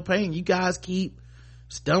real pain. You guys keep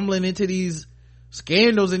stumbling into these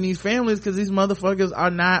scandals in these families because these motherfuckers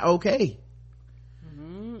are not okay.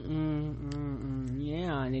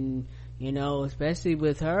 Yeah, and you know, especially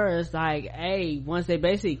with her, it's like, hey, once they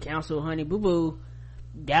basically counsel Honey Boo Boo,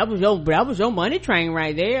 that was your money train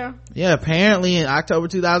right there. Yeah, apparently in October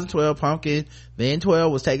 2012, Pumpkin, then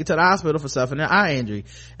 12, was taken to the hospital for suffering an eye injury.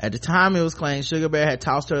 At the time, it was claimed Sugar Bear had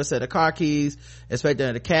tossed her a set of car keys, expecting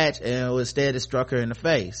her to catch, and instead it struck her in the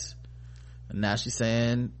face. And now she's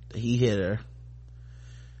saying he hit her.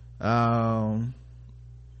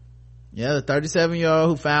 The 37-year-old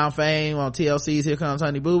who found fame on TLC's Here Comes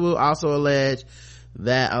Honey Boo Boo also alleged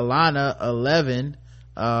that Alana, 11,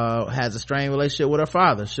 has a strained relationship with her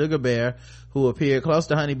father, Sugar Bear, who appeared close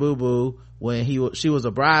to Honey Boo Boo when she was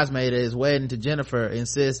a bridesmaid at his wedding to Jennifer,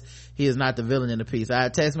 insists he is not the villain in the piece. I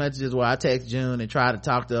had text messages where I text June and tried to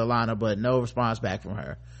talk to Alana, but no response back from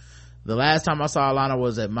her. The last time I saw Alana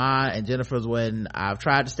was at mine and Jennifer's wedding. I've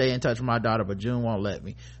tried to stay in touch with my daughter, but June won't let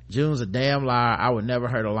me. June's a damn liar. I would never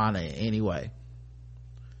hurt Alana in any way.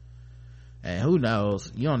 And who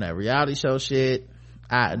knows? You on that reality show shit?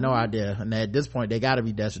 I had no idea. And at this point, they gotta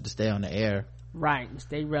be desperate to stay on the air. Right.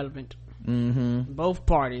 Stay relevant. Mm-hmm. Both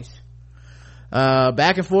parties.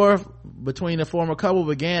 Back and forth between the former couple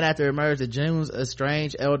began after it emerged that June's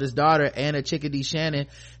estranged eldest daughter, Anna Chickadee Shannon,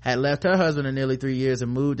 had left her husband of nearly 3 years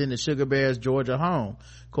and moved into Sugar Bear's Georgia home.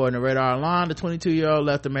 According to Radar Online, the 22-year-old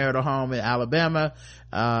left the marital home in Alabama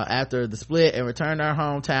after the split and returned to her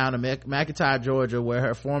hometown of McIntyre, Georgia, where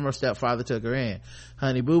her former stepfather took her in.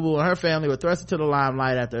 Honey Boo Boo and her family were thrust into the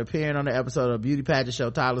limelight after appearing on the episode of beauty pageant show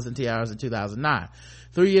Toddlers and Tiaras in 2009.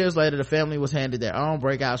 3 years later, the family was handed their own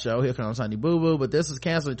breakout show, Here Comes Honey Boo Boo, but this was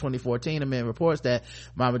canceled in 2014 amid reports that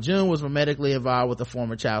Mama June was romantically involved with a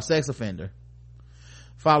former child sex offender.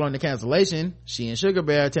 Following the cancellation, she and Sugar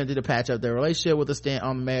Bear attempted to patch up their relationship with a stint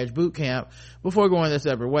on the marriage boot camp before going their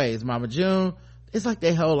separate ways. Mama June, it's like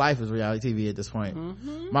their whole life is reality TV at this point.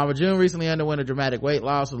 Mm-hmm. Mama June recently underwent a dramatic weight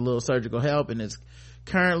loss with a little surgical help and is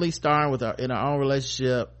currently starring in her own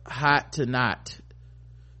relationship, Hot to Not,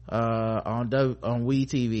 on WE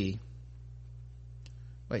TV.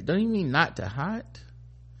 Wait, don't you mean not to hot?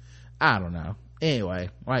 I don't know. Anyway,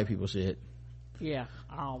 white people shit. Yeah,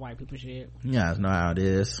 all white people shit. You guys know how it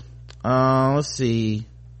is. Let's see.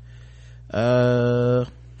 We'll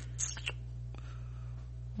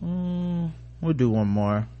do one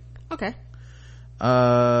more. Okay.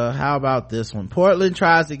 How about this one? Portland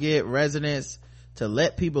tries to get residents to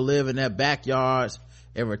let people live in their backyards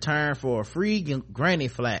in return for a free granny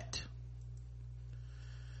flat.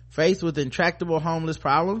 Faced with intractable homeless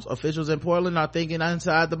problems, officials in Portland are thinking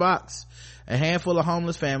outside the box. A handful of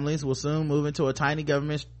homeless families will soon move into a tiny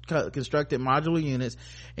government constructed modular units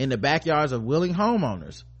in the backyards of willing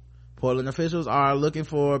homeowners. Portland officials are looking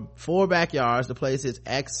for 4 backyards to place its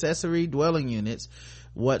accessory dwelling units,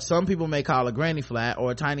 what some people may call a granny flat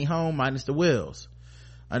or a tiny home minus the wheels.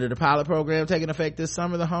 Under the pilot program taking effect this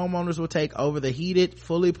summer, the homeowners will take over the heated,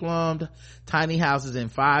 fully plumbed tiny houses in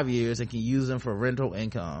 5 years and can use them for rental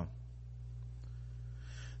income.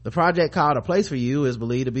 The project, called A Place for You, is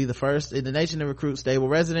believed to be the first in the nation to recruit stable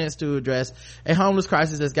residents to address a homeless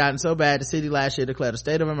crisis that's gotten so bad the city last year declared a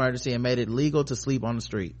state of emergency and made it legal to sleep on the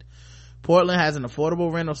street. Portland has an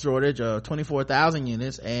affordable rental shortage of 24,000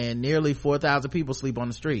 units, and nearly 4,000 people sleep on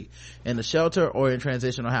the street in a shelter or in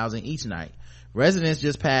transitional housing each night. Residents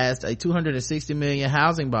just passed a $260 million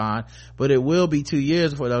housing bond, but it will be 2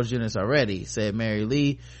 years before those units are ready, said Mary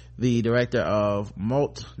Lee, the director of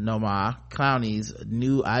Multnomah County's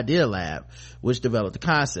New Idea Lab, which developed the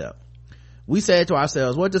concept. We said to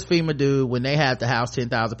ourselves, what does FEMA do when they have to house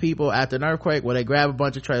 10,000 people after an earthquake? Well, they grab a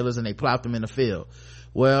bunch of trailers and they plop them in the field.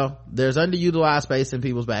 Well, there's underutilized space in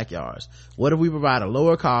people's backyards. What if we provide a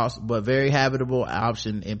lower cost but very habitable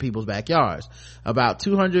option in people's backyards? About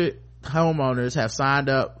 200 homeowners have signed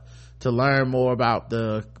up to learn more about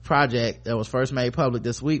the project that was first made public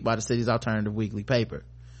this week by the city's alternative weekly paper.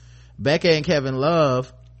 Becca and Kelly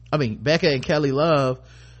Love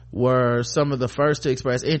were some of the first to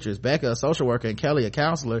express interest. Becca, a social worker, and Kelly, a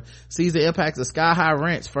counselor, sees the impacts of sky-high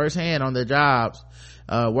rents firsthand on their jobs,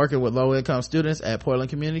 working with low-income students at Portland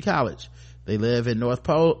Community College. They live in North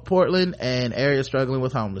Portland and areas struggling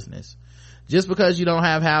with homelessness. Just because you don't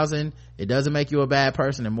have housing, it doesn't make you a bad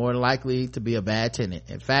person and more likely to be a bad tenant.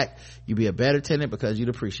 In fact, you'd be a better tenant because you'd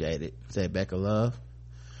appreciate it, said Becca Love.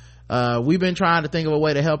 We've been trying to think of a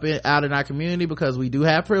way to help it out in our community because we do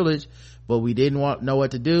have privilege, but we didn't know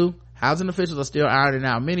what to do. Housing officials are still ironing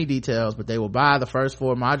out many details, but they will buy the first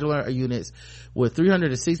 4 modular units with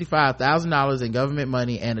 $365,000 in government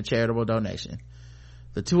money and a charitable donation.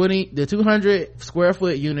 The 200 square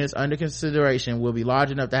foot units under consideration will be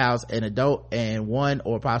large enough to house an adult and 1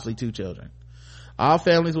 or possibly 2 children. All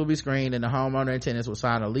families will be screened, and the homeowner and tenants will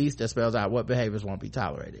sign a lease that spells out what behaviors won't be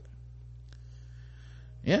tolerated.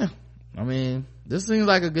 Yeah, I mean, this seems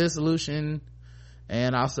like a good solution,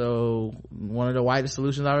 and also one of the whitest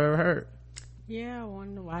solutions I've ever heard. Yeah, one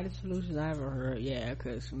of the whitest solutions I ever heard. Yeah,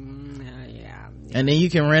 because yeah. And then you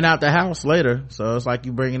can rent out the house later, so it's like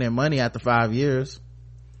you bringing in money after 5 years.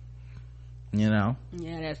 You know.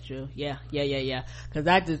 Yeah, that's true. Yeah.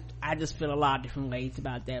 Because I just feel a lot of different ways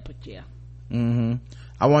about that, but yeah.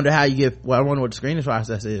 I wonder how you get. Well, I wonder what the screening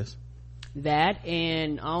process is. That,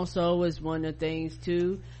 and also is one of the things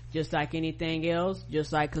too, just like anything else,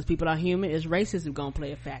 just like because people are human, is racism gonna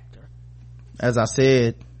play a factor? As I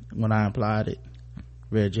said when I implied it,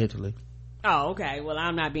 very gently. Oh, okay. Well,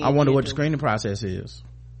 I'm not being. I wonder what the screening process is.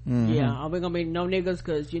 Yeah, are we gonna be no niggas?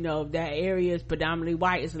 Because that area is predominantly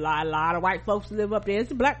white. It's a lot of white folks live up there.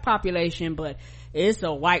 It's a black population, but it's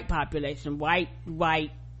a white population, white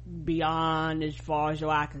beyond as far as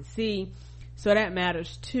your eye can see. So that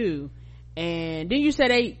matters too. And then you said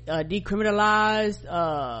they decriminalized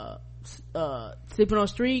sleeping on the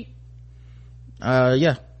street.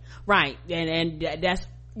 Yeah, right. And that's,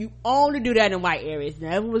 you only do that in white areas.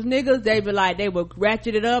 Now if it was niggas, they would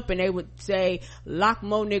ratchet it up and they would say lock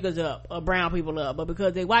more niggas up or brown people up. But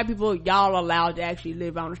because they white people, y'all are allowed to actually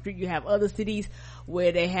live on the street. You have other cities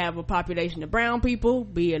where they have a population of brown people,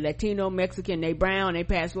 be it Latino, Mexican, they brown, they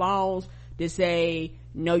pass laws that say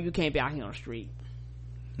no, you can't be out here on the street.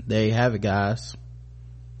 There you have it, guys.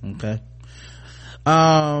 Okay.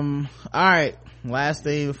 All right, last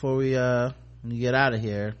thing before we get out of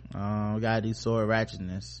here, we gotta do sword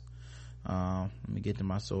ratchetness. Let me get to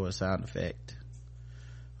my sword sound effect.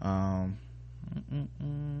 There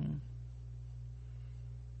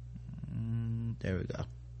we go.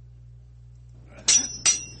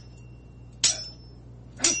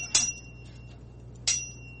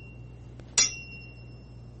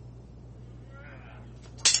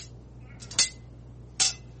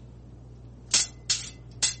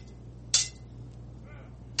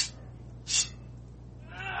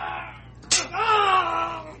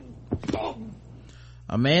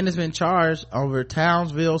 A man has been charged over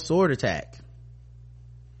Townsville sword attack.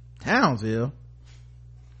 Townsville?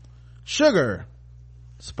 Sugar.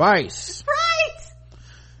 Spice.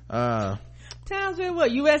 Right. Townsville,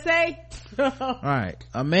 what, USA? Right.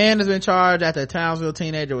 A man has been charged after a Townsville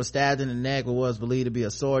teenager was stabbed in the neck with what was believed to be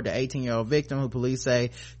a sword. The 18-year-old victim, who police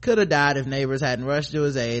say could have died if neighbors hadn't rushed to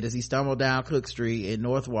his aid as he stumbled down Cook Street in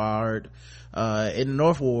North Ward in the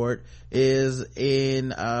North Ward is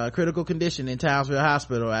in critical condition in Townsville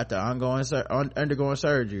Hospital after undergoing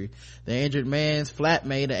surgery. The injured man's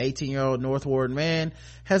flatmate, an 18-year-old North Ward man,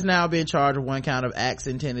 has now been charged with one count of acts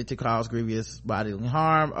intended to cause grievous bodily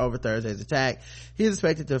harm over Thursday's attack. He is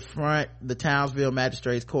expected to front the Townsville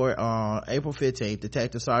Magistrates Court on April 15th.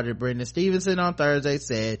 Detective Sergeant Brendan Stevenson on Thursday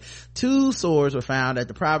said 2 swords were found at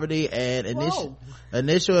the property, and initial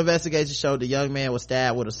investigation showed the young man was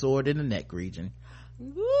stabbed with a sword in the neck region.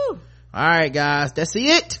 Woo. All right, guys, that's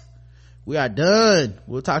it. We are done.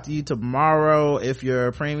 We'll talk to you tomorrow if you're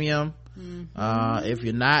a premium. If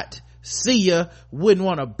you're not, see ya. Wouldn't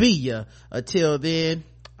want to be ya. Until then,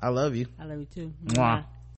 I love you. I love you too. Mwah.